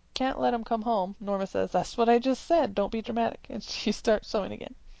 you can't let him come home. Norma says, that's what I just said. Don't be dramatic. And she starts sewing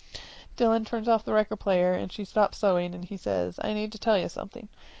again. Dylan turns off the record player, and she stops sewing, and he says, I need to tell you something.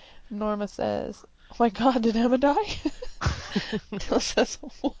 Norma says, oh my God, did Emma die? Dylan says,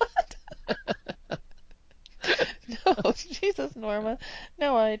 what? No, Jesus, Norma.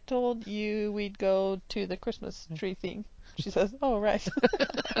 No, I told you we'd go to the Christmas tree thing. She says, oh, right.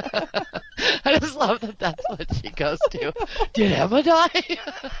 I just love that that's what she goes to. Did Emma die?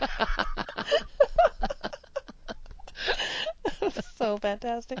 So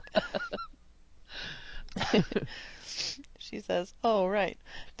fantastic. She says, oh, right.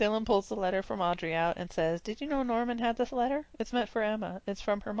 Dylan pulls the letter from Audrey out and says, did you know Norman had this letter? It's meant for Emma. It's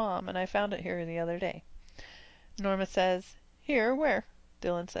from her mom, and I found it here the other day. Norma says, here, where?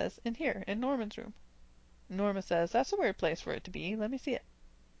 Dylan says, in here, in Norman's room. Norma says, that's a weird place for it to be. Let me see it.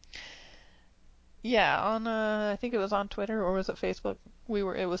 Yeah, on I think it was on Twitter or was it Facebook?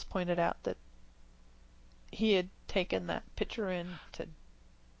 It was pointed out that he had taken that picture in to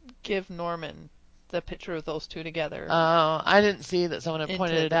give Norman the picture of those two together Oh, I didn't see that someone had into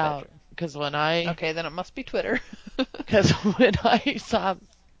pointed it the out bedroom. because Okay, then it must be Twitter. when I saw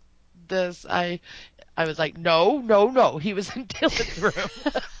this, I was like, no, no, no, he was in Dylan's room.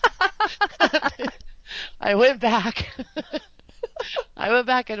 I went back. I went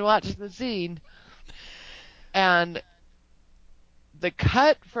back and watched the scene, and the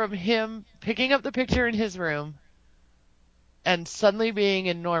cut from him picking up the picture in his room and suddenly being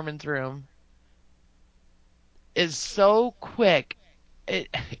in Norman's room is so quick.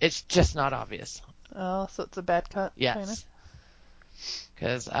 It's just not obvious. Oh, so it's a bad cut, kind of. Yes.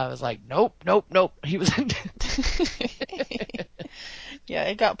 Because I was like, nope, nope, nope. He was in. Yeah,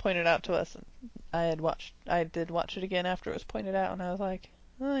 it got pointed out to us, and I did watch it again after it was pointed out, and I was like,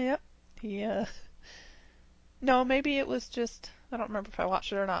 oh, yep. No, maybe it was just, I don't remember if I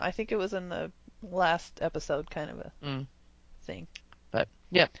watched it or not. I think it was in the last episode kind of a thing. But,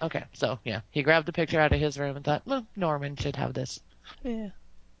 yeah, okay. So, yeah, he grabbed the picture out of his room and thought, well, Norman should have this. Yeah.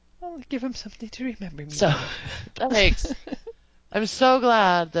 I'll give him something to remember me. So, I'm so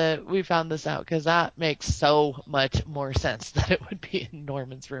glad that we found this out because that makes so much more sense that it would be in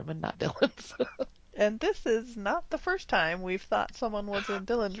Norman's room and not Dylan's. And this is not the first time we've thought someone was in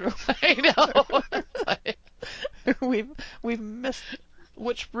Dylan's room. I know. We've missed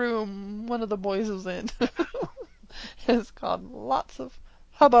which room one of the boys was in. It's caused lots of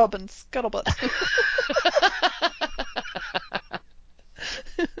hubbub and scuttlebutt.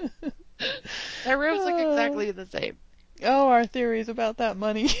 Their rooms look exactly the same. Oh, our theories about that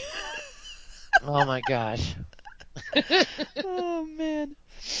money. Oh my gosh. Oh man.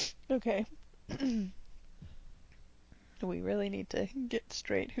 Okay. We really need to get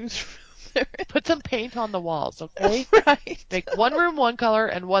straight whose room they're in. Put some paint on the walls, okay? Right. Make one room one color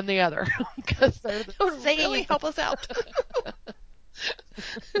and one the other. Because they're the That would same. really help us out.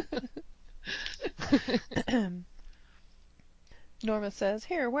 Norma says,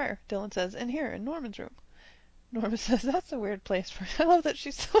 here, where? Dylan says, in here, in Norman's room. Norma says, that's a weird place for I love that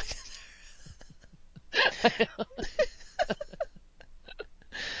she's so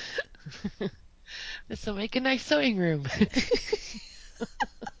This will make a nice sewing room.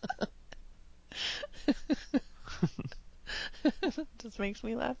 Just makes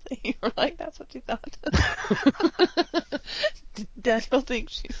me laugh that you were like, that's what you thought. Daniel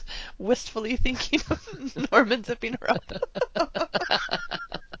thinks she's wistfully thinking of Norman zipping her up.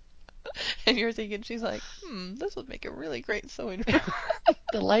 And you're thinking she's like, this would make a really great sewing room.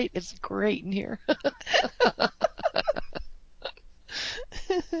 The light is great in here.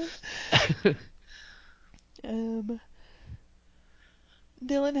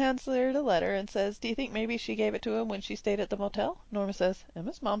 Dylan hands her the letter and says, do you think maybe she gave it to him when she stayed at the motel? Norma says,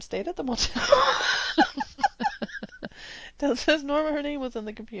 Emma's mom stayed at the motel. Dylan says, Norma, her name was in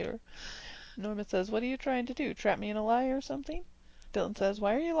the computer. Norma says, what are you trying to do? Trap me in a lie or something? Dylan says,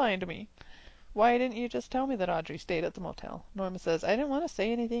 why are you lying to me? Why didn't you just tell me that Audrey stayed at the motel? Norma says, I didn't want to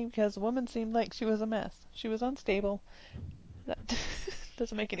say anything because the woman seemed like she was a mess. She was unstable. That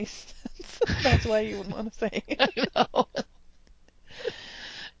doesn't make any sense. That's why you wouldn't want to say. I know.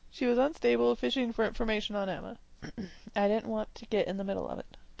 She was unstable, fishing for information on Emma. I didn't want to get in the middle of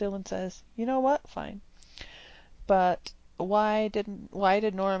it. Dylan says, you know what? Fine. But why did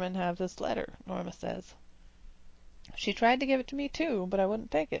Norman have this letter? Norma says. She tried to give it to me too, but I wouldn't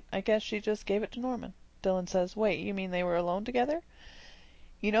take it. I guess she just gave it to Norman. Dylan says, wait, you mean they were alone together?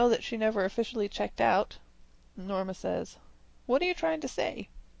 You know that she never officially checked out. Norma says, what are you trying to say?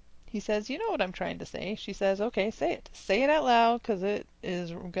 He says, you know what I'm trying to say. She says, okay, say it. Say it out loud, because it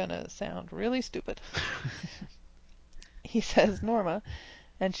is gonna sound really stupid. He says, Norma,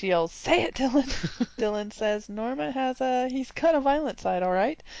 and she yells, say it, Dylan. Dylan says, Norma he's got a violent side, all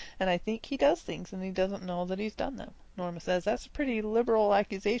right, and I think he does things and he doesn't know that he's done them. Norma says, that's a pretty liberal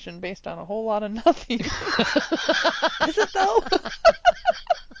accusation based on a whole lot of nothing. Is it though?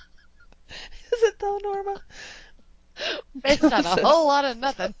 Is it though, Norma? Based on a whole lot of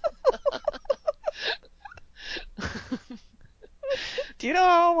nothing. Do you know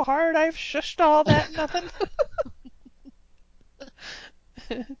how hard I've shushed all that nothing?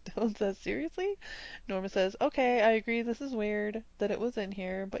 Dylan says, seriously? Norma says, okay, I agree this is weird that it was in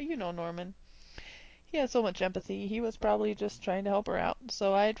here, but you know Norman. He has so much empathy, he was probably just trying to help her out,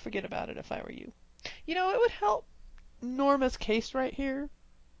 so I'd forget about it if I were you. You know, it would help Norma's case right here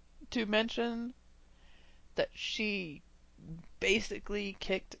to mention that she basically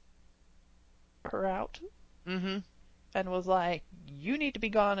kicked her out Mm-hmm. and was like, "You need to be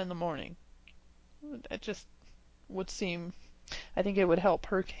gone in the morning." It just would seem. I think it would help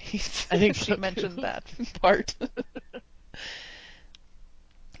her case I think if so she mentioned too. that part.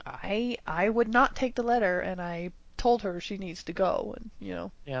 I would not take the letter, and I told her she needs to go, and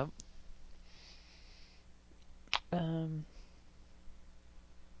Yeah. um,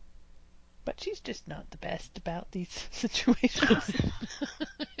 but she's just not the best about these situations.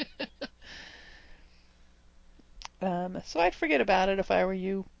 So I'd forget about it if I were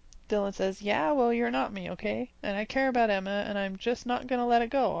you. Dylan says, "Yeah, well, you're not me, okay? And I care about Emma, and I'm just not gonna let it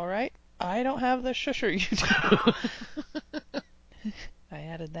go, all right? I don't have the shusher you do." I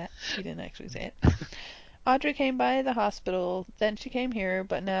added that. He didn't actually say it. Audrey came by the hospital, then she came here,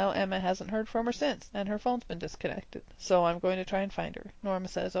 but now Emma hasn't heard from her since, and her phone's been disconnected. So I'm going to try and find her. Norma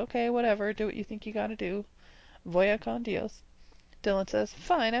says, "Okay, whatever, do what you think you gotta do. Voy con Dios." Dylan says,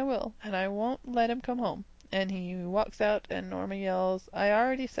 "Fine, I will, and I won't let him come home." And he walks out, and Norma yells, "I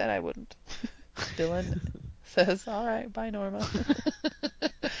already said I wouldn't." Dylan says, "All right, bye, Norma."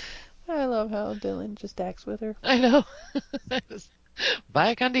 I love how Dylan just acts with her. I know.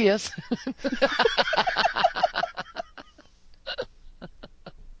 Vaya con Dios.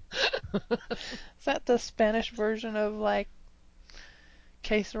 Is that the Spanish version of like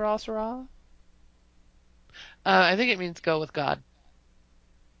que sera, sera? I think it means go with God.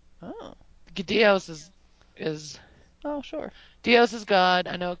 Oh, Dios is oh, sure. Dios is God.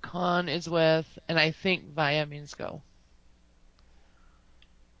 I know con is with, and I think via means go.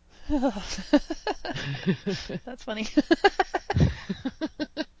 That's funny.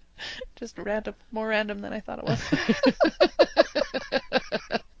 Just random, more random than I thought it was.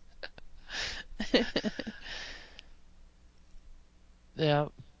 Yeah.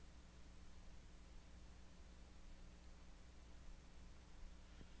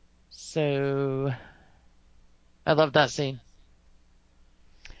 So I love that scene.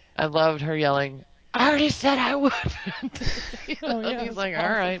 I loved her yelling, "I already said I would." Oh And yeah, he's it's like, "All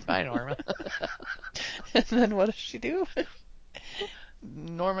awesome. right, bye, Norma." And then what does she do?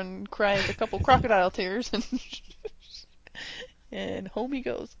 Norman cries a couple crocodile tears and home he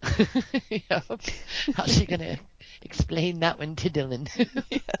goes. Yeah. How's she gonna explain that one to Dylan?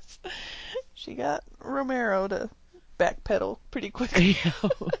 Yes. She got Romero to backpedal pretty quickly. Yeah.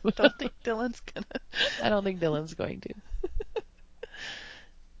 Don't think Dylan's gonna. I don't think Dylan's going to.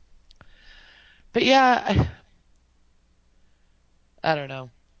 But yeah, I don't know.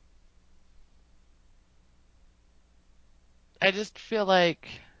 I just feel like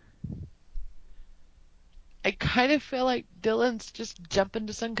I kind of feel like Dylan's just jumping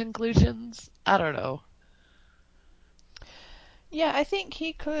to some conclusions. I don't know. Yeah, I think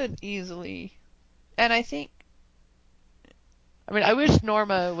he could easily. And I think. I mean, I wish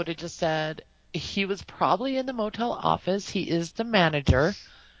Norma would have just said he was probably in the motel office. He is the manager,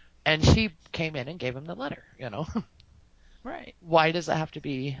 and she came in and gave him the letter. Right, Why does it have to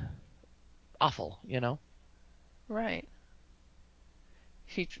be awful? right.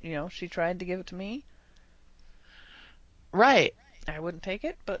 She tried to give it to me. Right. I wouldn't take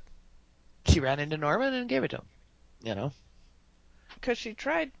it, but. She ran into Norman and gave it to him. You know. Because she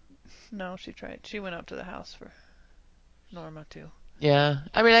tried. No, she tried. She went up to the house for Norma, too. Yeah.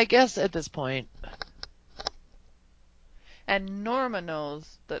 I mean, I guess at this point, And Norma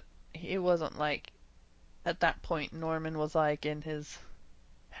knows that it wasn't like. At that point, Norman was like in his.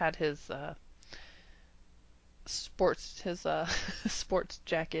 Had his sports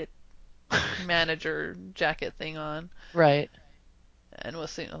jacket manager jacket thing on right, and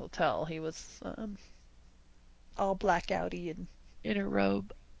was sitting in the hotel. He was all blackouty and in a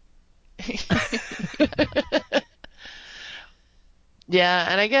robe. Yeah,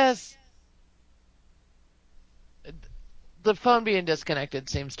 and I guess the phone being disconnected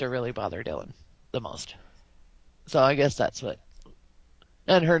seems to really bother Dylan the most. So I guess that's what,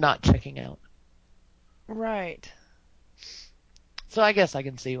 and her not checking out. right. So I guess I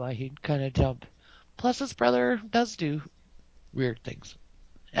can see why he'd kind of jump. Plus, his brother does do weird things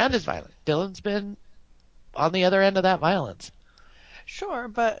and is violent. Dylan's been on the other end of that violence. Sure,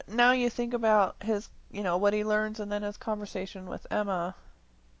 but now you think about his, what he learns and then his conversation with Emma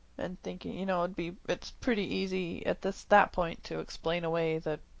and thinking, it's pretty easy at that point to explain away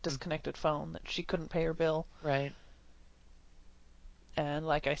the disconnected phone that she couldn't pay her bill. Right. And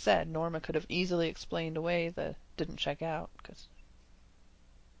like I said, Norma could have easily explained away the didn't check out because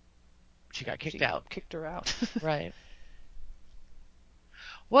She got kicked she out. kicked her out. Right.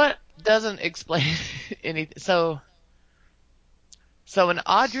 What doesn't explain anything? So when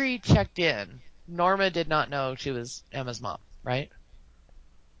Audrey checked in, Norma did not know she was Emma's mom, right?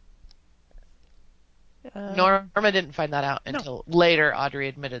 Norma didn't find that out until later. Audrey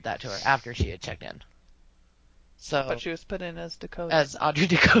admitted that to her after she had checked in. So, but she was put in as Dakota. As Audrey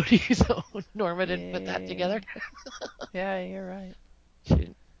Ducote, so Norma didn't put that together. Yeah, you're right. She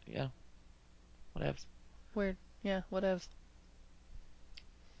didn't, yeah. Whatevs. Weird. Yeah, whatevs.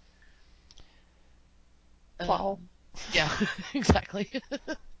 Plow. Yeah, exactly.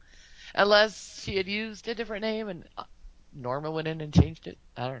 Unless she had used a different name and Norma went in and changed it.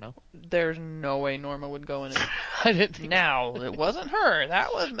 I don't know. There's no way Norma would go in it. I didn't think Now, it wasn't her.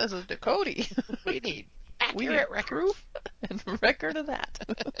 That was Mrs. Ducote. We need We need accurate proof and record of that.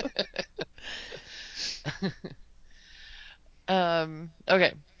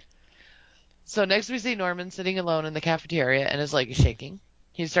 Okay. So next we see Norman sitting alone in the cafeteria and his leg is shaking.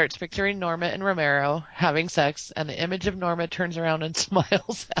 He starts picturing Norma and Romero having sex, and the image of Norma turns around and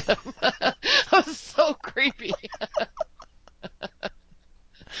smiles at him. That was so creepy.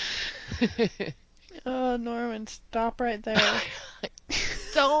 Oh, Norman, stop right there.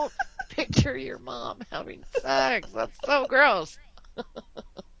 Don't picture your mom having sex. That's so gross.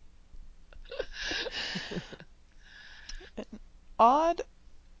 Odd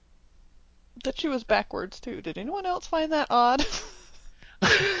that she was backwards, too. Did anyone else find that odd?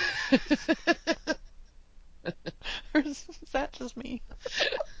 Or is that just me?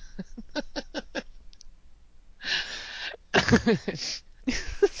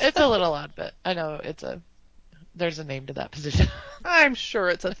 It's a little odd, but I know there's a name to that position. I'm sure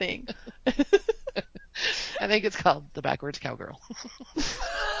it's a thing. I think it's called the backwards cowgirl.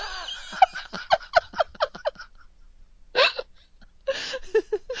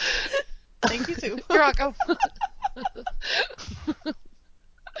 Thank you, Sue. You're welcome.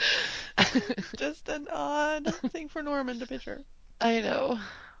 Just an odd thing for Norman to picture. I know.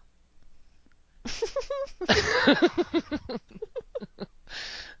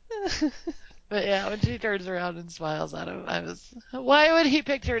 But yeah, when she turns around and smiles at him, why would he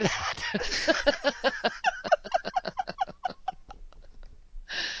picture that?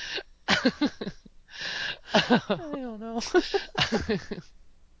 I don't know.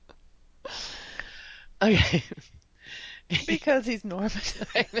 Okay. Because he's Norman.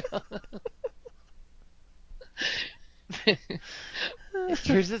 I know.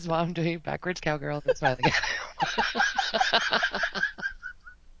 Here's his mom doing backwards cowgirl and smiling at him.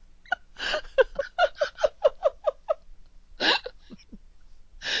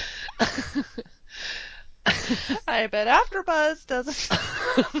 I bet AfterBuzz doesn't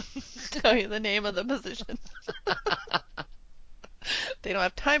tell you the name of the position. They don't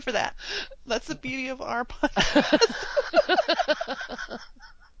have time for that. That's the beauty of our podcast.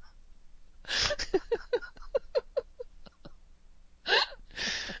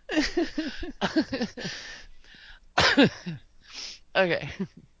 Okay.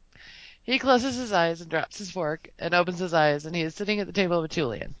 He closes his eyes and drops his fork and opens his eyes, and he is sitting at the table with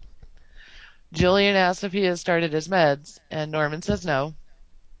Julian. Julian asks if he has started his meds, and Norman says no.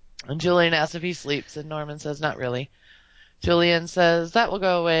 And Julian asks if he sleeps, and Norman says not really. Julian says that will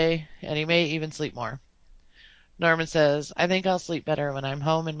go away, and he may even sleep more. Norman says, I think I'll sleep better when I'm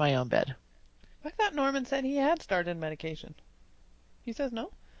home in my own bed. I thought Norman said he had started medication. He says no?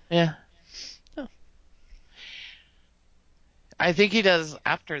 Yeah. Oh. I think he does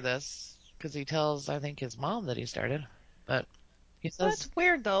after this, because he tells, I think, his mom that he started. But he says... That's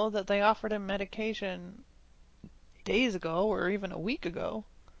weird, though, that they offered him medication days ago or even a week ago,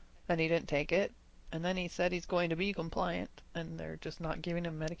 and he didn't take it. And then he said he's going to be compliant, and they're just not giving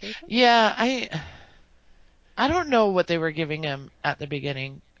him medication? Yeah, I don't know what they were giving him at the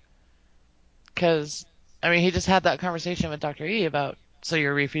beginning. Because, I mean, he just had that conversation with Dr. E about, so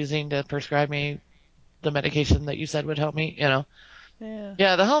you're refusing to prescribe me the medication that you said would help me, you know? Yeah.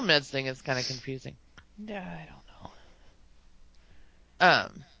 Yeah, the home meds thing is kind of confusing. Yeah, I don't know.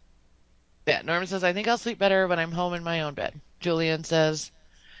 Yeah, Norman says, I think I'll sleep better when I'm home in my own bed. Julian says,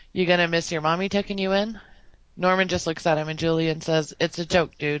 you gonna miss your mommy tucking you in? Norman just looks at him and Julian says, it's a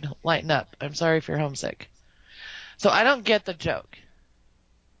joke, dude. Lighten up. I'm sorry if you're homesick. So I don't get the joke.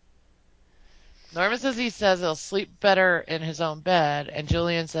 Norman says he'll sleep better in his own bed, and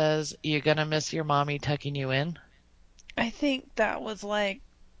Julian says, you gonna miss your mommy tucking you in? I think that was like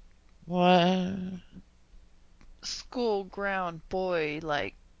What? school ground boy,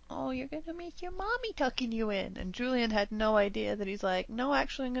 like, oh, you're gonna miss your mommy tucking you in. And Julian had no idea that he's like, no,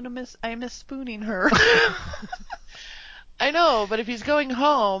 actually, I miss spooning her. I know, but if he's going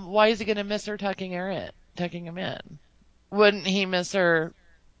home, why is he gonna miss her tucking him in? Wouldn't he miss her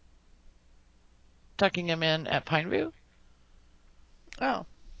tucking him in at Pineview? Oh.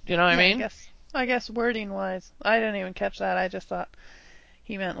 Do you know what I mean? I guess. I guess wording wise, I didn't even catch that. I just thought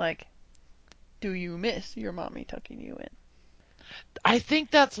he meant like, do you miss your mommy tucking you in? I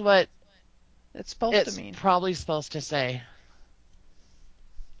think that's what It's supposed to it's mean. probably supposed to say.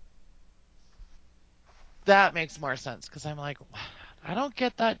 That makes more sense because I'm like, I don't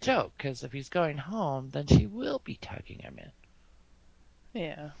get that joke because if he's going home, then she will be tucking him in.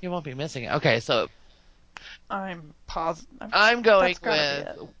 Yeah. He won't be missing it. Okay, so I'm positive. I'm going That's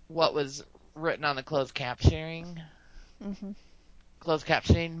gotta be with it. what was written on the closed captioning. Mm-hmm. Closed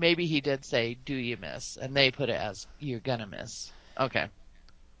captioning. Maybe he did say, "Do you miss?" and they put it as, "You're gonna miss." Okay,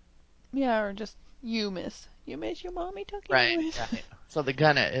 Yeah, or just you miss. You miss your mommy tucking right, you in. right. So the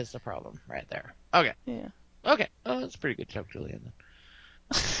gonna is the problem right there. Okay, Yeah. okay. Oh, that's a pretty good joke, Julian.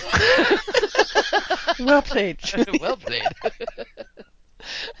 Well played, Julian. Well played.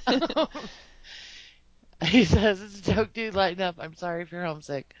 He says, "It's a joke, dude. Lighten up. I'm sorry if you're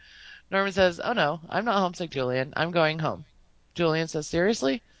homesick." Norman says, "Oh no, I'm not homesick, Julian. I'm going home." Julian says,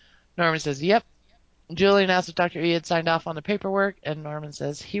 "Seriously?" Norman says, "Yep." Julian asks if Dr. E had signed off on the paperwork, and Norman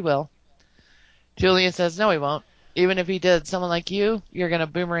says, "He will." Julian says, "No, he won't. Even if he did, someone like you're going to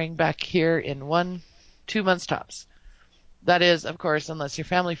boomerang back here in 2 months tops. That is, of course, unless your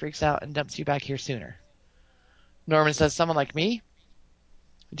family freaks out and dumps you back here sooner." Norman says, "Someone like me?"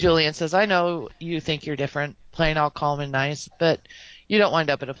 Julian says, "I know you think you're different, playing all calm and nice, but you don't wind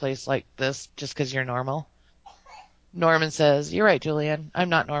up in a place like this just because you're normal." Norman says, "You're right, Julian. I'm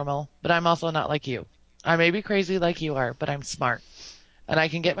not normal, but I'm also not like you. I may be crazy like you are, but I'm smart, and I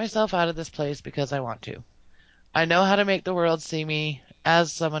can get myself out of this place because I want to. I know how to make the world see me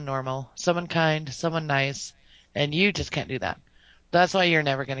as someone normal, someone kind, someone nice, and you just can't do that. That's why you're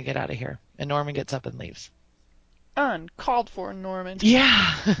never going to get out of here." And Norman gets up and leaves. Uncalled for, Norman.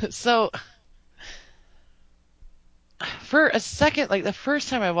 Yeah. So for a second, like the first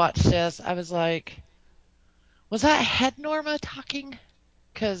time I watched this, I was like, was that head Norma talking?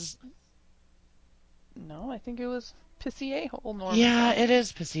 Because, No, I think it was pissy a-hole Norman yeah, it talking.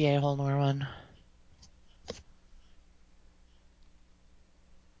 is pissy a-hole Norman.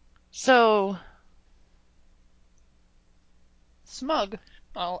 So, Smug,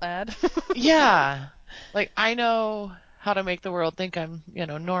 I'll add. yeah, like I know how to make the world think I'm,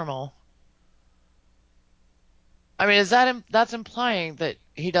 normal. I mean, that's implying that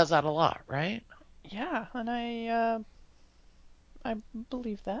he does that a lot, right? Yeah, and I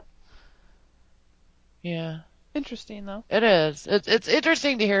believe that. Yeah, Interesting though. it is. It's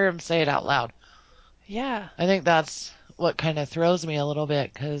interesting to hear him say it out loud. Yeah. I think that's what kind of throws me a little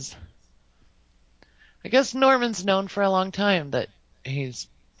bit because I guess Norman's known for a long time that he's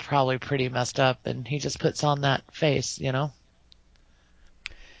probably pretty messed up and he just puts on that face.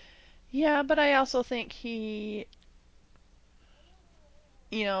 Yeah, but I also think he,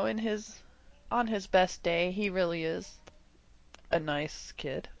 in his on his best day, he really is a nice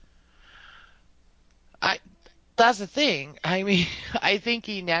kid. I That's the thing. I mean, I think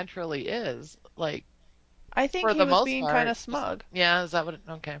he naturally is. Like, I think for he the was most being kind part, of just, smug. yeah, is that what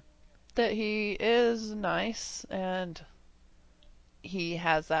okay. That he is nice and he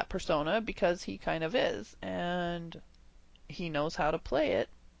has that persona because he kind of is, and he knows how to play it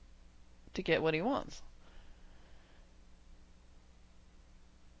to get what he wants.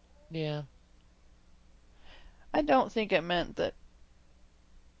 Yeah, I don't think it meant that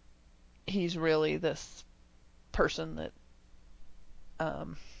he's really this person that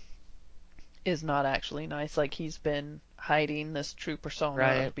um, is not actually nice. Like he's been hiding this true persona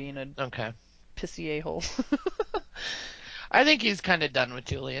right. of being a Okay. pissy a-hole. I think he's kind of done with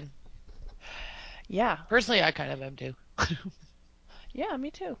Julian. Yeah, Personally, I kind of am too. yeah,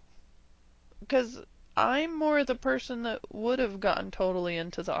 me too. Because I'm more the person that would have gotten totally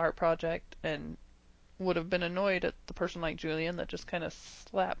into the art project and would have been annoyed at the person like Julian that just kind of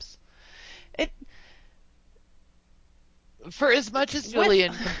slaps it For as much as with.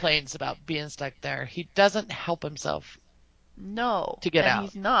 Julian complains about being stuck there, he doesn't help himself No, to get and out.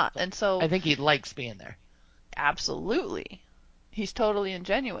 he's not. So And so, I think he likes being there. absolutely, he's totally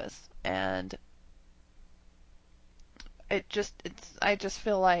ingenuous. And I just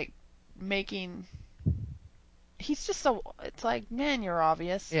feel like making, he's just so, it's like, man, you're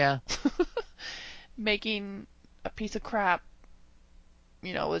obvious. Yeah, Making a piece of crap,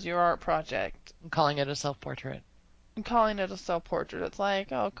 was your art project. I'm calling it a self-portrait. And calling it a self portrait, it's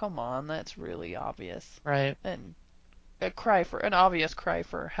like, oh, come on, that's really obvious. Right. And an obvious cry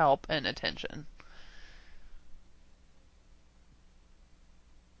for help and attention.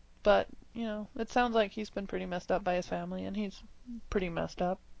 But, it sounds like he's been pretty messed up by his family, and he's pretty messed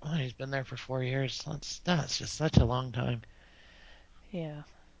up. Oh, he's been there for 4 years. That's just such a long time. Yeah.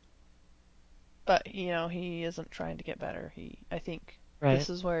 But, he isn't trying to get better. I think Right. this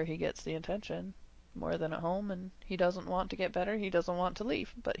is where he gets the attention more than at home, and he doesn't want to get better. He doesn't want to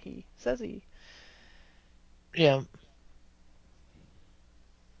leave, but he says he... Yeah.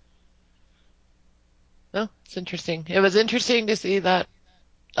 Oh, it's interesting. It was interesting to see that.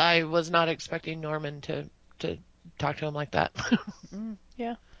 I was not expecting Norman to talk to him like that.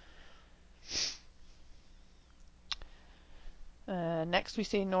 Yeah. Next, we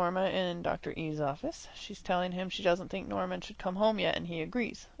see Norma in Dr. E's office. She's telling him she doesn't think Norman should come home yet, and he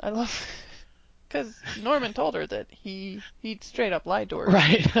agrees. I love, because Norman told her that he straight up lied to her.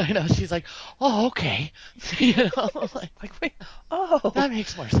 Right. I know. She's like, oh, okay. Like, wait, oh, that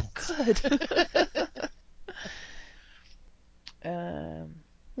makes more sense. Good.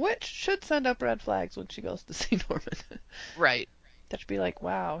 Which should send up red flags when she goes to see Norman. Right. That should be like,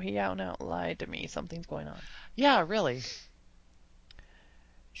 wow, he out and out lied to me. Something's going on. Yeah, really.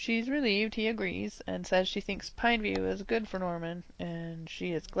 She's relieved he agrees and says she thinks Pineview is good for Norman, and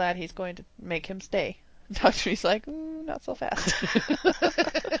she is glad he's going to make him stay. Dr. E's like, not so fast.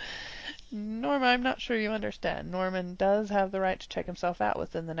 Norma, I'm not sure you understand. Norman does have the right to check himself out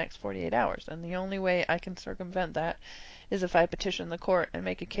within the next 48 hours, and the only way I can circumvent that is if I petition the court and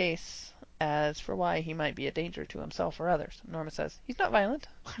make a case as for why he might be a danger to himself or others. Norma says, he's not violent.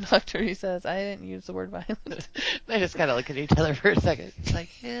 Dr. E says, I didn't use the word violent. They just kind of look at each other for a second. It's like,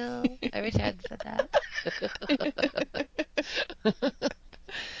 hell, I wish I hadn't said that.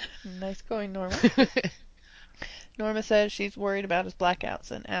 Nice going, Norma. Norma says she's worried about his blackouts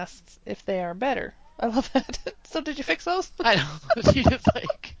and asks if they are better. I love that. So did you fix those? I know. She just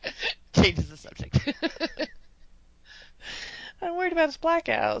changes the subject. I'm worried about his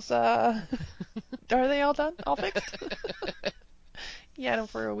blackouts. Are they all done? All fixed? You had them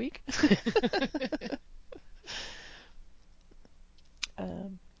for a week.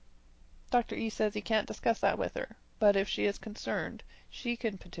 Dr. E says he can't discuss that with her, but if she is concerned, she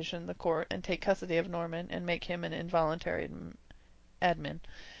can petition the court and take custody of Norman and make him an involuntary admin.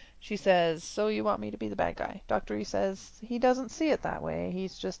 She says, so you want me to be the bad guy? Dr. E says he doesn't see it that way.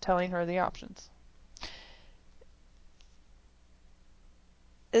 He's just telling her the options.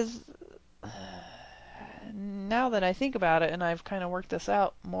 Now that I think about it, and I've kind of worked this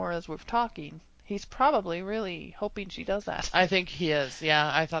out more as we're talking, he's probably really hoping she does that. I think he is. Yeah,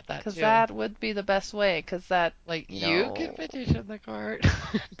 I thought that too. Because that would be the best way. Because that, you can petition the court.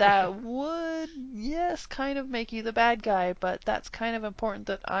 That would, yes, kind of make you the bad guy, but that's kind of important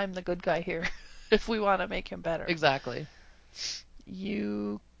that I'm the good guy here if we want to make him better. Exactly.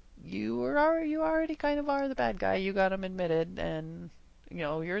 You already kind of are the bad guy. You got him admitted, and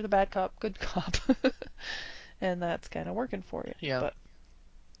you're the bad cop, good cop, and that's kind of working for you. Yeah. But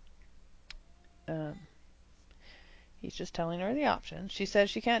he's just telling her the options. She says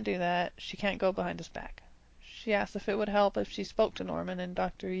she can't do that. She can't go behind his back. She asks if it would help if she spoke to Norman, and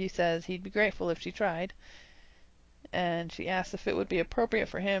Dr. E says he'd be grateful if she tried. And she asks if it would be appropriate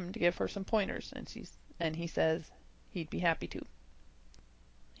for him to give her some pointers, and he says he'd be happy to.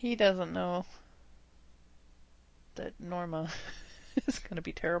 He doesn't know that Norma is going to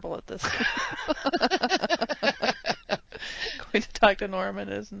be terrible at this. Going to talk to Norman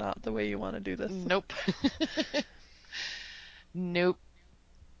is not the way you want to do this. Nope. Nope.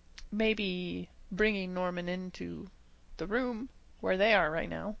 Maybe bringing Norman into the room where they are right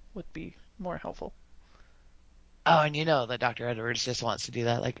now would be more helpful. Oh, and that Dr. Edwards just wants to do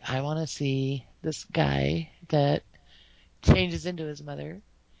that. Like, I want to see this guy that changes into his mother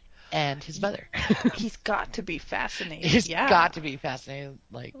and his mother. He's got to be fascinated. He's got to be fascinated.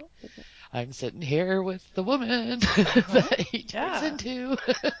 Like, I'm sitting here with the woman that he turns into.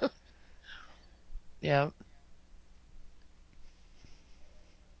 Yeah.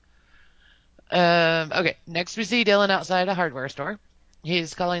 Okay, next we see Dylan outside a hardware store.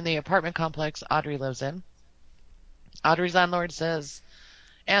 He's calling the apartment complex Audrey lives in. Audrey's landlord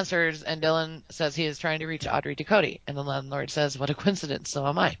answers, and Dylan says he is trying to reach Audrey Ducote. And the landlord says, what a coincidence, so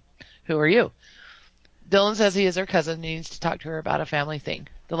am I. Who are you? Dylan says he is her cousin and needs to talk to her about a family thing.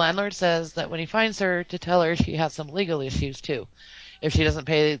 The landlord says that when he finds her, to tell her she has some legal issues too, if she doesn't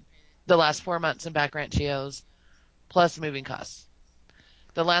pay the last 4 months in back rent she owes, plus moving costs.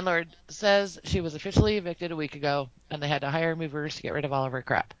 The landlord says she was officially evicted a week ago, and they had to hire movers to get rid of all of her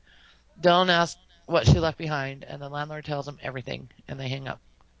crap. Dylan asks what she left behind, and the landlord tells him everything, and they hang up.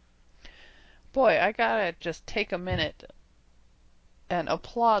 Boy, I gotta just take a minute and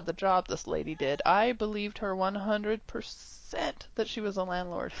applaud the job this lady did. I believed her 100% that she was a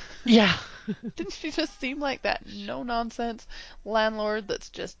landlord. Yeah. Didn't she just seem like that no-nonsense landlord that's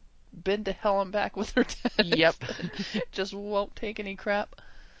just been to hell and back with her tenants? Yep. Just won't take any crap.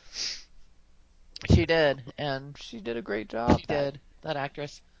 She did, and She did a great job. she did, that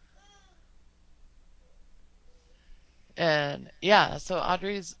actress. And yeah, so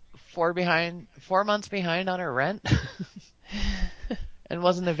Audrey's 4 months behind on her rent and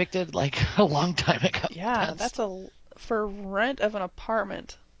wasn't evicted like a long time ago. Yeah, for rent of an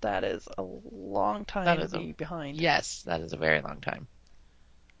apartment, that is a long time to be behind. Yes, that is a very long time.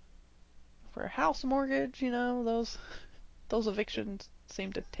 For a house mortgage, those evictions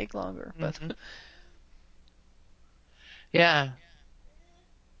seem to take longer, but yeah.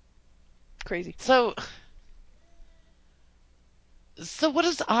 Crazy. So what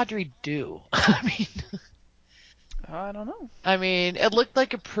does Audrey do? I don't know. It looked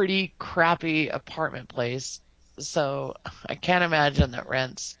like a pretty crappy apartment place. So I can't imagine that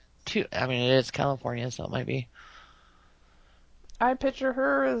rent's too. It is California, so it might be. I picture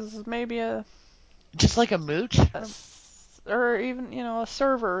her as maybe just like a mooch, or even a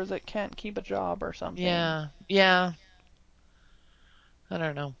server that can't keep a job or something. Yeah. I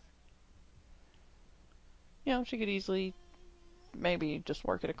don't know. She could easily maybe just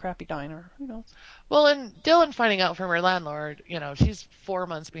work at a crappy diner. Who knows? Well, and Dylan finding out from her landlord, she's 4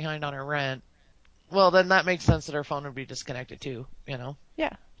 months behind on her rent. Well, then that makes sense that her phone would be disconnected too.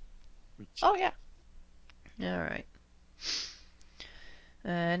 Yeah. Oh yeah. All right.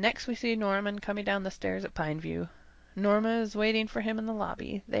 Next, we see Norman coming down the stairs at Pineview. Norma is waiting for him in the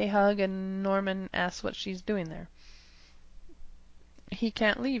lobby. They hug, and Norman asks what she's doing there. He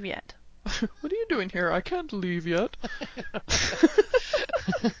can't leave yet. What are you doing here? I can't leave yet.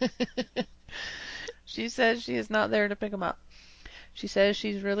 She says she is not there to pick him up. She says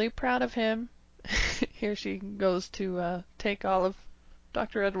she's really proud of him. Here she goes to take all of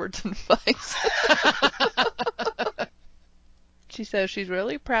Dr. Edwards' advice. She says she's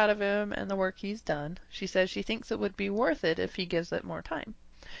really proud of him and the work he's done. She says she thinks it would be worth it if he gives it more time.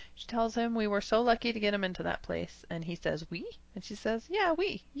 She tells him we were so lucky to get him into that place. And he says, we? And she says, yeah,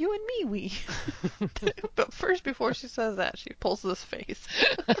 we. You and me, we. But first, before she says that, she pulls this face.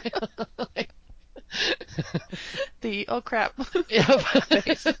 The oh crap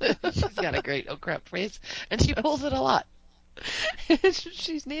face. She's got a great oh crap face. And she pulls it a lot.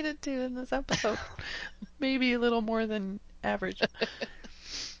 She's needed to in this episode. Maybe a little more than average.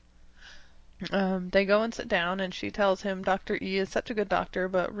 They go and sit down, and she tells him Dr. E is such a good doctor,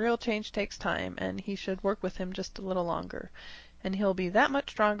 but real change takes time, and he should work with him just a little longer, and he'll be that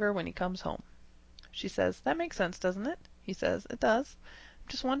much stronger when he comes home. She says, that makes sense, doesn't it? He says, it does. I'm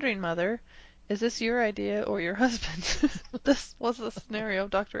just wondering, Mother, is this your idea or your husband's? This was the scenario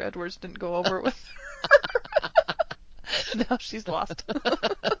Dr. Edwards didn't go over with her. Now she's lost.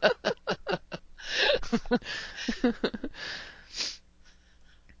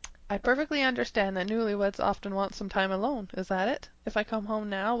 I perfectly understand that newlyweds often want some time alone. Is that it? If I come home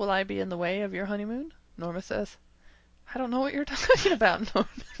now, will I be in the way of your honeymoon? Norma says, I don't know what you're talking about, Norman.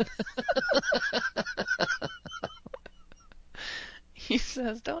 He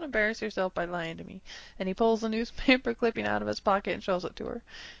says, don't embarrass yourself by lying to me. And he pulls a newspaper clipping out of his pocket and shows it to her.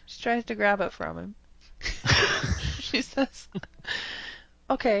 She tries to grab it from him. She says,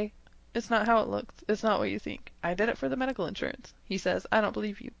 okay, it's not how it looks. It's not what you think. I did it for the medical insurance. He says, I don't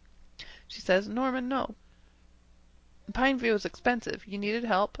believe you. She says, Norman, no. Pineview is expensive. You needed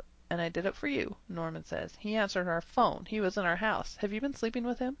help, and I did it for you, Norman says. He answered our phone. He was in our house. Have you been sleeping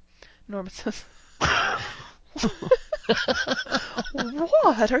with him? Norman says,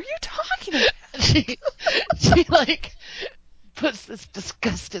 what are you talking about? She puts this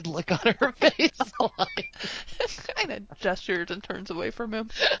disgusted look on her face. Kind of gestures and turns away from him.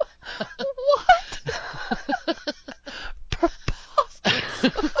 What?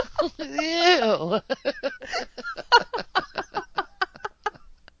 Preposterous. Ew.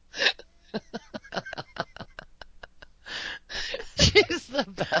 She's the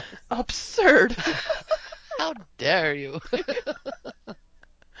best. Absurd. How dare you? I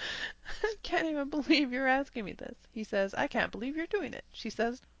can't even believe you're asking me this. He says, I can't believe you're doing it. She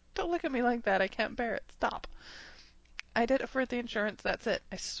says, don't look at me like that. I can't bear it. Stop. I did it for the insurance. That's it.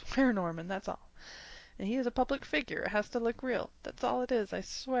 I swear, Norman, that's all. And he is a public figure. It has to look real. That's all it is. I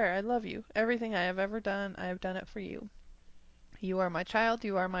swear. I love you. Everything I have ever done, I have done it for you. You are my child.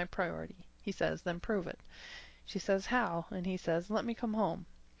 You are my priority. He says, then prove it. She says, how? And he says, let me come home.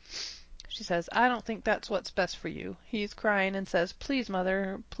 She says, I don't think that's what's best for you. He's crying and says, please,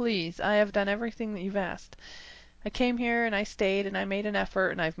 Mother, please. I have done everything that you've asked. I came here and I stayed and I made an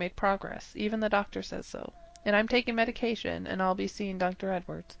effort and I've made progress. Even the doctor says so. And I'm taking medication and I'll be seeing Dr.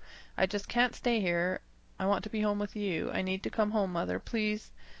 Edwards. I just can't stay here. I want to be home with you. I need to come home, Mother.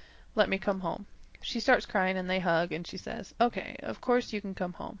 Please let me come home. She starts crying and they hug and she says, "Okay, of course you can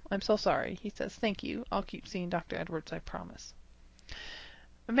come home. I'm so sorry." He says, "Thank you. I'll keep seeing Dr. Edwards, I promise."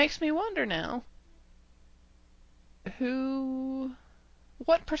 It makes me wonder now,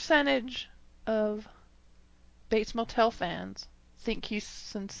 what percentage of Bates Motel fans think he's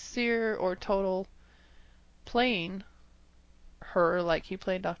sincere or total playing her like he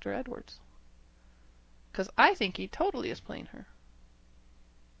played Dr. Edwards? Because I think he totally is playing her.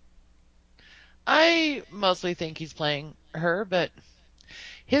 I mostly think he's playing her, but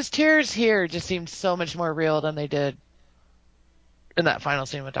his tears here just seemed so much more real than they did in that final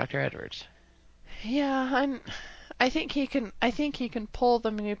scene with Dr. Edwards. Yeah, I think he can. I think he can pull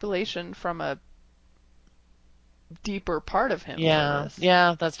the manipulation from a deeper part of him for Yeah, this.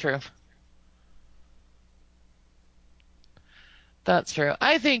 yeah, that's true. That's true.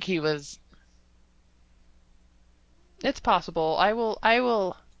 I think he was. It's possible. I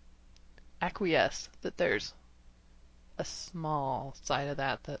will acquiesce that there's a small side of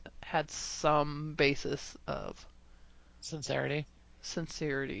that that had some basis of Sincerity.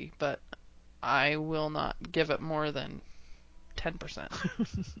 sincerity, but I will not give it more than 10%.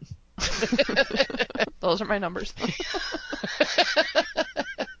 Those are my numbers.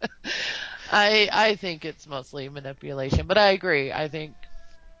 I think it's mostly manipulation, but I agree. I think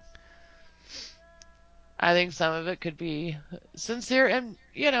some of it could be sincere, and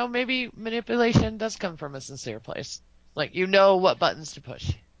maybe manipulation does come from a sincere place. Like you know what buttons to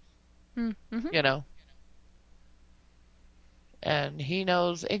push, Mm-hmm. And he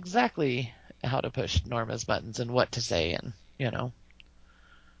knows exactly how to push Norma's buttons and what to say, and.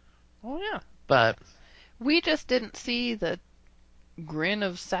 Oh yeah. But We just didn't see the grin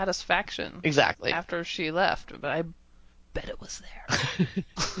of satisfaction exactly. after she left, but I bet it was there.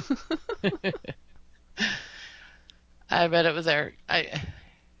 I bet it was there.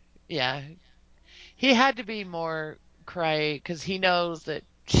 Yeah. He had to be more cry because he knows that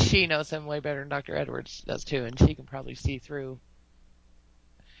she knows him way better than Dr. Edwards does too, and she can probably see through.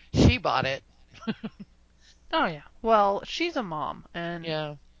 She bought it. Oh yeah. Well, she's a mom, and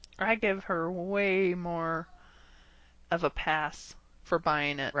Yeah. I give her way more of a pass for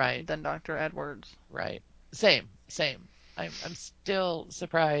buying it Right. than Dr. Edwards. Right. Same. I'm still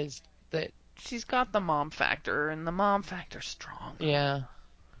surprised that. She's got the mom factor, and the mom factor's strong. Yeah.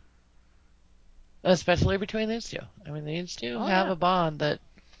 Especially between these two. I mean, these two have yeah. a bond that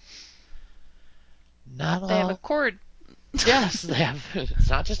not They have a all. cord. Yes, they have. It's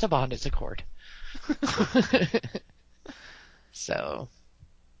not just a bond; it's a cord. So,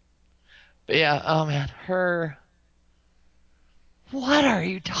 but yeah. Oh man, her. What are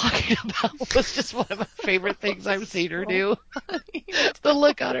you talking about? Was just one of my favorite things I've seen her do. The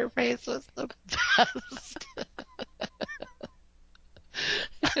look on her face was the best.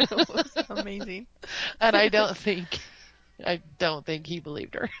 It was amazing. And I don't think he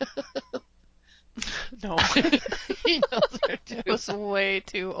believed her. No. He knows her too. It was way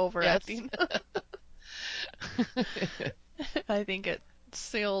too overacting. Yes. I think it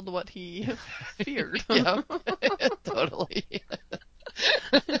sealed what he feared. Yep. Totally.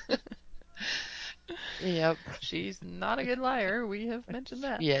 Yep. She's not a good liar. We have mentioned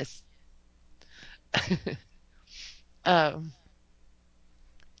that. Yes. um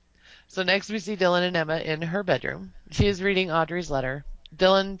So next we see Dylan and Emma in her bedroom. She is reading Audrey's letter.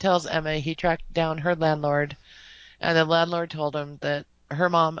 Dylan tells Emma he tracked down her landlord, and the landlord told him that her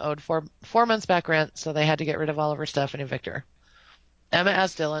mom owed four months back rent, so they had to get rid of all of her stuff and evict her. Emma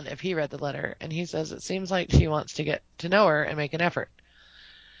asked Dylan if he read the letter, and he says it seems like she wants to get to know her and make an effort.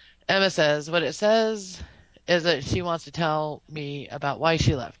 Emma says what it says is that she wants to tell me about why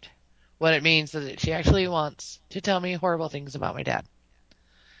she left. What it means is that she actually wants to tell me horrible things about my dad.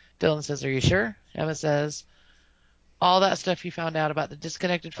 Dylan says, "Are you sure?" Emma says, "All that stuff you found out about the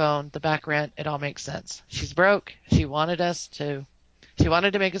disconnected phone, the back rent, it all makes sense. She's broke. She wanted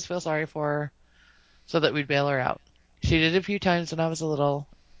to make us feel sorry for her so that we'd bail her out. She did it a few times when I was little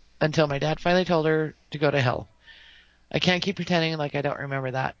until my dad finally told her to go to hell. I can't keep pretending like I don't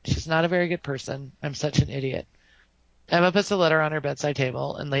remember that. She's not a very good person. I'm such an idiot." Emma puts the letter on her bedside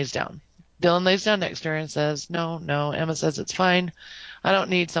table and lays down. Dylan lays down next to her and says, "No, no." Emma says, "It's fine. I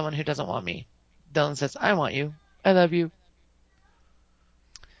don't need someone who doesn't want me." Dylan says, "I want you. I love you."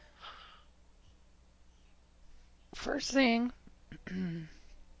 First thing,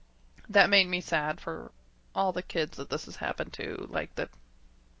 that made me sad for all the kids that this has happened to, like the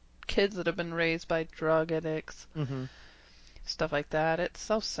kids that have been raised by drug addicts, Mm-hmm. stuff like that. It's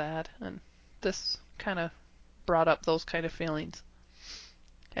so sad, and this kind of brought up those kind of feelings.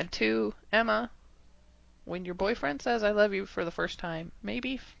 And two, Emma, when your boyfriend says "I love you" for the first time,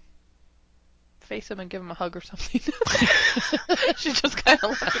 maybe face him and give him a hug or something. She just kind of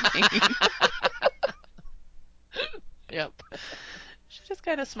looked at me. Yep. She just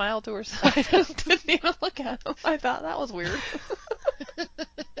kind of smiled to herself and didn't even look at him. I thought that was weird. If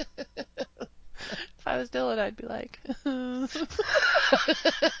I was Dylan, I'd be like,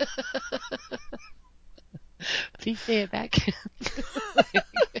 Please say it back.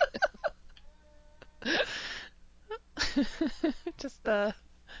 just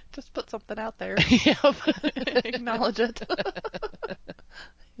put something out there. Yep. Acknowledge it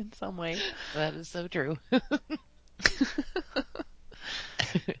in some way. That is so true.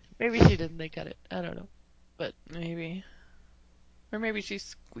 Maybe she didn't. They cut it. I don't know. But maybe. Or maybe she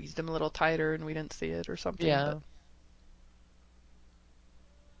squeezed him a little tighter and we didn't see it or something. yeah. But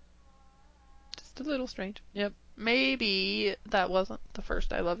just a little strange. Yep. Maybe that wasn't the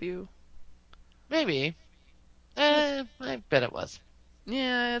first I love you. Maybe. I bet it was.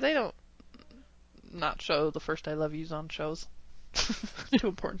 Yeah, they don't not show the first I love yous on shows. Too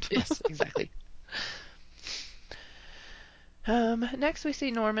important. Yes, exactly. Next we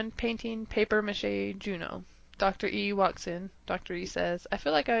see Norman painting paper mache Juno. Dr. E walks in. Dr. E says, I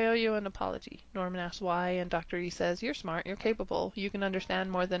feel like I owe you an apology. Norman asks why, and Dr. E says, you're smart, you're capable, you can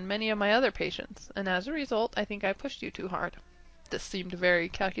understand more than many of my other patients, and as a result, I think I pushed you too hard. This seemed very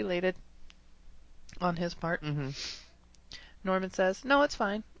calculated on his part. Mm-hmm. Norman says, no, it's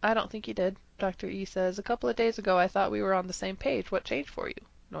fine. I don't think you did. Dr. E says, a couple of days ago I thought we were on the same page. What changed for you?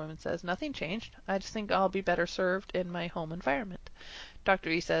 Norman says, nothing changed. I just think I'll be better served in my home environment. Dr.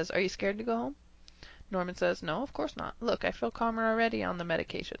 E says, are you scared to go home? Norman says, no, of course not. Look, I feel calmer already on the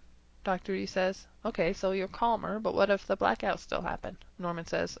medication. Dr. E says, okay, so you're calmer, but what if the blackouts still happen? Norman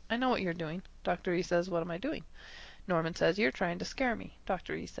says, I know what you're doing. Dr. E says, what am I doing? Norman says, you're trying to scare me.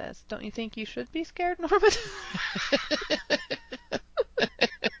 Dr. E says, don't you think you should be scared, Norman?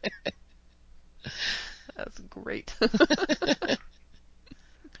 That's great.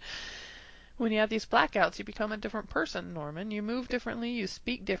 When you have these blackouts, you become a different person, Norman. You move differently, you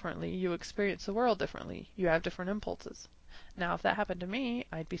speak differently, you experience the world differently, you have different impulses. Now, if that happened to me,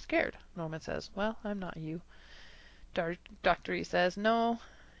 I'd be scared. Norman says, well, I'm not you. Dr. E says, no,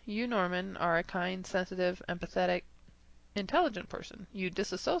 you, Norman, are a kind, sensitive, empathetic, intelligent person. You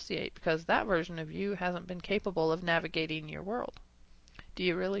disassociate because that version of you hasn't been capable of navigating your world. Do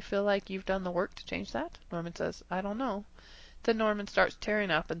you really feel like you've done the work to change that? Norman says, I don't know. Then Norman starts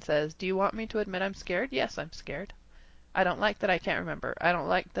tearing up and says, do you want me to admit I'm scared? Yes, I'm scared. I don't like that I can't remember. I don't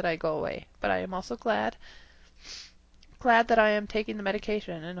like that I go away. But I am also glad that I am taking the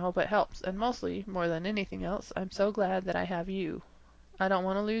medication and hope it helps. And mostly, more than anything else, I'm so glad that I have you. I don't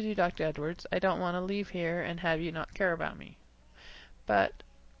want to lose you, Dr. Edwards. I don't want to leave here and have you not care about me. But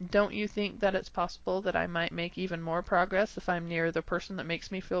don't you think that it's possible that I might make even more progress if I'm near the person that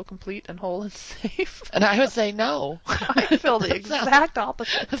makes me feel complete and whole and safe? And I would say no. I feel the exact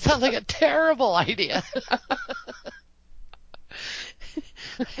opposite. That sounds like a terrible idea.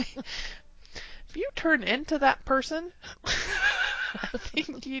 If you turn into that person, I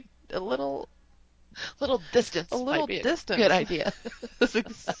think you a little distance. Might be a distance. Good idea. That's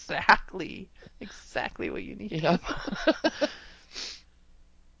exactly what you need. Yep.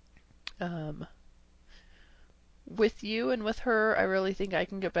 With you and with her, I really think I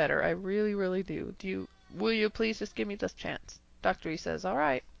can get better. I really, really do. Will you please just give me this chance? Dr. E says, all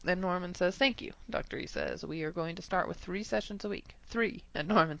right. And Norman says, thank you. Dr. E says, we are going to start with 3 sessions a week. 3. And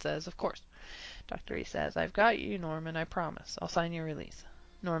Norman says, of course. Dr. E says, I've got you, Norman, I promise. I'll sign your release.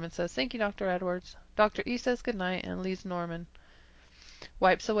 Norman says, thank you, Dr. Edwards. Dr. E says goodnight and leaves Norman,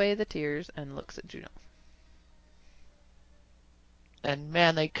 wipes away the tears, and looks at Juno. And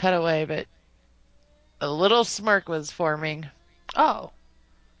man, they cut away, but a little smirk was forming. Oh,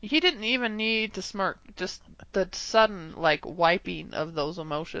 he didn't even need to smirk. Just the sudden, wiping of those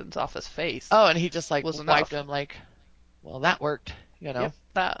emotions off his face. Oh, and he just, was wiped enough. him well, that worked, Yep,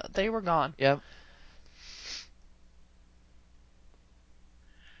 they were gone. Yep.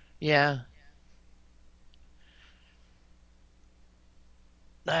 Yeah.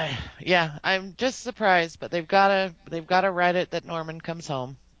 Yeah, I'm just surprised, but they've gotta write it that Norman comes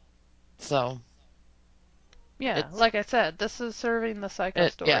home. So. Yeah, like I said, this is serving the psycho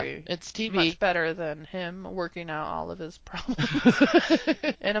story. Yeah, it's TV. Much better than him working out all of his problems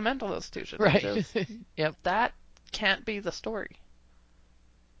in a mental institution. Right. Yep. That can't be the story.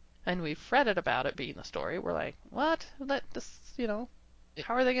 And we fretted about it being the story. We're like, what? Let this,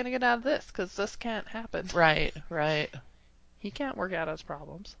 how are they going to get out of this? Because this can't happen. Right. He can't work out his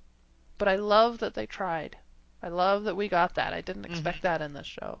problems. But I love that they tried. I love that we got that. I didn't expect that in this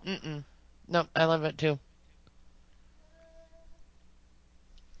show. Nope, I love it too.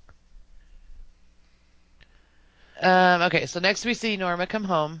 Okay, so next we see Norma come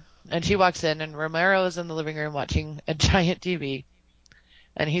home, and she walks in, and Romero is in the living room watching a giant TV,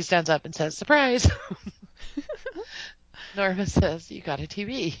 and he stands up and says, "Surprise!" Norma says, "You got a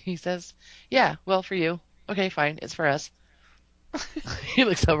TV." He says, "Yeah, well, for you." "Okay, fine, it's for us." He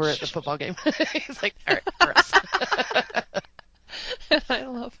looks over at the football game. He's like, "All right, for us." And I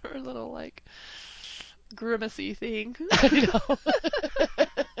love her little like grimacy thing. I know.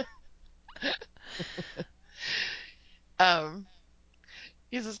 Um,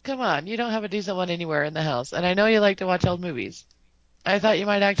 he says, "Come on, you don't have a decent one anywhere in the house, and I know you like to watch old movies. I thought you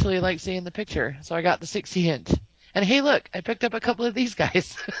might actually like seeing the picture, so I got the 60-inch. And hey, look, I picked up a couple of these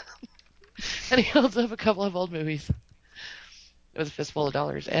guys." And he holds up a couple of old movies. It was a Fistful of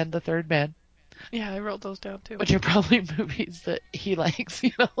Dollars and The Third Man, Yeah, I wrote those down too. which are probably movies that he likes,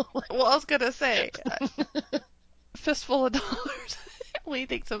 you know. Well, I was gonna say, fistful of dollars. When he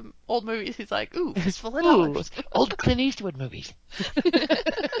thinks of old movies, he's like, ooh, fistful of Ooh, dollars. old Clint Eastwood movies.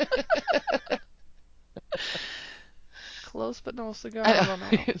 Close but no cigar. I know. Well,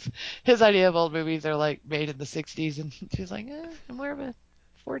 no. His idea of old movies are like made in the 60s, and she's like, I'm more of a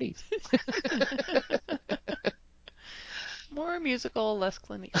 40s. More musical, less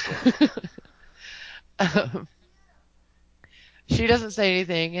Clint Eastwood. um, she doesn't say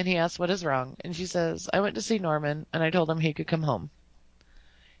anything, and he asks what is wrong, and she says, "I went to see Norman, and I told him he could come home."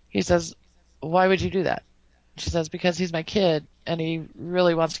 He says, "Why would you do that?" She says, "Because he's my kid, and he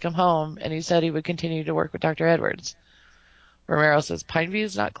really wants to come home, and he said he would continue to work with Dr. Edwards." Romero says,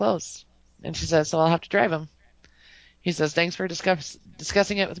 "Pineview's not close." And she says, "So I'll have to drive him." He says, "Thanks for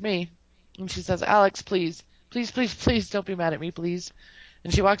discussing it with me." And she says, "Alex, please, please, please, please don't be mad at me, please."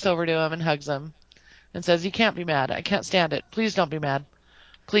 And she walks over to him and hugs him and says, "You can't be mad. I can't stand it. Please don't be mad.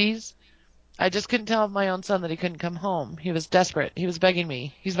 Please." "I just couldn't tell my own son that he couldn't come home. He was desperate. He was begging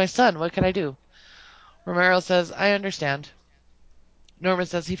me. He's my son. What could I do?" Romero says, "I understand." Norman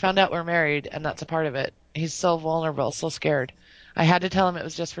says, "He found out we're married, and that's a part of it. He's so vulnerable, so scared. I had to tell him it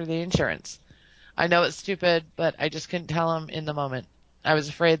was just for the insurance. I know it's stupid, but I just couldn't tell him in the moment. I was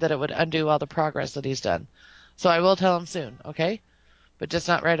afraid that it would undo all the progress that he's done. So I will tell him soon, okay? But just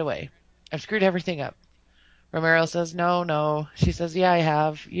not right away. I've screwed everything up." Romero says, "No, no." She says, "Yeah, I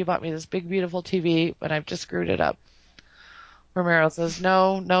have. You bought me this big, beautiful TV, but I've just screwed it up." Romero says,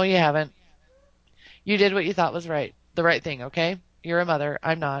 "No, no, you haven't. You did what you thought was right. The right thing, okay? You're a mother.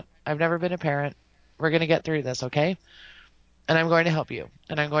 I'm not. I've never been a parent. We're going to get through this, okay? And I'm going to help you.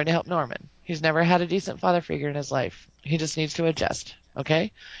 And I'm going to help Norman. He's never had a decent father figure in his life. He just needs to adjust,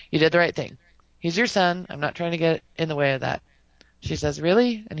 okay? You did the right thing. He's your son. I'm not trying to get in the way of that." She says,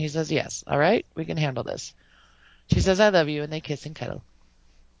 "Really?" And he says, "Yes. All right, we can handle this." She says, "I love you," and they kiss and cuddle.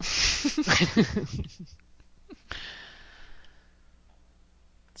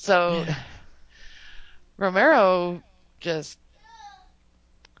 So Romero just,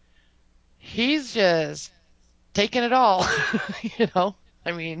 he's just taking it all, you know?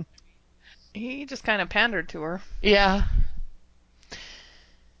 I mean, He just kind of pandered to her. yeah,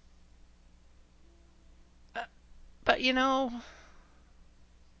 But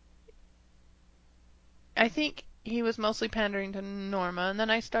I think he was mostly pandering to Norma, and then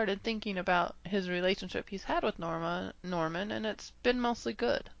I started thinking about his relationship he's had with Norman, and it's been mostly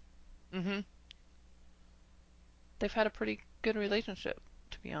good. hmm They've had a pretty good relationship,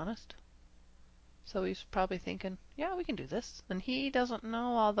 to be honest. So he's probably thinking, yeah, we can do this. And he doesn't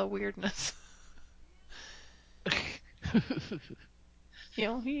know all the weirdness.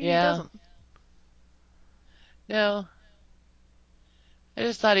 He yeah, doesn't. no, I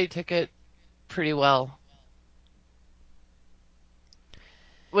just thought he took it pretty well.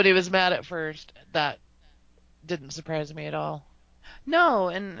 When he was mad at first, that didn't surprise me at all. No,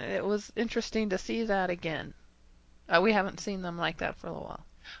 and it was interesting to see that again. We haven't seen them like that for a little while.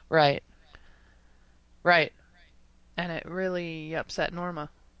 Right, right, And it really upset Norma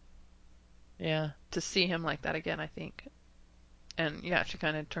yeah, to see him like that again, I think. And yeah, she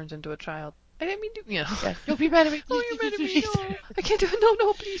kind of turns into a child. I didn't mean to. yeah. "Don't be mad at me, Oh, please, you're please, mad at please, me? please." No, I can't do it. No,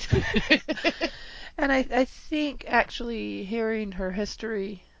 no, please. And I think actually hearing her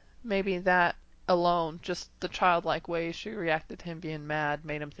history, maybe that alone, just the childlike way she reacted to him being mad,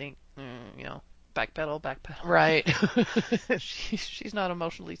 made him think, backpedal, backpedal. Right. She's not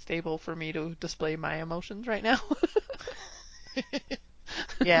emotionally stable for me to display my emotions right now.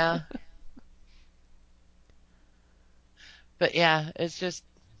 Yeah. But yeah, it's just,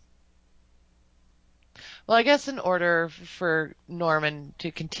 well, I guess in order for Norman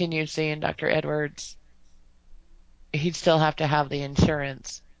to continue seeing Dr. Edwards, he'd still have to have the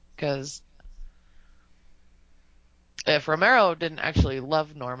insurance because If Romero didn't actually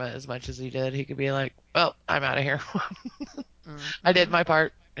love Norma as much as he did, he could be like, "Well, I'm out of here. I did my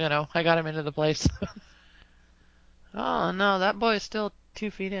part. I got him into the place." Oh no, that boy is still 2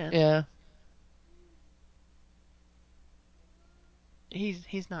 feet in. Yeah.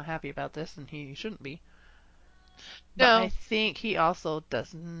 He's not happy about this, and he shouldn't be. But I No, think he also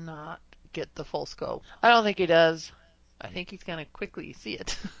does not get the full scope. I don't think he does. I think he's gonna quickly see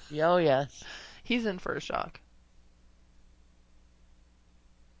it. Oh, yes. He's in for a shock.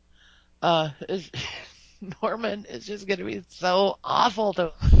 Is Norman is just gonna be so awful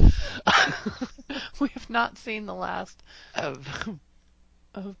to We have not seen the last of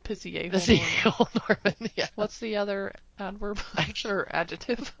of pissy a-hole this Norman. evil Norman. Yeah. What's the other adverb or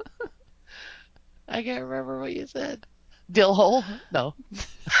adjective? I can't remember what you said. Dill hole? No.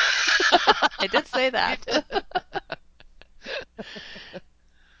 I did say that.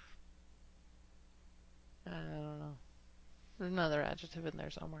 I don't know. There's another adjective in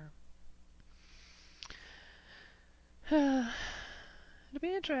there somewhere. It'll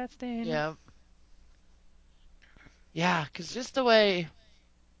be interesting. Yeah. Yeah, because just the way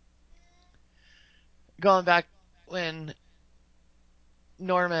going back when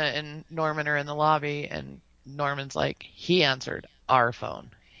Norma and Norman are in the lobby and Norman's like, he answered our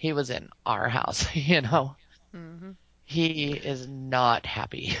phone. He was in our house, Mm-hmm. He is not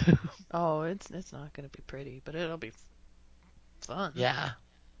happy. Oh, it's not going to be pretty, but it'll be fun. Yeah.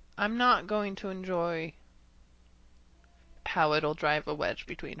 I'm not going to enjoy how it'll drive a wedge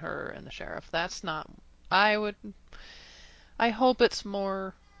between her and the sheriff. That's not. I would. I hope it's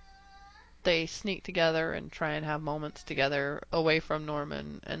more they sneak together and try and have moments together away from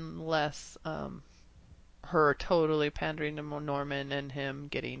Norman, and less her totally pandering to Norman and him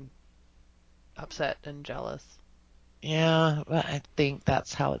getting upset and jealous. Yeah, but I think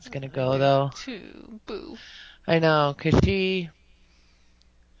that's how it's going to I go, do though. too. Boo. I know, because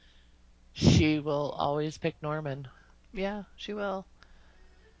she will always pick Norman. Yeah, she will.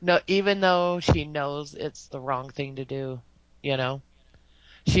 No, even though she knows it's the wrong thing to do,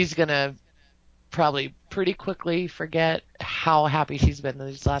 she's going to probably pretty quickly forget how happy she's been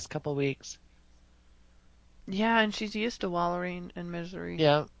these last couple weeks. Yeah, and she's used to wallowing in misery.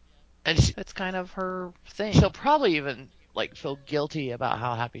 Yeah. And It's kind of her thing. she'll probably even like feel guilty about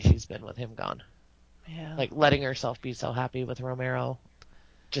how happy she's been with him gone. Yeah. Like letting herself be so happy with Romero,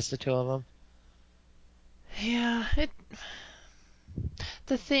 just the two of them. Yeah,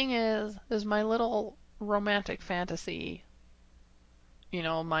 the thing is my little romantic fantasy,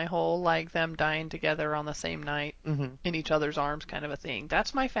 my whole like them dying together on the same night Hmm. in each other's arms kind of a thing.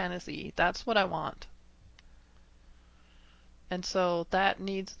 That's my fantasy. That's what I want. And so that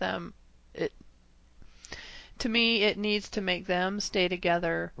needs them it to me it needs to make them stay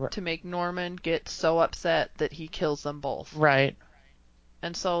together to make Norman get so upset that he kills them both. Right.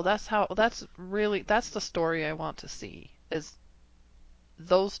 And so that's the story I want to see is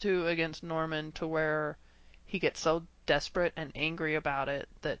those two against Norman to where he gets so desperate and angry about it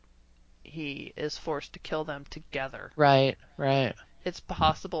that he is forced to kill them together. Right. Right. It's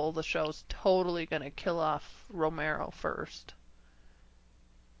possible the show's totally going to kill off Romero first.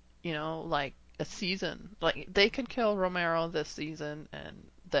 Like a season. Like they could kill Romero this season and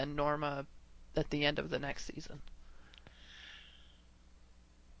then Norma at the end of the next season.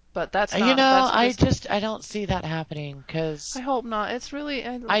 But that's not. That's just. I don't see that happening because I hope not. It's really.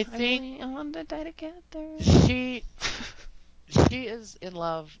 I I think really want to die together. she she is in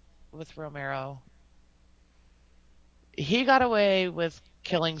love with Romero. He got away with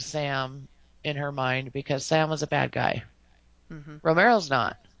killing Sam in her mind because Sam was a bad guy. Mm-hmm. Romero's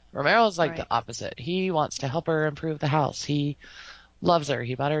not. Romero's like the Right. opposite. He wants to help her improve the house. He loves her.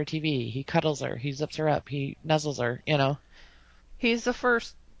 He bought her a TV. He cuddles her. He zips her up. He nuzzles her. He's the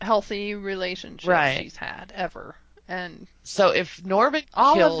first healthy relationship Right. she's had ever. And So if Norman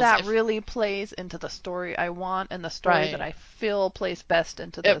all of kills, that really plays into the story I want and the story that right, I feel plays best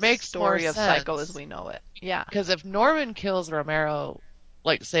into it the makes more story of Psycho as sense. we know it. Yeah. Because if Norman kills Romero,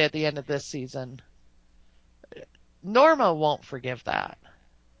 like say at the end of this season, Norma won't forgive that.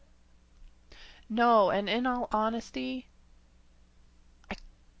 No, and in all honesty, I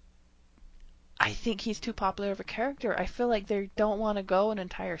I think he's too popular of a character. I feel like they don't want to go an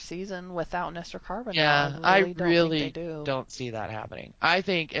entire season without Nestor Carbonell. I Yeah, I really don't think they really do. don't see that happening. I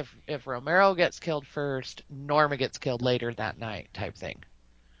think if Romero gets killed first, Norma gets killed later that night, type thing.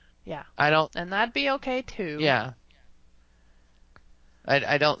 Yeah. I don't. And that'd be okay too. Yeah,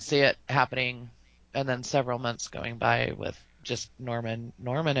 I don't see it happening, and then several months going by with just Norman.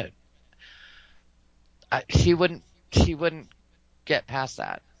 Norman, she wouldn't get past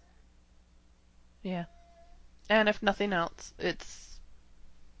that. Yeah. And if nothing else, it's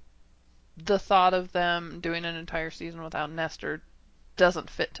the thought of them doing an entire season without Nestor doesn't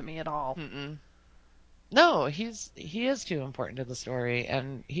fit to me at all. Mm-mm. No, he is too important to the story,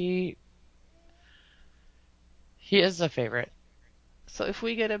 and he is a favorite. So if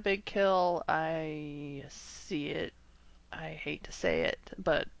we get a big kill, I see it. I hate to say it,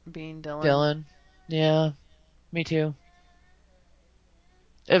 but being Dylan. Dylan, yeah, me too.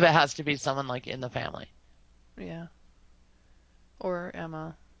 If it has to be someone like in the family. Yeah. Or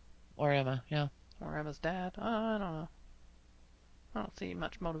Emma. Or Emma, yeah. Or Emma's dad. I don't know. I don't see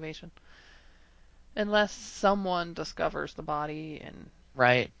much motivation. Unless someone discovers the body, and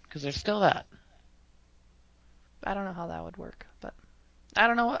Right, because there's still that. I don't know how that would work, but I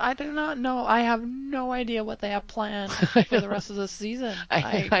don't know. I do not know. I have no idea what they have planned for the rest of the season.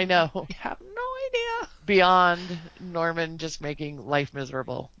 I know. I have no idea. Beyond Norman just making life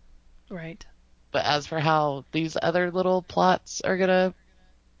miserable. Right. But as for how these other little plots are gonna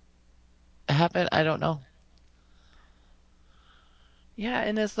happen, I don't know. Yeah,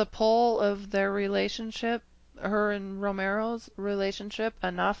 and is the pull of their relationship, her and Romero's relationship,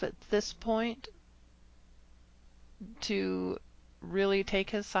 enough at this point to really take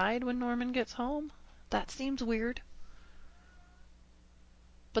his side when Norman gets home? That seems weird.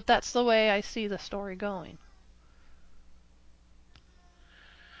 But that's the way I see the story going.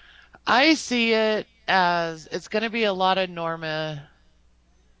 I see it as it's gonna be a lot of Norma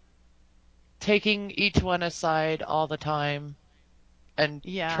taking each one aside all the time and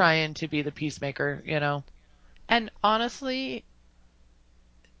Yeah. trying to be the peacemaker, you know? And honestly,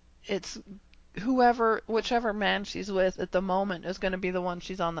 it's whichever man she's with at the moment is going to be the one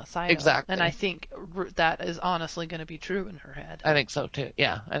she's on the side Exactly. of. And I think that is honestly going to be true in her head. I think so too.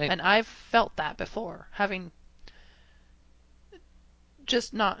 Yeah, I think. And I've felt that before, having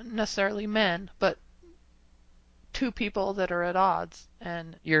just not necessarily men, but two people that are at odds,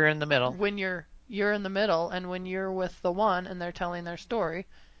 and you're in the middle. when you're in the middle, and when you're with the one and they're telling their story,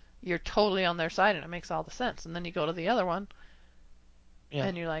 you're totally on their side and it makes all the sense. And then you go to the other one, Yeah.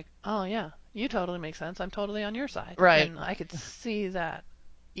 and you're like, oh yeah, you totally make sense. I'm totally on your side. Right. And I could see that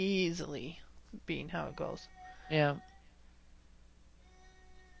easily being how it goes. Yeah.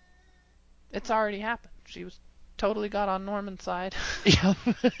 It's already happened. She was totally got on Norman's side Yeah.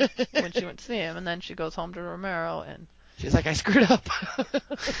 when she went to see him, and then she goes home to Romero, and she's like, I screwed up.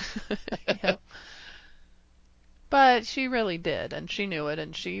 yeah. But she really did, and she knew it,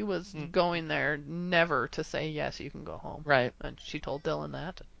 and she was going there never to say, yes, you can go home. Right. And she told Dylan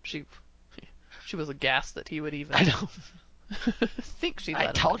that. She was aghast that he would even I know. think she'd I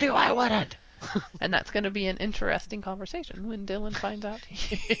let him. told you I wouldn't. And that's going to be an interesting conversation when Dylan finds out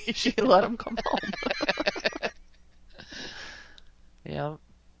she let him come home. Yeah.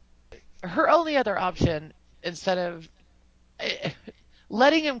 Her only other option, instead of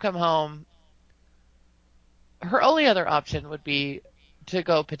letting him come home, her only other option would be to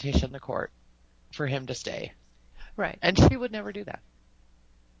go petition the court for him to stay. Right. And she would never do that.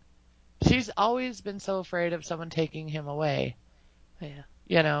 She's always been so afraid of someone taking him away. Yeah.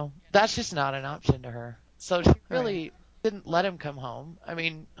 You know, that's just not an option to her. So she really didn't let him come home. I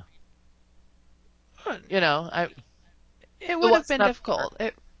mean, you know, it would have been difficult.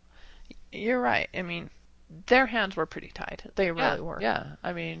 You're right. I mean, their hands were pretty tied. They really were. Yeah.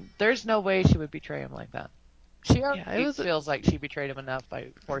 I mean, there's no way she would betray him like that. She already feels like she betrayed him enough by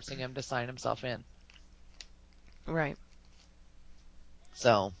forcing him to sign himself in. Right.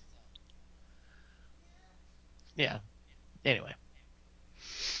 So, yeah. Anyway.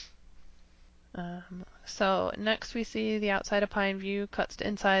 So next we see the outside of Pineview, cuts to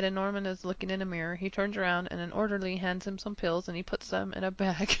inside, and Norman is looking in a mirror. He turns around and an orderly hands him some pills, and he puts them in a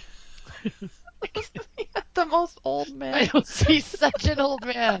bag. The most old man. I know, he's such an old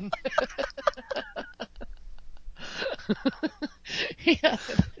man. Yeah.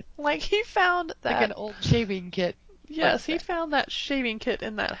 Like he found that. Like an old shaving kit. Yes, he found that shaving kit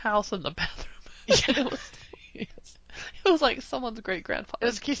in that house in the bathroom. Yeah. It was like someone's great grandfather. It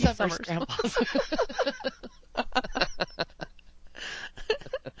was Keith Summers' grandpa's.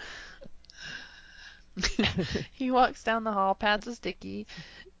 He walks down the hall, pats his Dickie.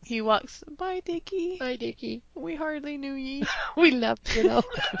 He walks, bye Dickie. Bye Dickie. We hardly knew ye. We loved you though.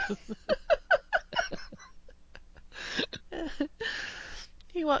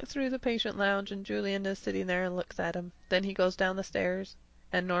 He walks through the patient lounge, and Julian is sitting there and looks at him. Then he goes down the stairs,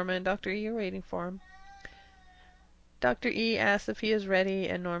 and Norma and Dr. E are waiting for him. Dr. E asks if he is ready,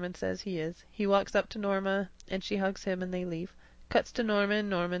 and Norman says he is. He walks up to Norma, and she hugs him, and they leave. Cuts to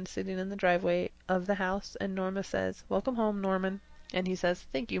Norman sitting in the driveway of the house, and Norma says, welcome home, Norman. And he says,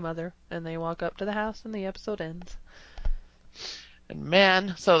 "Thank you, Mother." And they walk up to the house and the episode ends. And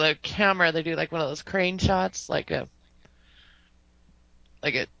man, so the camera, they do like one of those crane shots, like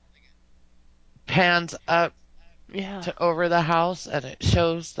it pans up Yeah. to over the house and it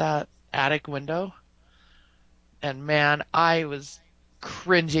shows that attic window. And man, I was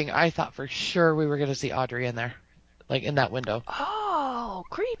cringing. I thought for sure we were going to see Audrey in there, like in that window. Oh,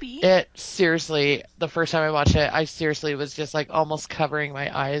 creepy. It seriously, the first time I watched it, I seriously was just like almost covering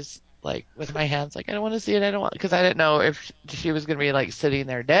my eyes, like with my hands, like I don't want to see it. I don't want, because I didn't know if she was going to be like sitting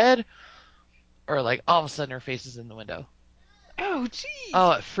there dead or like all of a sudden her face is in the window. Oh, jeez.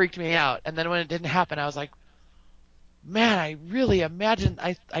 Oh, it freaked me out. And then when it didn't happen, I was like, man, I really imagined,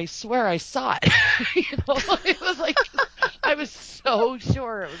 I swear I saw it. It was like, I was so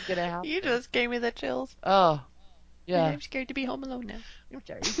sure it was going to happen. You just gave me the chills. Oh, yeah. I'm scared to be home alone now. I'm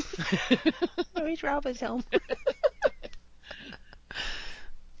sorry. I wish Rob was home.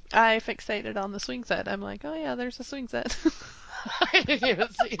 I fixated on the swing set. I'm like, oh yeah, there's a swing set. I didn't even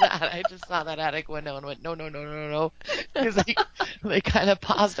see that. I just saw that attic window and went, no, no, no, no, no. Because they kind of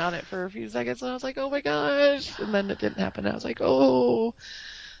paused on it for a few seconds, and I was like, oh my gosh. And then it didn't happen. I was like, oh.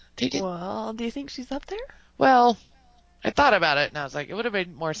 Well, do you think she's up there? Well, I thought about it, and I was like, it would have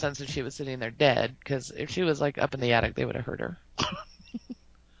made more sense if she was sitting there dead, because if she was like up in the attic, they would have heard her.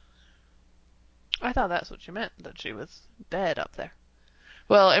 I thought that's what you meant, that she was dead up there.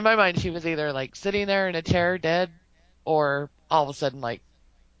 Well, in my mind, she was either like sitting there in a chair dead, or all of a sudden, like,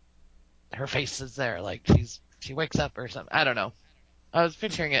 her face is there, like she wakes up or something. I don't know. I was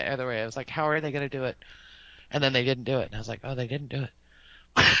picturing it either way. I was like, how are they going to do it? And then they didn't do it. And I was like, oh, they didn't do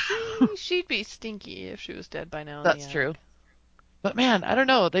it. She'd be stinky if she was dead by now. That's true. But man, I don't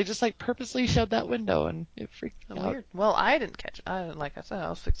know. They just like purposely showed that window and it freaked me out. Weird. Well, I didn't catch it. Like I said, I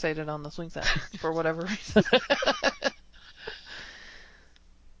was fixated on the swing set for whatever reason.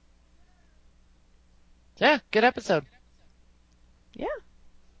 Yeah, good episode. Yeah,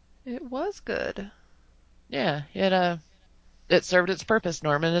 it was good. Yeah, it served its purpose.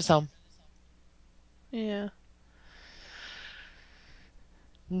 Norman is home. Yeah.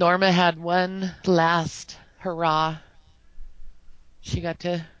 Norma had one last hurrah. She got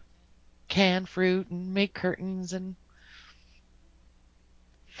to can fruit and make curtains and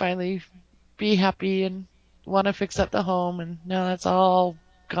finally be happy and want to fix up the home, and now that's all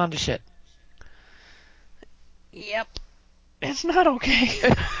gone to shit. Yep. It's not okay.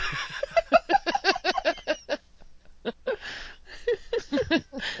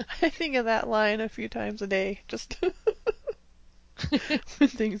 I think of that line a few times a day, just when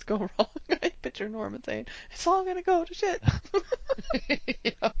things go wrong. I picture Norman saying, "It's all gonna go to shit."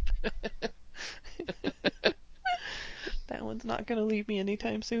 That one's not gonna leave me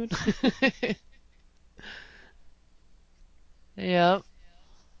anytime soon. Yep.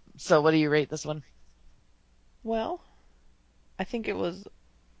 So what do you rate this one? Well, I think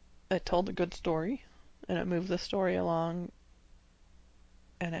it told a good story, and it moved the story along,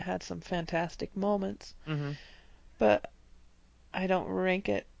 and it had some fantastic moments. Mm-hmm. But I don't rank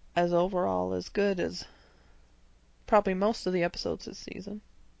it as overall as good as probably most of the episodes this season.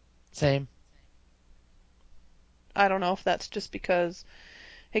 Same. I don't know if that's just because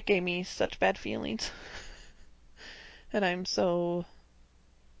it gave me such bad feelings. And I'm so,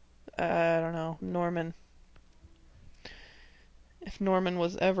 I don't know, Norman. If Norman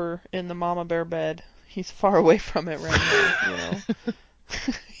was ever in the mama bear bed, he's far away from it right now, you know.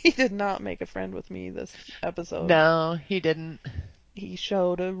 He did not make a friend with me this episode. No, he didn't. He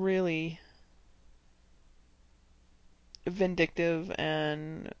showed a really vindictive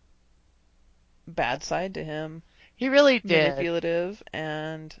and bad side to him. He really did. Manipulative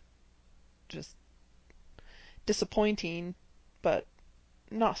and just disappointing, but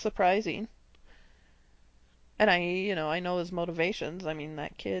not surprising. And I know his motivations. I mean,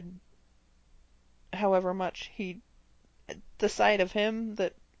 that kid, however much the side of him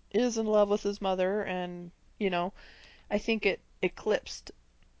that is in love with his mother, and, I think it eclipsed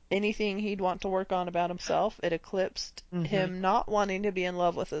anything he'd want to work on about himself. It eclipsed him not wanting to be in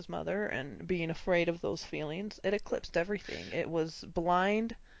love with his mother and being afraid of those feelings. It eclipsed everything. It was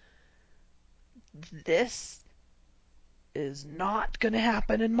blind. This is not going to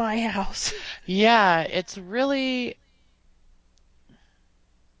happen in my house. Yeah, it's really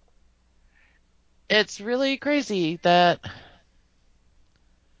crazy that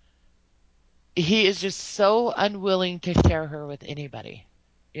he is just so unwilling to share her with anybody,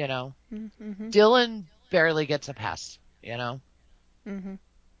 you know. Mm-hmm. Dylan barely gets a pass, you know. Mm-hmm.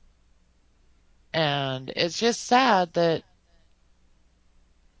 And it's just sad that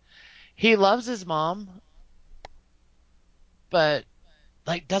he loves his mom, but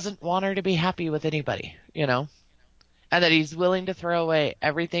like doesn't want her to be happy with anybody, you know? And that he's willing to throw away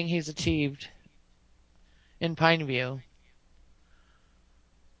everything he's achieved in Pineview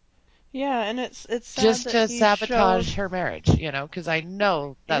Yeah, and it's sad just that to he showed. sabotage her marriage, you know, because I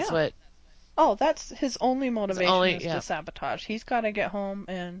know that's Yeah. what Oh, that's his only it's motivation only, is to yeah, sabotage. He's got to get home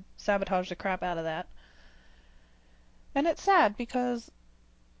and sabotage the crap out of that. And it's sad because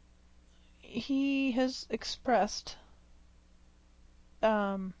he has expressed,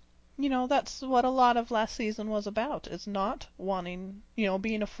 um, that's what a lot of last season was about, is not wanting,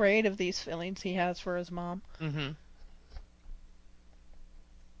 being afraid of these feelings he has for his mom. hmm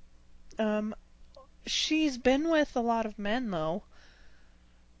Um, she's been with a lot of men, though,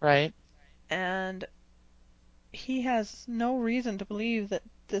 right, and he has no reason to believe that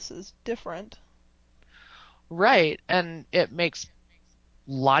this is different. right. And it makes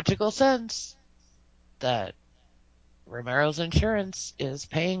logical sense that Romero's insurance is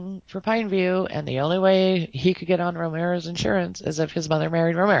paying for Pineview, and the only way he could get on Romero's insurance is if his mother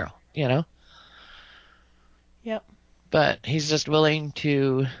married Romero, you know? Yep. But he's just willing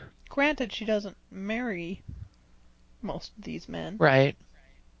to, Granted, she doesn't marry most of these men. right?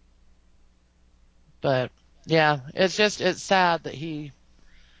 But yeah, it's sad that he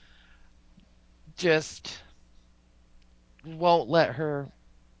just won't let her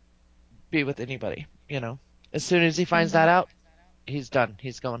be with anybody, you know? As soon as he finds Hmm. that out, he's done.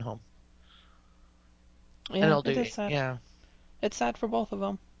 He's going home. And Yeah, he'll it do, is sad. yeah, It's sad for both of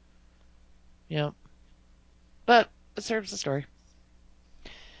them. yeah. But it serves the story.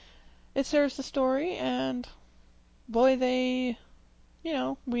 It serves the story, and boy,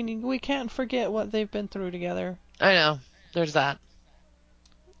 we can't forget what they've been through together, I know. There's that.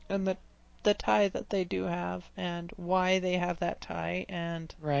 and the tie that they do have, and why they have that tie,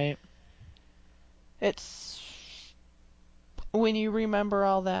 and Right. it's when you remember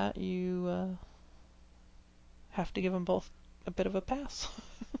all that, you have to give them both a bit of a pass.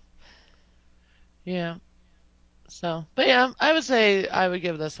 Yeah. So, but yeah, I would say I would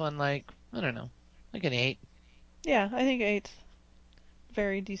give this one like, I don't know, like an 8. Yeah, I think eight's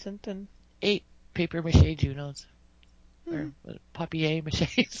very decent, and 8 papier mache Junos. hmm. Or papier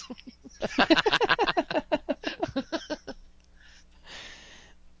maches.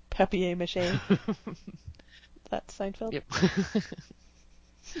 Papier mâché. That's Seinfeld. Yep.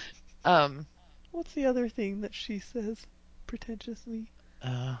 um, What's the other thing that she says pretentiously?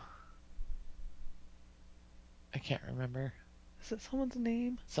 uh, I can't remember. Is it someone's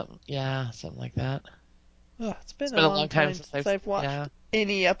name? Something like that. Ugh, it's It's been a been a long long time time since since I've yeah, watched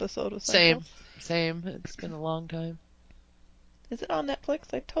any episode of Seinfeld. same, same. It's been a long time. Is it on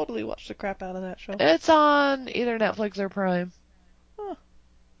Netflix? I totally watched the crap out of that show. It's on either Netflix or Prime Huh.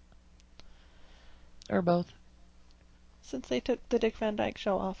 or both. Since they took the Dick Van Dyke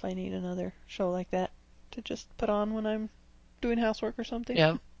Show off, I need another show like that to just put on when I'm doing housework or something.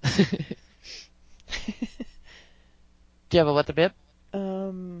 Yeah. Do you have a what the bip?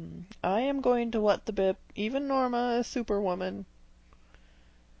 I am going to What the Bip. Even Norma is Superwoman.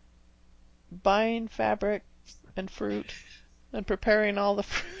 Buying fabric and fruit and preparing all the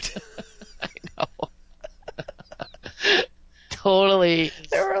fruit. I know. Totally.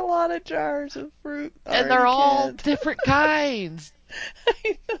 There were a lot of jars of fruit And they're already all canned. different kinds.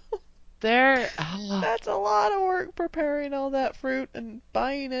 I know. They're That's a lot of work preparing all that fruit and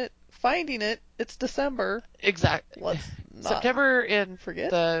buying it, finding it. It's December. exactly Let's not September in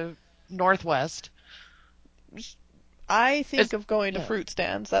forget. the Northwest. I think It's of going to yeah, fruit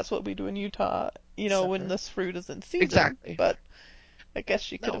stands. That's what we do in Utah, when December. this fruit is in season. Exactly. But I guess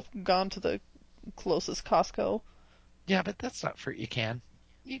she could No. have gone to the closest Costco. Yeah, but that's not fruit you can.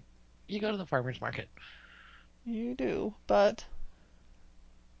 You you go to the farmer's market. You do. But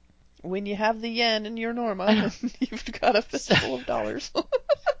when you have the yen in your I Norma, know. then you've got a fistful of dollars.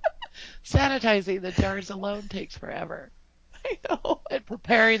 Sanitizing the jars alone takes forever. I know. And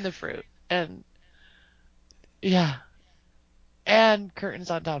preparing the fruit. And yeah. And curtains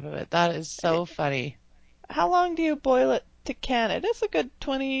on top of it. That is so funny. How long do you boil it to can it? It's a good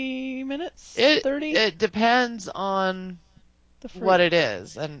 20 minutes, It 30. it depends on The what fruit. it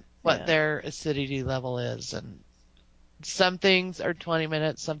is and what Yeah. their acidity level is. And some things are 20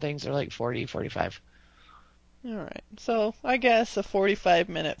 minutes, some things are like 40, 45. All right. So I guess a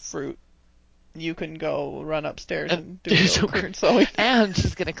 45-minute fruit. You can go run upstairs And and do a little some curtain sewing. and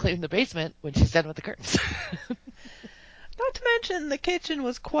she's going to clean the basement when she's done with the curtains. Not to mention the kitchen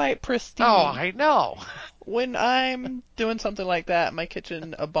was quite pristine. Oh, I know. When I'm doing something like that, my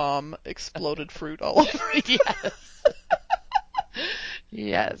kitchen, a bomb exploded fruit all over it. Yes.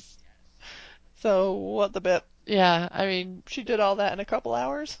 Yes. So what the bit? Yeah, I mean, She did all that in a couple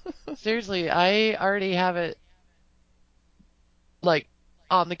hours. seriously, I already have it like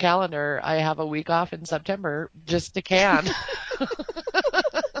on the calendar. I have a week off in September just to can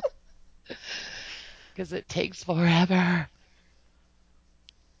because it takes forever.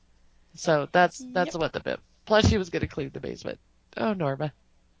 So that's Yep. what the bit. Plus, she was going to clean the basement. Oh, Norma,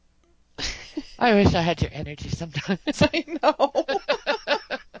 I wish I had your energy sometimes. I know.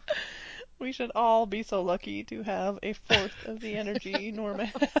 We should all be so lucky to have a fourth of the energy Norma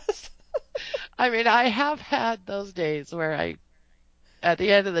has. I mean, I have had those days where at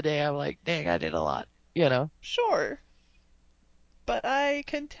the end of the day, I'm like, dang, I did a lot, you know? Sure. But I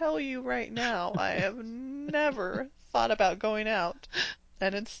can tell you right now, I have never thought about going out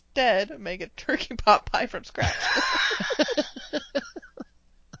and instead make a turkey pot pie from scratch.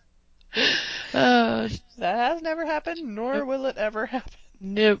 Uh, That has never happened, nor nope, will it ever happen.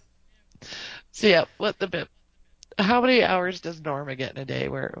 nope. So yeah, what the bit? How many hours does Norma get in a day?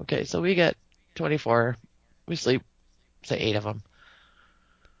 Okay, so we get 24. We sleep, say, 8 of them.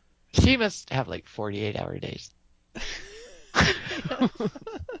 She must have like 48-hour days. Yes.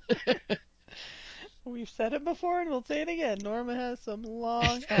 We've said it before and we'll say it again. Norma has some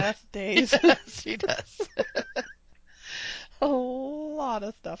long ass days. Yes, she does. A lot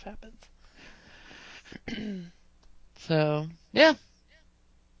of stuff happens. So, yeah.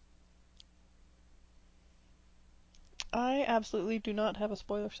 I absolutely do not have a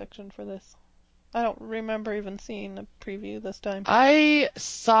spoiler section for this. I don't remember even seeing a preview this time. I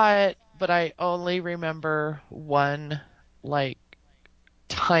saw it, but I only remember one, like,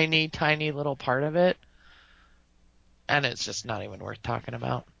 tiny, tiny little part of it. And it's just not even worth talking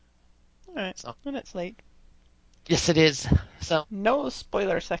about. Alright, So, and it's late. yes, it is. So, No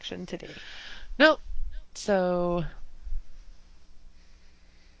spoiler section today. nope. So,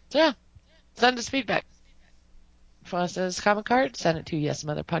 yeah. Send us feedback. If you want to send us a comment card, send it to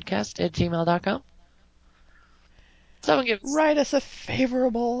yesmotherpodcast@gmail.com. Someone gives Write us a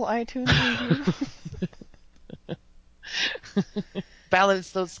favorable iTunes review.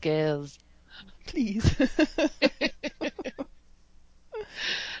 balance those scales. Please.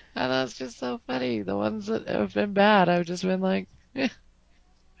 And that's just so funny. The ones that have been bad, I've just been like,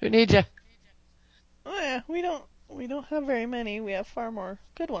 who needs you? Oh yeah, we don't have very many. We have far more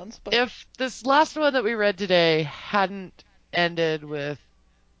good ones, but If this last one that we read today hadn't ended with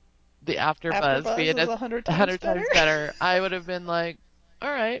the afterbuzz AfterBuzz being is 100 times 100 better. times better, I would have been like,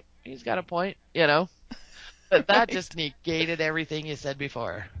 all right, he's got a point, you know? But that Right. just negated everything you said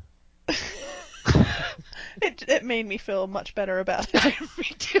before. It made me feel much better about it. Me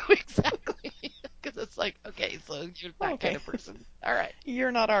too, exactly. Because it's like, okay, so you're that kind Okay. of person. All right.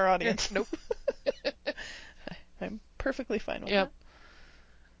 You're not our audience. Nope. I'm perfectly fine with Yep.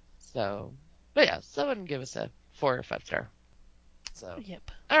 that. So, but yeah, someone give us a 4 or 5 star. So,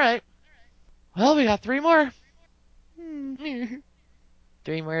 Yep. all right. Well, we got 3 more. Hmm.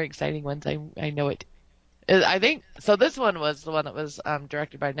 3 more exciting ones. I know it. I think so. This one was the one that was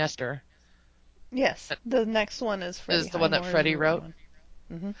directed by Nestor. Yes. The next one is Is Freddie the one that Highmore's Freddie written wrote. one.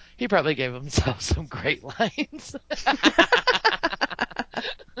 Mm-hmm. He probably gave himself some great lines.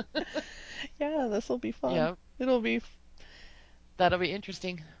 Yeah, this will be fun. Yeah, It'll be. that'll be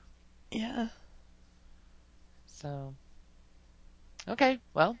interesting. Yeah. So, okay,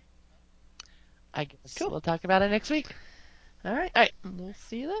 well, I guess Cool. we'll talk about it next week. All right. All right, We'll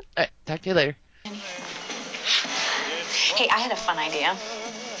see you then. all right, talk to you later. Hey, I had a fun idea.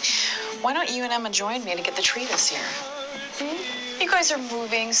 Why don't you and Emma join me to get the tree this year? You guys are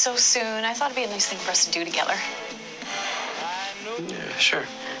moving so soon. I thought it'd be a nice thing for us to do together. Yeah, sure.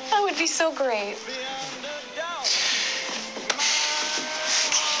 That would be so great.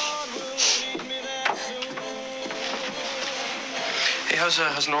 Hey,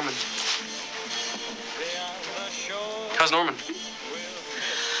 how's Norman? How's Norman?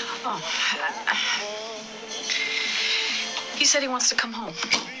 Oh. He said he wants to come home.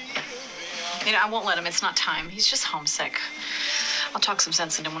 You know, I won't let him. It's not time. He's just homesick. I'll talk some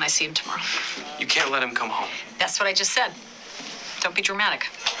sense into him when I see him tomorrow. You can't let him come home. That's what I just said. Don't be dramatic.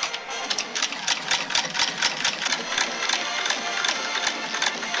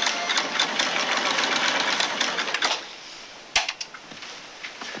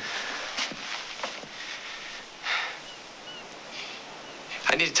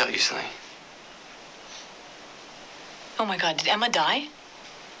 I need to tell you something. Oh my God, did Emma die?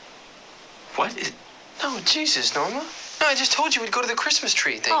 What? No, Jesus, Norma. No, I just told you we'd go to the Christmas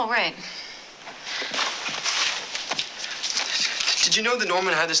tree thing. Oh, right. Did you know that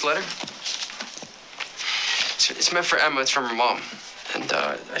Norman had this letter? It's meant for Emma. It's from her mom. And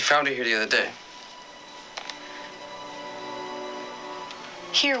I found it here the other day.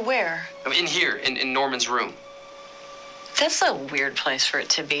 Here, where? In here, in Norman's room. That's a weird place for it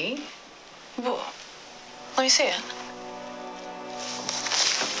to be. Well, let me see it.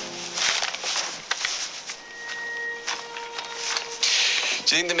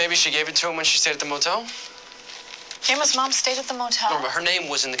 Do you think that maybe she gave it to him when she stayed at the motel? Emma's mom stayed at the motel. Norma, her name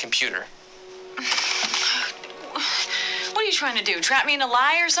was in the computer. What are you trying to do? Trap me in a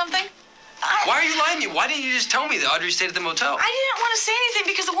lie or something? Why are you lying to me? Why didn't you just tell me that Audrey stayed at the motel? I didn't want to say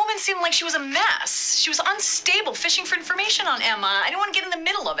anything because the woman seemed like she was a mess. She was unstable, fishing for information on Emma. I didn't want to get in the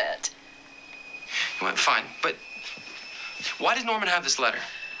middle of it. Well, fine, but why did Norman have this letter?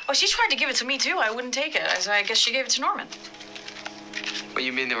 Oh, she tried to give it to me, too. I wouldn't take it. So I guess she gave it to Norman. Well,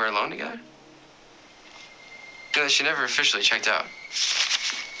 you mean they were alone together? No, she never officially checked out.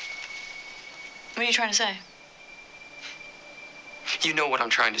 What are you trying to say? You know what I'm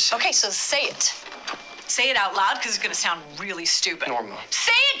trying to say. Okay, so say it. Say it out loud, because it's going to sound really stupid. Norma.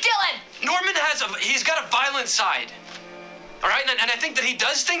 Say it, Dylan! Norman he's got a violent side. All right? And I think that he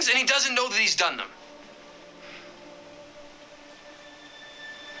does things and he doesn't know that he's done them.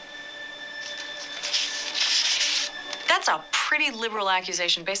 That's a pretty liberal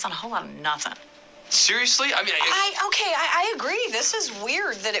accusation based on a whole lot of nothing. Seriously? I mean, I agree. This is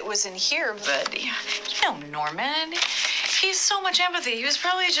weird that it was in here, but you know Norman. He's so much empathy. He was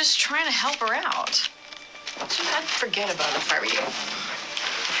probably just trying to help her out. I'd forget about it if I were you.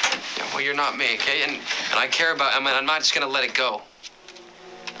 Yeah, well, you're not me, okay? And I care about Emma, and I'm not just going to let it go.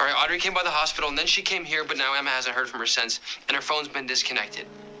 All right, Audrey came by the hospital, and then she came here, but now Emma hasn't heard from her since, and her phone's been disconnected.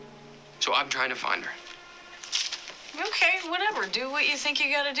 So I'm trying to find her. Okay, whatever. Do what you think you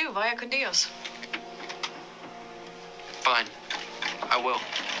gotta do. Vaya con Dios. Fine. I will.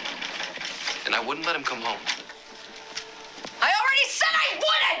 And I wouldn't let him come home. I already said I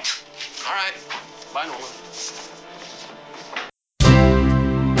wouldn't! All right. Bye, Norma.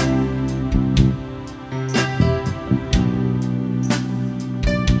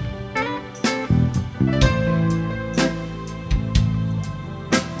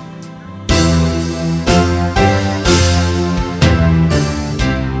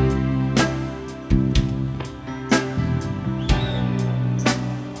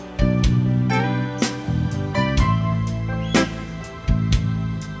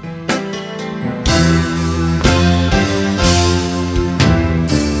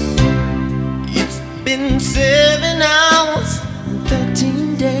 Been 7 hours and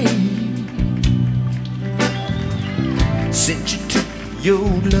 13 days since you took your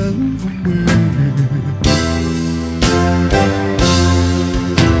love away.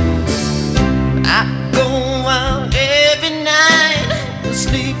 I go out every night to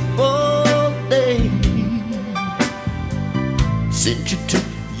sleep all day since you took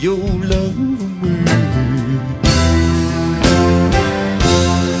your love away.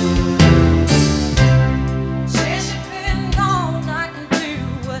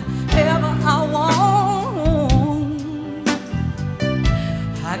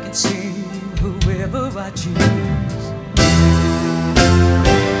 I can see whoever I choose.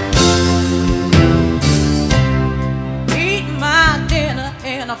 Eat my dinner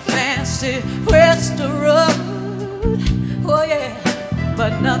in a fancy restaurant. Oh yeah,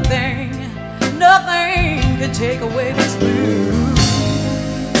 but nothing can take away this blues.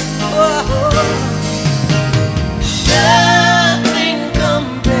 Oh,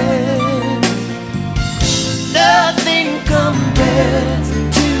 nothing compares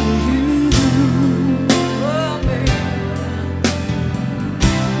to you. Oh, baby.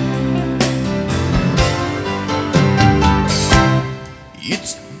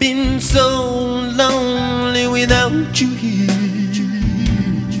 It's been so lonely without you here.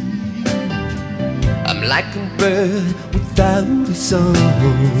 I'm like a bird without a song.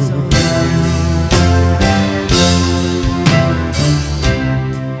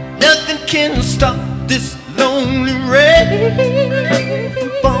 Nothing can stop this lonely rain from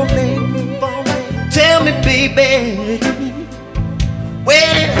falling. Tell me, baby,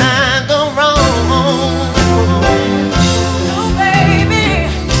 where did I go wrong? Oh, baby,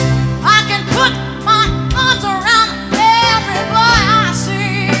 I can put my arms around every boy I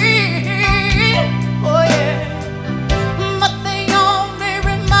see. Oh, yeah, but they only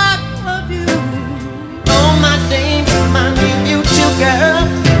remind me of you. All my dames remind me of you too, girl.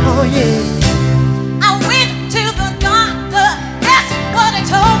 Oh, yeah. I went to the doctor. Guess what he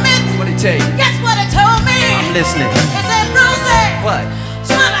told me? What'd he tell you? Guess what he told me? I'm listening. He said, Rosie, What?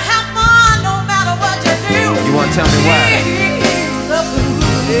 try to have fun no matter what you do. You wanna tell me why? He's the blues.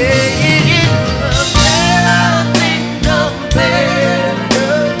 Nothing compares,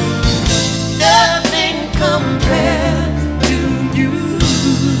 girl. Nothing compares to you.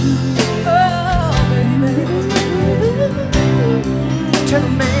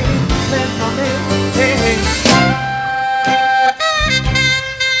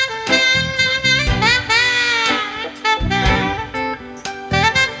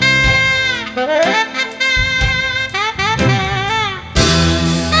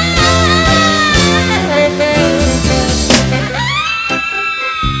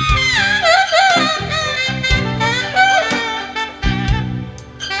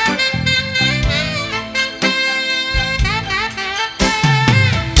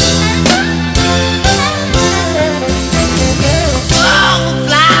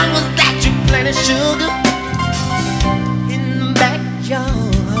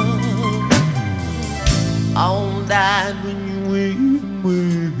 night when you wake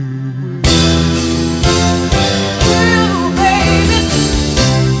away. Well, baby,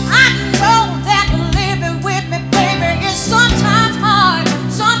 I know that living with me, baby, is sometimes hard,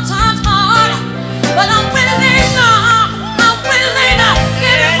 but I'm willing to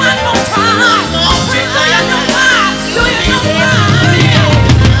give it one more try. Do you know why? Do you know why?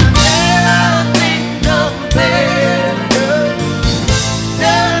 Nothing compares, girl.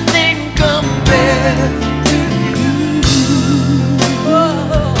 Nothing compares to you.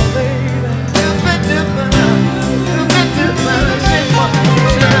 Oh, baby. Dupa, dupa, dupa, dupa, shimma,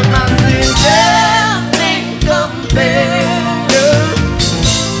 shimma, nothing compares, girl.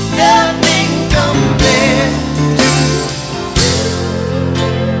 Nothing compares to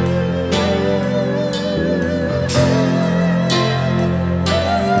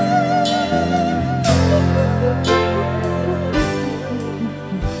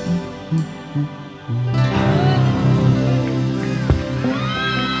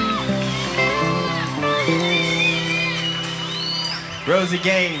Rosie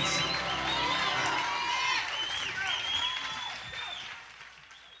Gaines.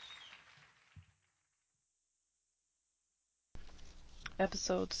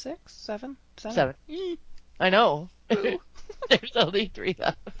 Episode 6, 7, 7. 7. Yee. I know. Ooh. There's only 3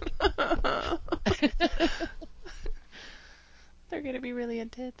 left. They're gonna be really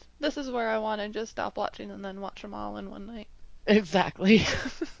intense. This is where I want to just stop watching and then watch them all in one night. Exactly.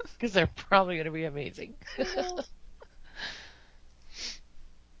 Because they're probably going to be amazing.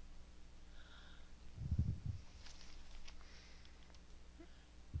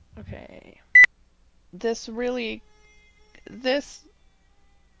 Okay. This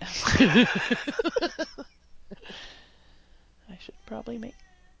I should probably make.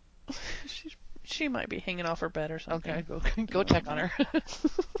 She might be hanging off her bed or something. Okay, go check on her.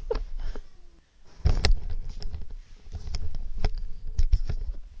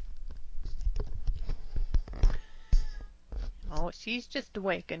 Oh, she's just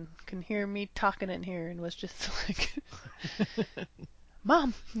awake and can hear me talking in here and was just like,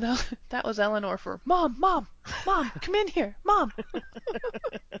 Mom, no, that was Eleanor for Mom, come in here, Mom.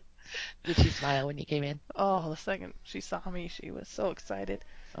 Did she smile when you came in? Oh, the second she saw me, she was so excited.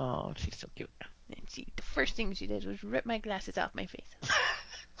 Oh, she's so cute. And the first thing she did was rip my glasses off my face.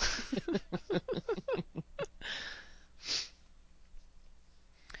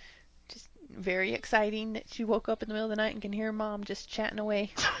 Just very exciting that she woke up in the middle of the night and can hear Mom just chatting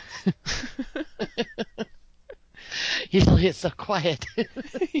away. Usually it's so quiet.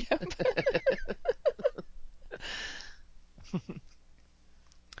 Yep.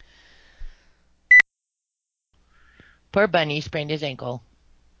 Poor Bunny sprained his ankle.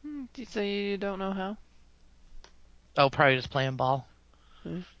 So you don't know how? Oh, probably just playing ball.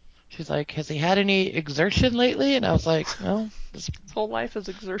 Hmm. She's like, has he had any exertion lately? And I was like, well, his whole life is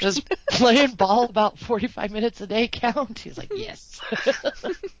exertion. does playing ball about 45 minutes a day count? She's like, yes.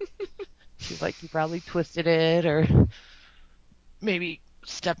 She's like, he probably twisted it or maybe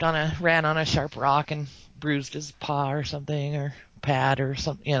ran on a sharp rock and bruised his paw or something or pad or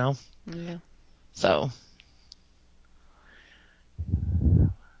something, Yeah. So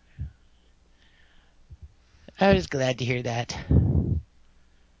I was glad to hear that.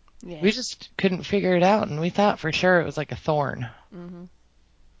 Yeah. We just couldn't figure it out, and we thought for sure it was like a thorn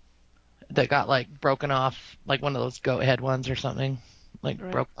that got like broken off, like one of those goat head ones or something, like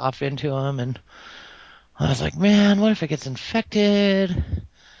Right. broke off into him. And I was like, man, what if it gets infected?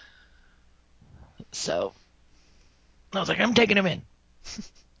 So I was like, I'm taking him in.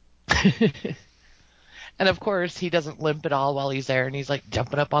 And of course, he doesn't limp at all while he's there, and he's like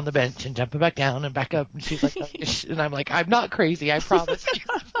jumping up on the bench and jumping back down and back up. And she's like, and I'm like, I'm not crazy, I promise.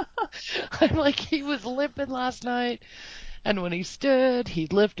 I'm like, he was limping last night, and when he stood,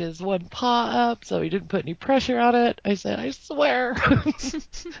 he'd lift his one paw up so he didn't put any pressure on it. I said, I swear,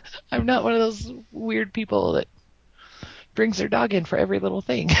 I'm not one of those weird people that brings their dog in for every little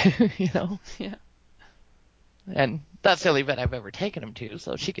thing, Yeah. And that's the only vet I've ever taken him to,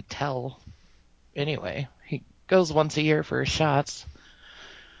 so she could tell. Anyway, he goes once a year for his shots.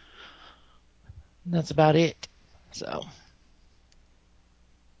 And that's about it. So,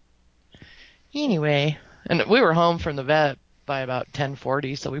 anyway, and we were home from the vet by about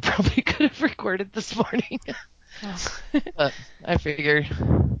 10:40, so we probably could have recorded this morning. But I figured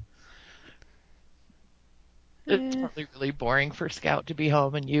it's probably really boring for Scout to be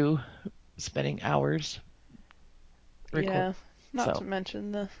home and you spending hours recording. Yeah. Not to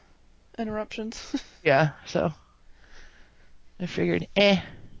mention the interruptions. Yeah, so I figured,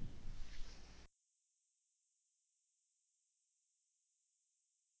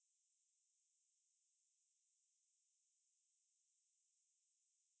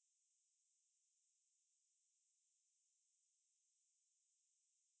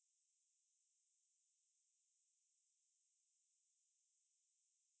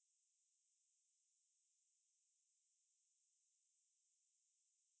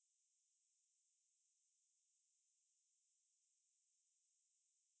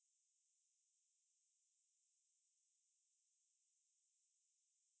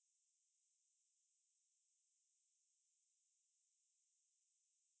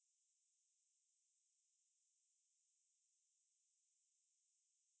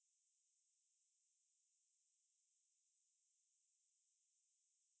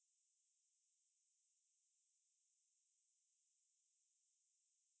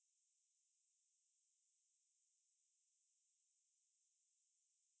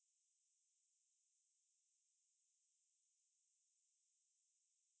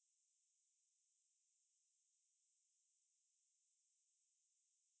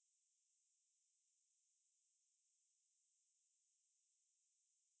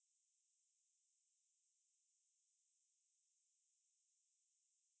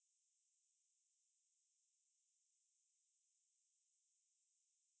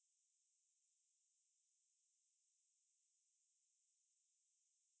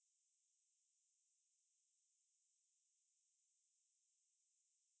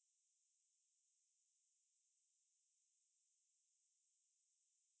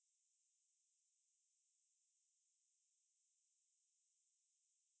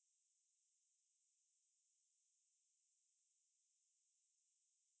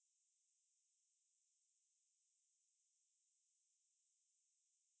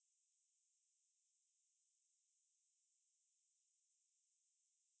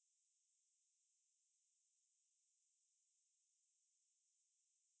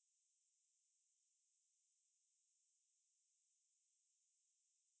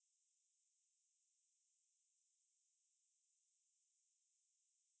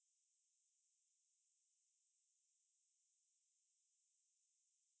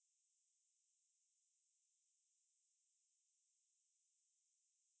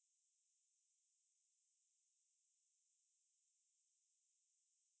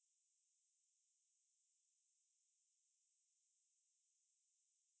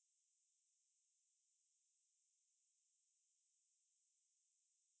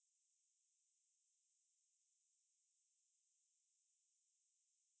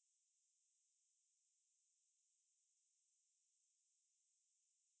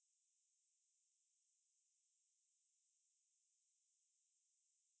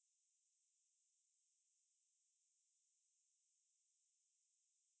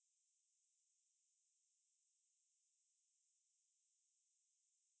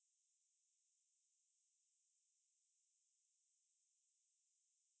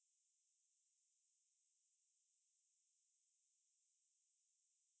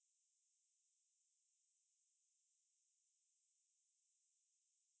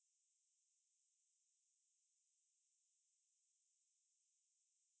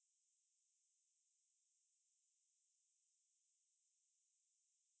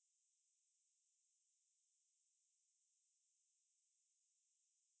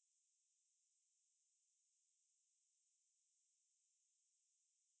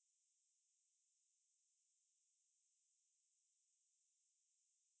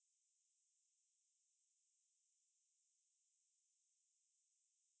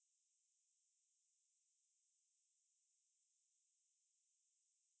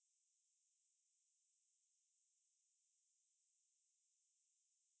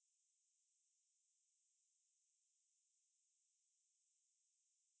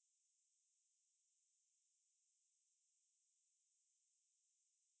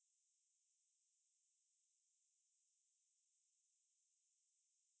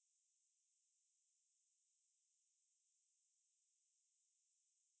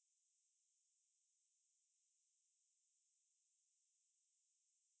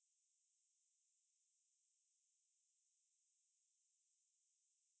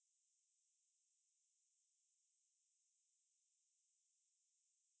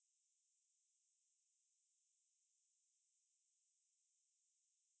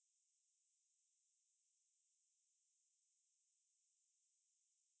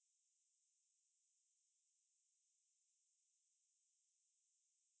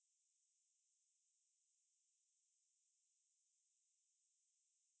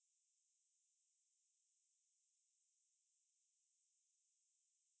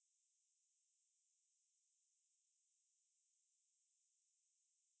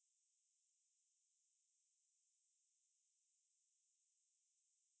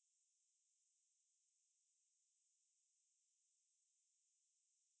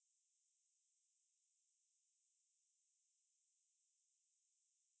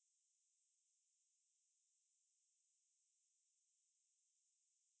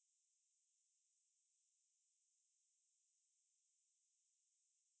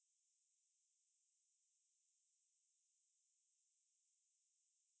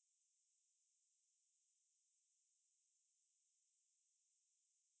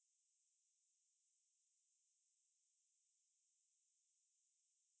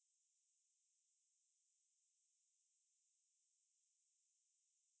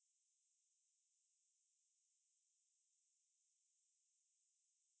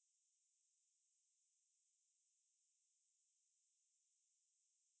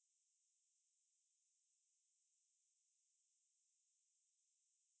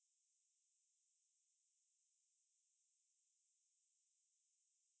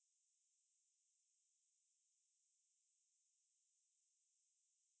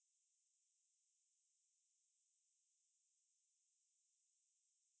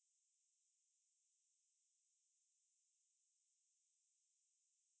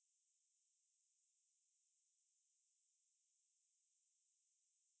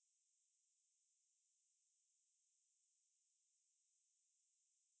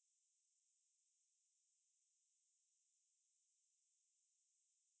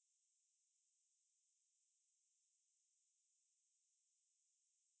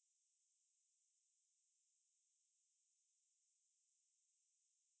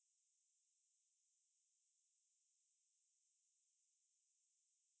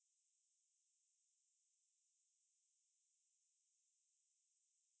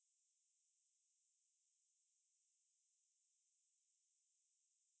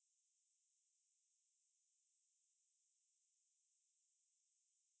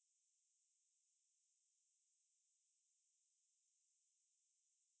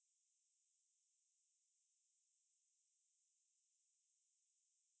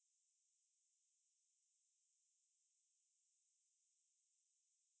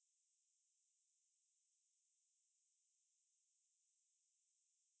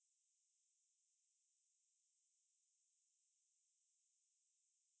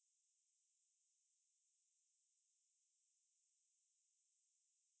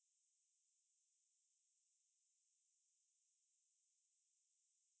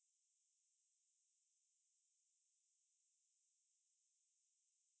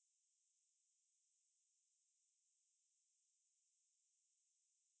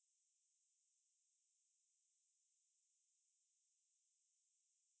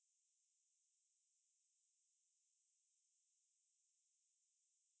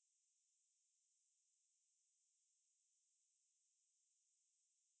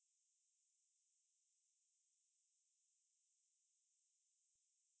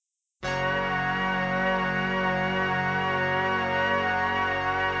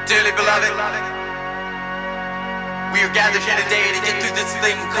 Dearly beloved, we are gathered here today to get through this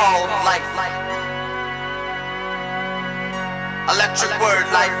thing called life. Electric word,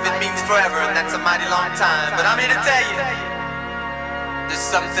 life, it means forever, and that's a mighty long time. But I'm here to tell you, there's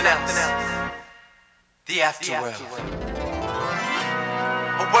something else. The afterworld.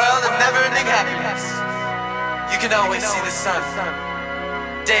 A world of never-ending happiness. You can always see the sun,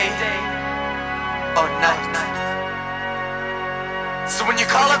 day or night. So when you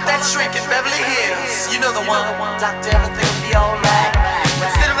call up that shrink in Beverly Hills, you know the one, doctor, everything will be alright.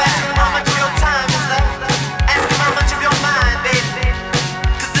 Instead of asking him how much of your time is left, ask him how much of your mind, baby.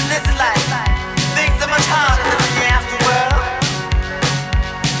 Cause in this life, things are much harder than in the afterworld.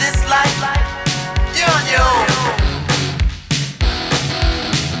 This life, you're on your own.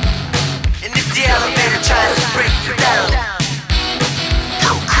 And if the elevator tries to break you down,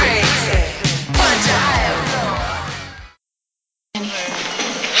 go crazy, punch a higher floor.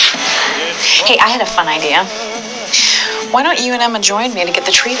 Hey, I had a fun idea. Why don't you and Emma join me to get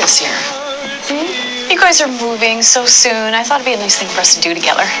the tree this year? You guys are moving so soon. I thought it'd be a nice thing for us to do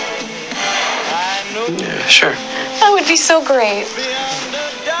together. Yeah, sure. That would be so great.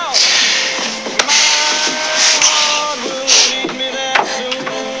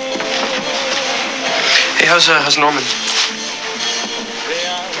 Hey, how's Norman?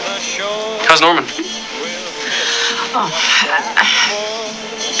 How's Norman? Oh.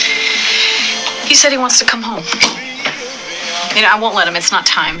 He said he wants to come home. You know, I won't let him. It's not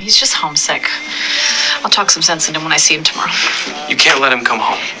time. He's just homesick. I'll talk some sense into him when I see him tomorrow. You can't let him come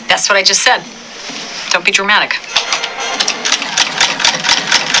home. That's what I just said. Don't be dramatic.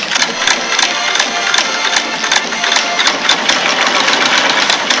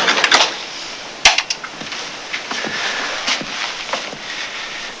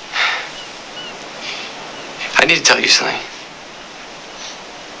 I need to tell you something.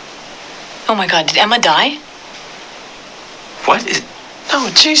 Oh my God, did Emma die? What? No,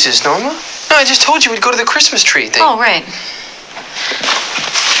 Jesus, Norma. No, I just told you we'd go to the Christmas tree thing. Oh, right.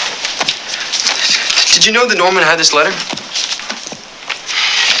 Did you know that Norman had this letter?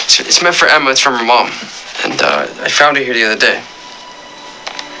 It's meant for Emma. It's from her mom. And I found it here the other day.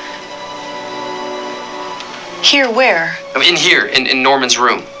 Here, where? I mean, in here, in Norman's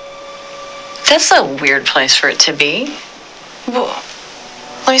room. That's a weird place for it to be. Well,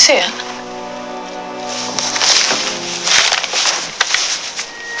 let me see it.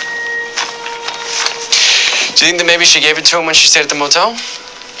 Do you think that maybe she gave it to him when she stayed at the motel?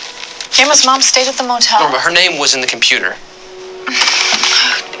 Emma's mom stayed at the motel. Norma, her name was in the computer.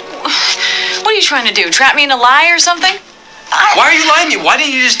 What are you trying to do? Trap me in a lie or something? Why are you lying to me? Why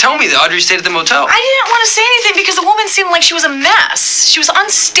didn't you just tell me that Audrey stayed at the motel? I didn't want to say anything because the woman seemed like she was a mess. She was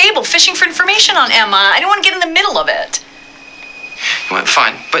unstable, fishing for information on Emma. I didn't want to get in the middle of it. Well,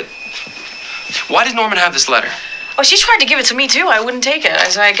 fine, but why did Norman have this letter? Oh, she tried to give it to me, too. I wouldn't take it.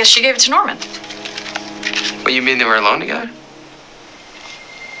 So I guess she gave it to Norman. Well, you mean they were alone together?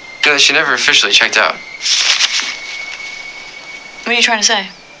 No, she never officially checked out. What are you trying to say?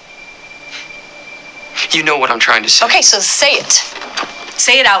 You know what I'm trying to say. Okay, so say it.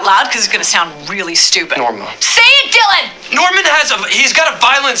 Say it out loud, because it's going to sound really stupid. Norma. Say it, Dylan! Norman he's got a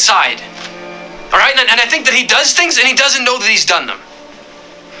violent side. All right? And I think that he does things and he doesn't know that he's done them.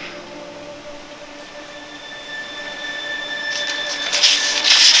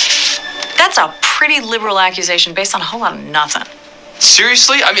 That's a pretty liberal accusation based on a whole lot of nothing.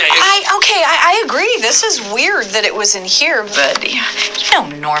 Seriously? I mean, I agree. This is weird that it was in here, but you know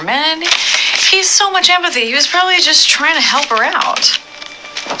Norman. He's so much empathy. He was probably just trying to help her out.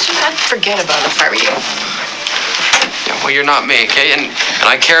 I'd forget about it if I were you. Yeah, well, you're not me, okay? And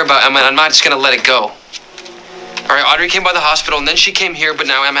I care about Emma, and I'm not just gonna let it go. All right, Audrey came by the hospital, and then she came here, but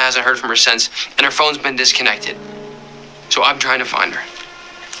now Emma hasn't heard from her since, and her phone's been disconnected. So I'm trying to find her.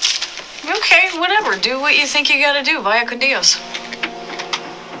 Okay, whatever. Do what you think you gotta do. Vaya con Dios.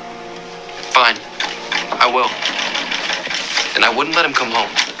 Fine. I will. And I wouldn't let him come home.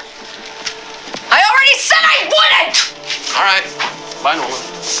 I already said I wouldn't! All right. Bye, Norma.